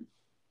can.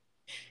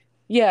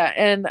 Yeah,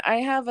 and I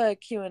have a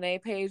Q&A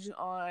page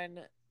on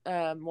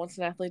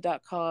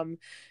onceanathlete.com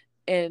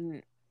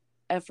in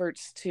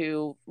efforts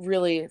to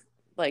really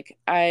like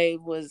I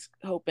was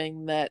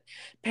hoping that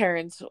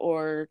parents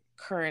or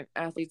current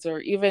athletes or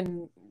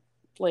even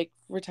like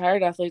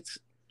retired athletes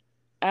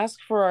ask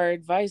for our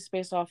advice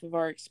based off of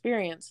our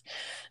experience,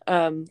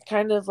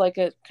 kind of like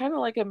a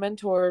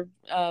mentor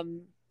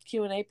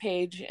Q&A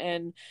page,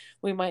 and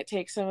we might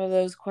take some of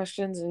those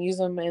questions and use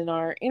them in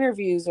our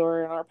interviews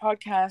or in our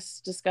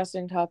podcasts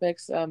discussing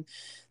topics.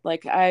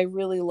 Like, I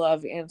really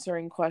love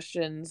answering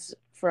questions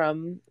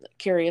from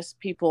curious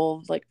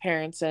people, like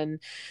parents and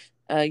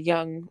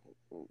young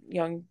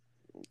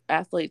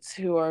athletes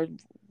who are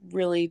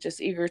really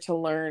just eager to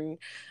learn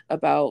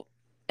about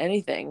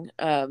anything.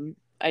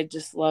 I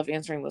just love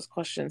answering those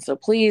questions. So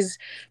please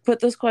put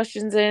those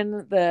questions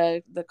in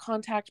the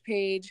contact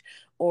page,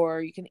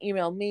 or you can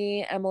email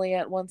me, Emily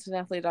at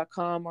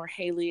onceanathlete.com, or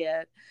Haley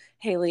at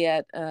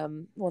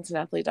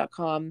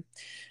onceanathlete.com.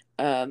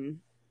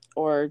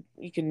 Or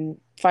you can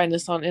find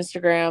us on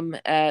Instagram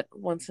at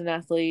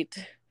onceanathlete,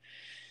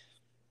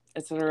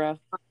 etc.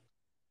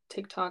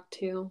 TikTok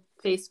too,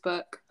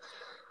 Facebook,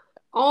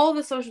 all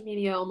the social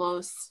media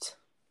almost.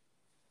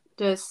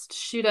 Just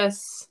shoot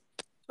us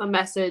a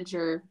message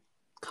or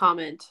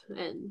comment,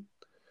 and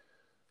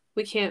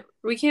we can't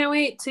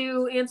wait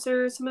to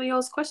answer some of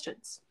y'all's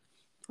questions,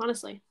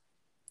 honestly.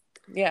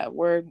 Yeah,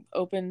 we're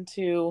open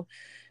to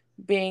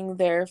being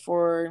there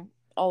for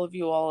all of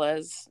you all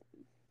as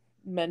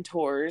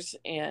mentors,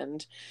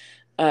 and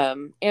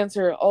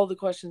answer all the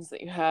questions that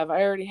you have.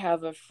 I already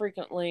have a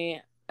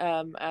frequently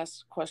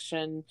asked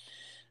question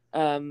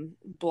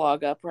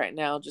blog up right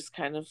now, just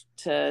kind of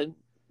to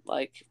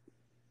like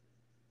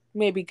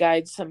maybe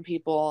guide some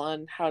people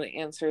on how to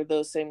answer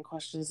those same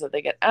questions that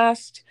they get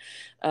asked,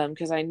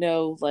 because I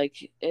know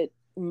like it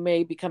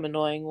may become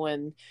annoying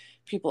when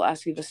people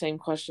ask you the same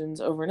questions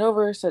over and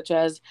over, such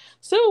as,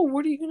 so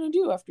what are you going to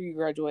do after you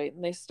graduate?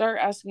 And they start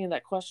asking you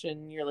that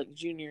question you're like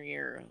junior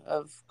year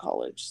of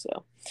college.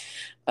 So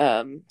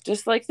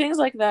just like things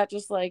like that,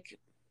 just like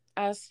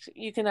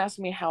you can ask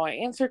me how I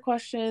answer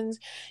questions.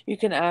 You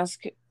can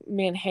ask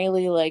me and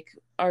Haley like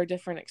our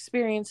different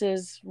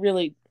experiences.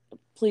 Really,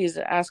 please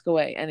ask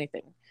away,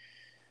 anything.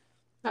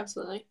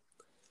 Absolutely.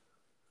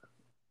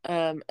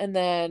 And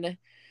then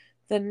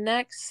the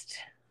next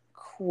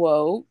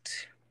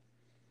quote,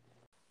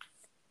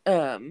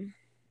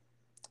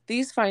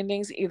 these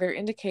findings either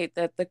indicate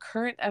that the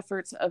current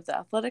efforts of the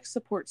athletic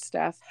support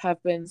staff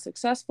have been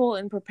successful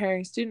in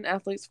preparing student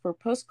athletes for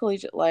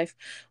post-collegiate life,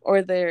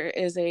 or there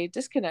is a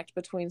disconnect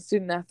between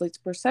student athletes'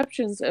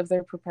 perceptions of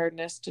their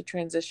preparedness to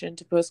transition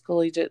to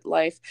post-collegiate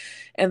life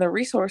and the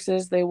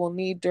resources they will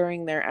need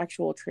during their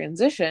actual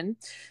transition.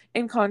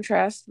 In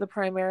contrast, the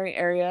primary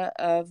area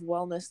of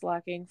wellness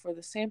lacking for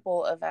the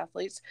sample of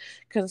athletes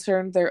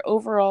concerned their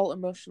overall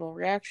emotional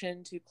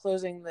reaction to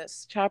closing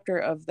this chapter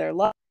of their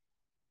life.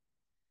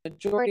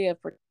 Majority of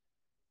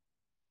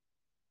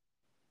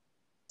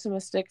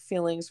pessimistic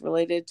feelings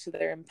related to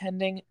their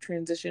impending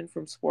transition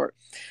from sport.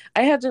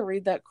 I had to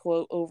read that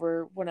quote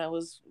over when I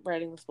was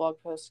writing this blog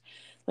post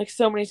like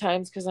so many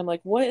times, because I'm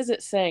like, what is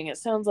it saying? It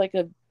sounds like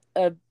a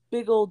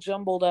big old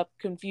jumbled up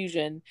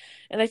confusion.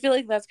 And I feel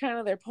like that's kind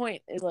of their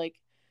point, is like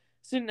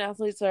student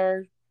athletes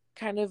are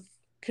kind of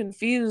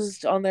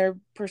confused on their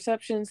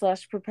perception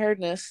 /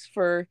 preparedness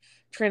for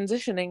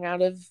transitioning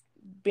out of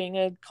being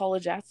a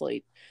college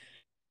athlete.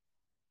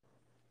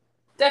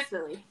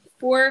 Definitely,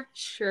 for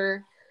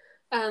sure.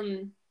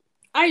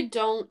 I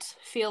don't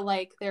feel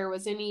like there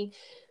was any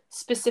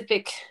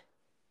specific,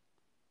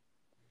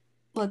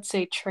 let's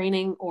say,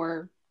 training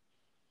or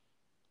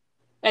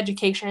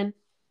education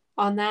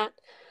on that.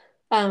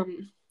 I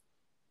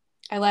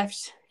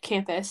left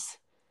campus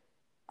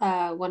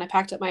when I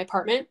packed up my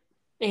apartment,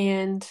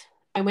 and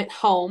I went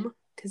home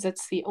because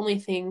that's the only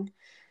thing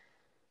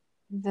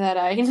that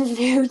I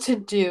knew to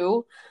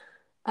do.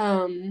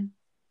 And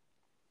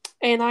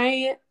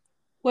I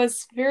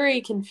was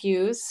very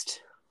confused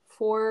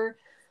for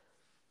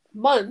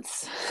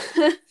months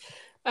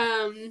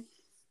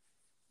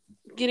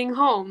getting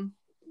home,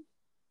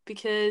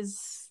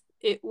 because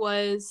it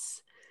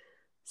was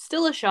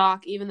still a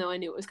shock, even though I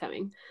knew it was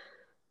coming.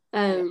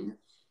 I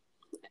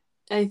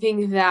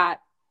think that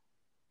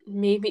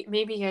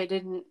maybe I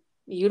didn't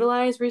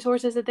utilize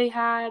resources that they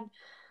had.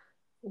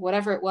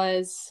 Whatever it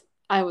was,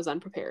 I was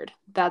unprepared.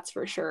 That's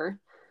for sure.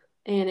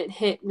 And it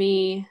hit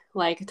me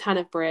like a ton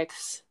of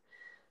bricks.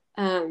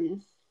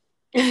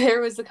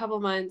 There was a couple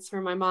months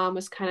where my mom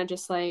was kind of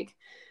just like,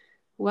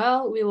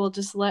 well, we will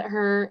just let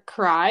her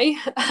cry.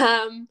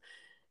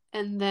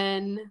 And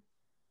then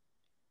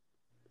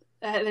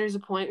there's a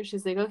point where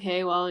she's like,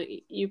 okay, well,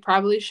 you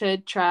probably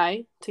should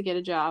try to get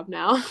a job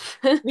now.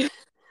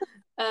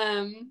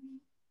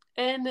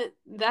 And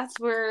that's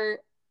where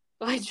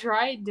I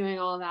tried doing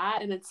all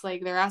that. And it's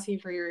like, they're asking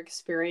for your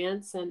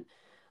experience and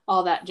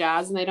all that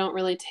jazz. And they don't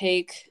really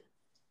take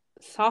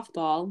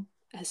softball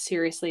as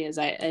seriously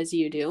as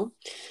you do,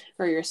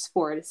 or your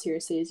sport as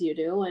seriously as you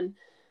do. And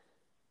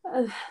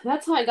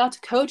that's how I got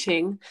to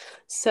coaching.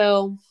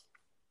 So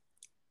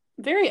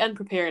very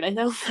unprepared.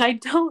 I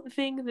don't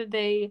think that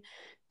they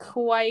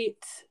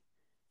quite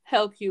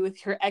help you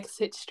with your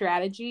exit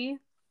strategy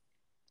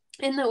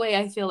in the way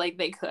I feel like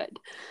they could.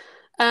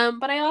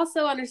 But I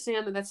also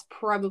understand that that's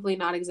probably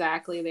not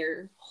exactly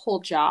their whole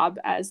job,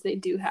 as they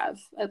do have,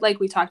 like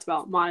we talked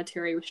about,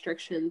 monetary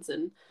restrictions,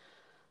 and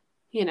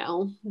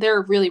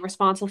they're really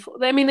responsible.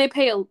 I mean, they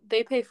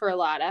pay for a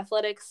lot.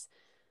 Athletics,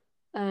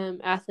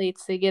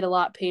 athletes, they get a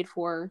lot paid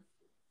for.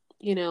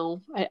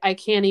 I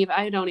can't even.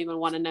 I don't even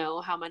want to know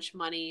how much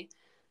money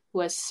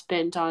was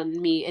spent on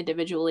me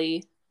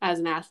individually as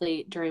an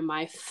athlete during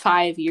my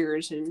 5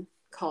 years in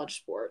college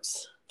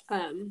sports.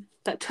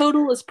 That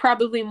total is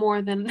probably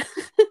more than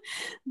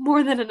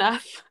more than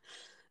enough.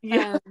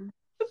 Yeah.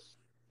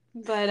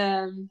 But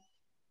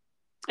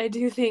I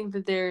do think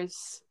that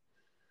there's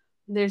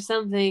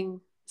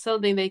something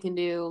they can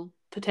do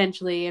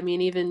potentially. I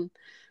mean, even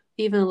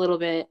a little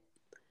bit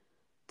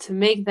to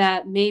make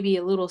that maybe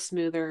a little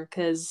smoother,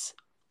 because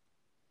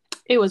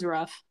it was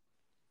rough.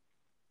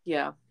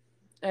 Yeah.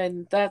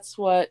 And that's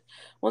what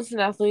once an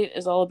athlete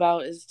is all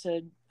about, is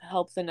to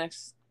help the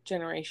next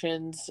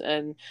generations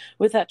and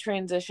with that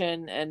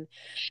transition. And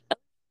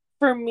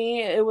for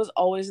me, it was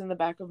always in the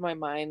back of my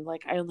mind,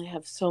 like, I only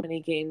have so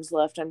many games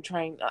left.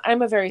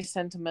 I'm a very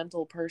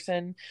sentimental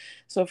person.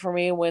 So for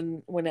me,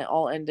 when it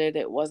all ended,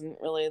 it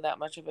wasn't really that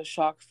much of a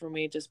shock for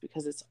me, just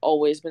because it's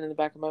always been in the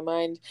back of my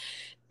mind.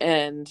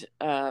 And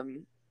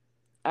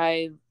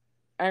I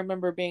I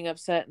remember being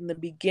upset in the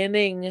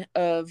beginning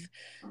of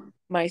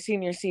my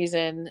senior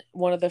season.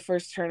 One of the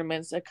first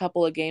tournaments, a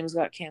couple of games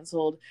got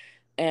canceled,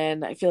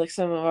 and I feel like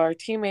some of our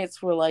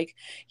teammates were like,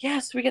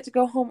 yes, we get to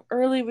go home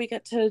early, we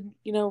get to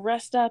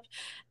rest up.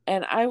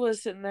 And I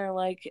was sitting there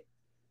like,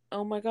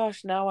 oh my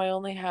gosh, now I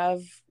only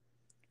have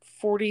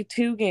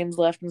 42 games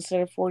left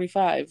instead of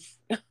 45.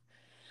 Yeah.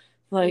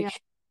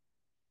 Like,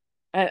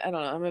 I don't know,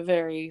 I'm a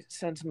very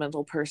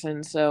sentimental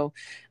person, so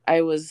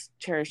I was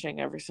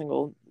cherishing every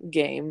single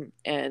game,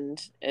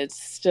 and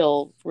it's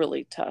still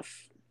really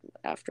tough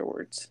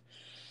afterwards.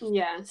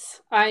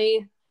 Yes.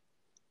 I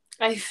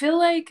feel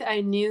like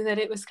I knew that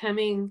it was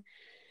coming,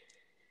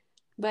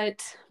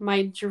 but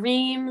my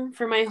dream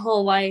for my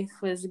whole life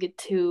was get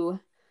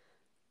to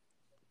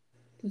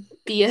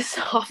be a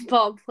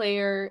softball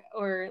player,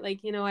 or like,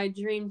 I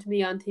dreamed to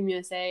be on Team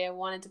USA. I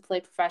wanted to play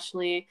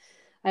professionally.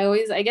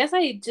 I guess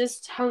I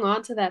just hung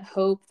on to that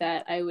hope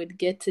that I would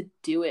get to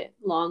do it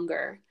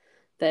longer,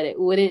 that it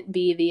wouldn't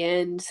be the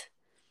end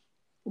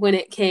when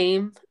it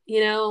came,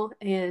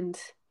 and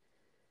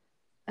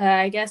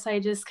I guess I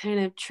just kind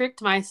of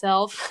tricked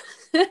myself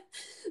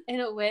in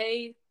a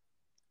way.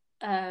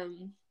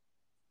 Um,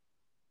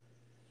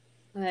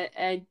 that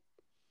I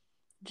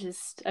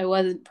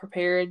wasn't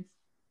prepared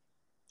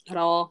at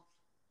all.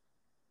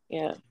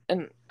 Yeah.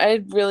 And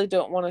I really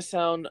don't want to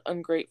sound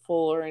ungrateful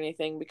or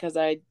anything, because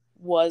I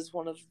was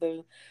one of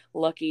the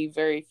lucky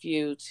very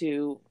few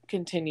to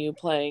continue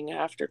playing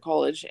after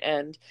college,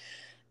 and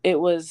it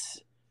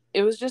was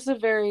it was just a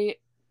very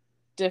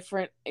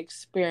different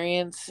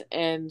experience.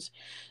 And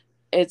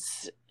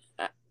it's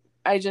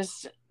I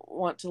just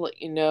want to let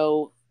you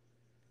know,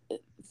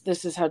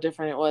 this is how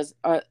different it was.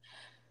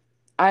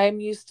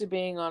 I'm used to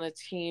being on a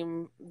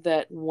team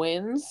that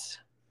wins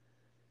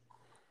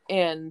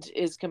and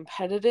is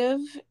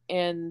competitive,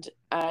 and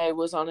I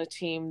was on a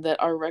team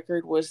that our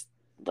record was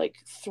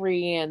like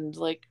 3 and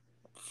like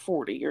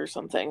 40 or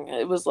something.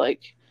 It was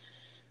like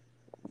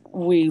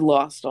we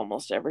lost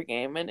almost every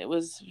game, and it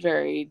was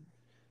very,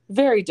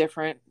 very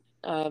different.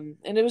 And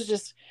it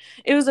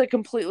was a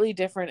completely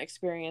different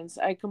experience.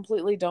 I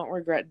completely don't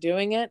regret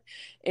doing it.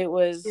 It Yeah.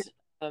 was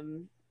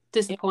it,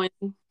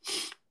 Disappointing.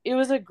 it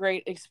was a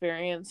great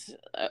experience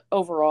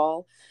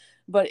overall,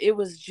 but it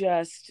was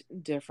just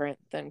different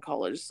than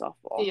college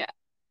softball. Yeah.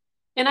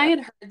 And I had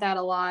heard that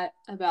a lot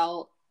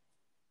about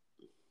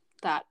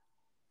that,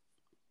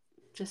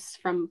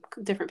 just from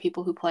different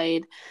people who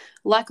played.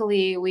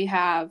 Luckily, we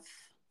have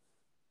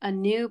a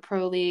new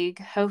pro league.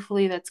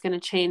 Hopefully, that's going to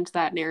change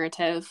that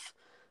narrative.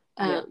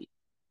 Yeah. Um,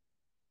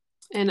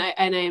 and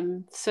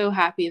I'm so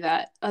happy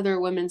that other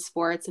women's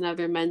sports and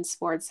other men's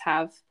sports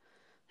have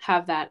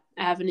that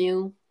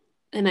avenue,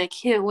 and I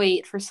can't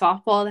wait for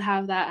softball to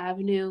have that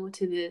avenue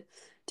to the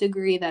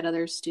degree that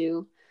others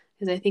do,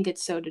 because I think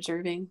it's so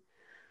deserving.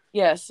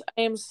 Yes,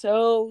 I am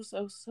so,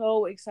 so,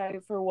 so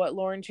excited for what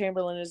Lauren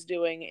Chamberlain is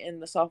doing in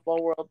the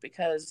softball world,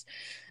 because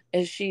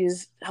as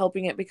she's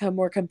helping it become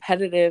more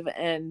competitive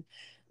and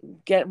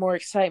get more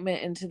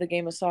excitement into the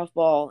game of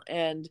softball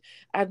and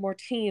add more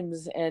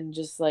teams, and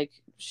just like,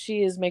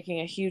 she is making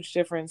a huge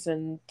difference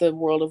in the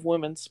world of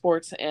women's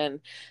sports.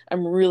 And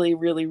I'm really,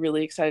 really,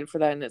 really excited for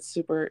that, and it's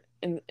super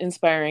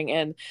inspiring.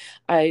 And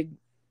I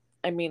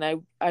I mean,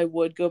 I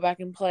would go back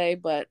and play,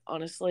 but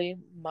honestly,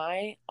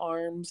 my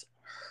arms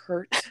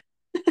hurt.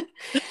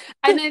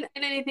 And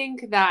I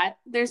think that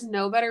there's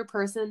no better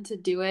person to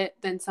do it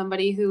than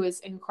somebody who is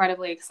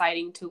incredibly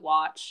exciting to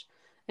watch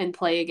and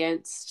play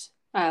against,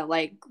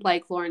 like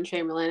Lauren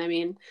Chamberlain. I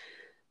mean,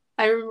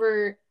 I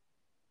remember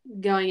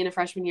going into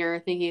freshman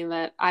year thinking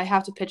that I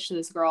have to pitch to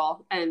this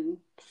girl, and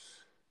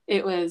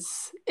it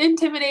was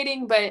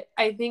intimidating, but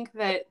I think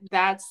that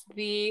that's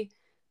the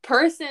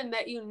person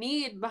that you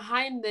need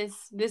behind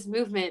this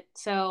movement.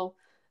 So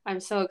I'm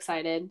so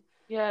excited.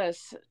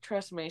 Yes,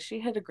 trust me, she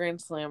hit a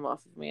grand slam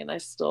off of me, and I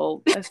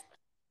still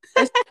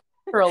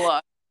her a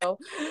lot. So.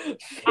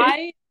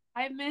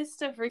 I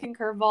missed a freaking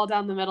curveball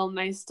down the middle, and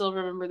I still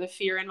remember the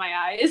fear in my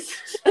eyes.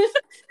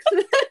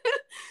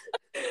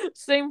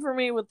 Same for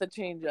me with the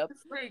changeup.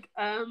 Like,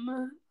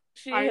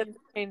 she hit the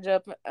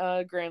changeup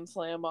grand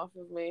slam off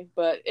of me,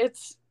 but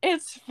it's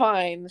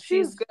fine.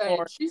 She's good.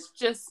 Bored. She's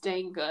just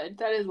staying good.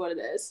 That is what it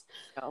is.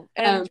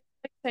 And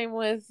same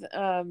with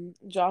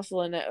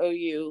Jocelyn at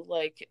OU.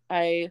 Like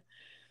that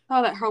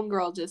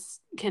homegirl just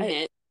can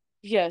hit.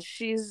 Yeah,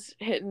 she's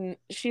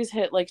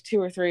hit like 2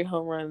 or 3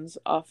 home runs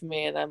off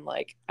me, and I'm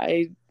like,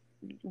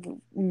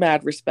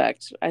 mad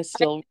respect. I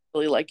still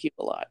really like you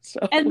a lot. So,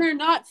 and they're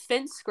not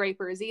fence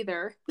scrapers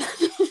either.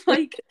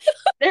 Like,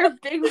 they're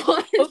big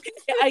ones. Okay,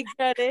 I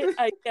get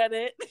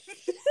it.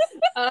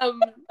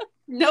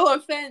 No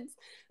offense.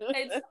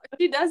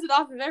 She does it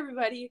off of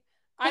everybody.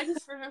 I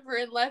just remember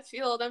in left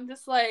field, I'm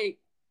just like,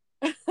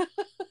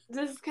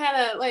 just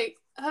kind of like,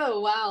 oh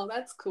wow,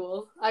 that's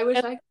cool. I wish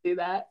I could do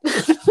that.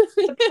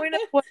 The point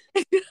of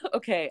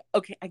okay,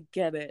 I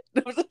get it.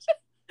 But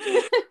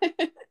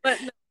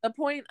the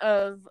point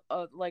of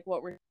like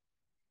what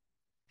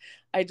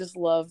I just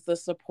love the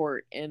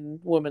support in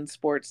women's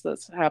sports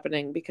that's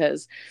happening,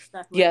 because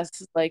definitely.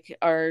 Yes, like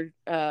our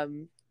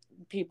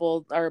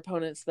our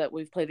opponents that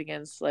we've played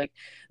against, like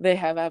they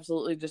have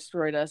absolutely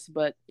destroyed us,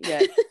 but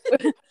yeah.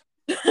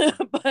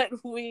 But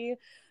we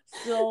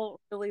still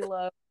really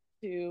love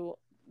to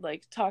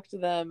like talk to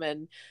them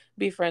and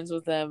be friends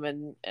with them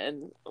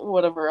and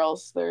whatever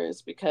else there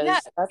is, because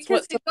that's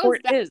what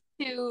support is.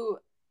 To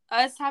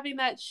us having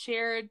that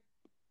shared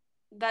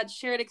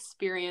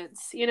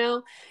experience, you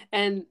know,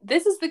 and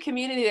this is the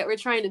community that we're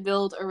trying to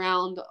build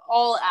around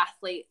all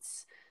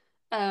athletes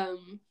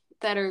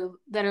that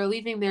are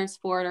leaving their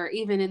sport or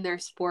even in their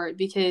sport,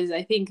 because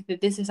I think that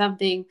this is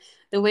something,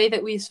 the way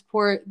that we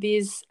support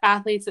these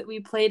athletes that we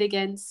played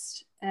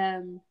against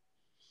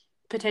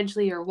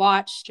potentially, or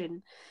watched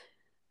and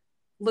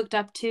looked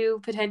up to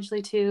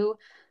potentially too,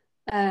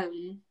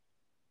 I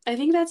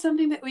think that's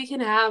something that we can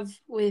have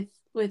with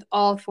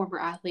all former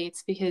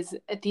athletes, because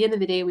at the end of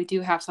the day, we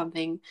do have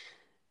something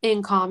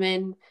in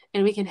common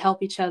and we can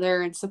help each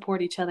other and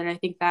support each other. And I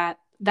think that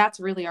that's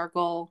really our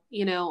goal,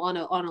 you know, on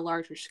a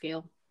larger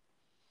scale.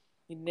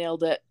 You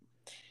nailed it.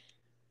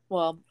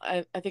 Well,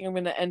 I think I'm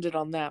going to end it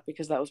on that,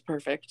 because that was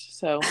perfect.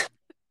 So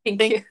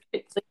thank you.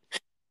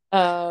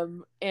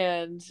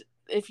 And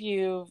if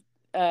you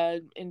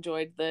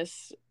enjoyed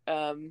this,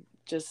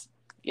 just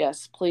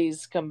yes,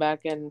 please come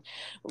back and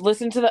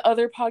listen to the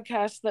other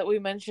podcasts that we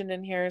mentioned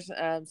in here,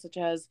 such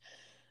as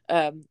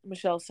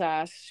Michelle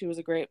Sass. She was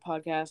a great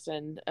podcast,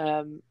 and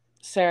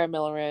Sarah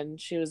Millerin.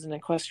 She was an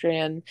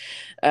equestrian,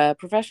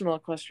 professional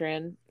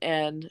equestrian,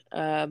 and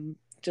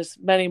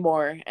just many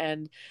more.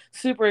 And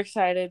super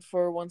excited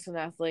for Once an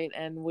Athlete,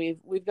 and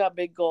we've got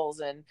big goals,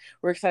 and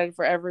we're excited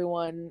for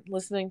everyone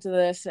listening to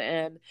this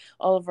and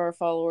all of our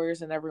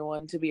followers and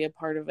everyone to be a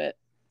part of it.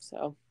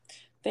 So,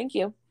 thank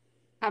you.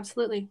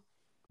 Absolutely.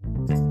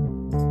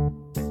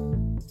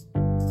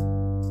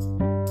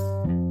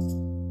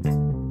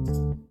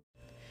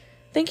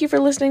 Thank you for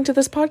listening to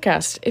this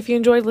podcast. If you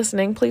enjoyed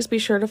listening, please be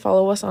sure to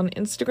follow us on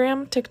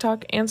Instagram,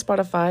 TikTok, and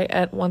Spotify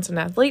at Once an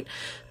Athlete,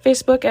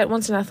 Facebook at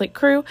Once an Athlete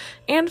Crew,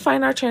 and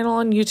find our channel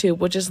on YouTube,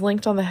 which is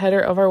linked on the header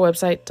of our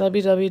website,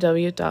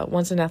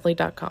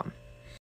 www.onceanathlete.com.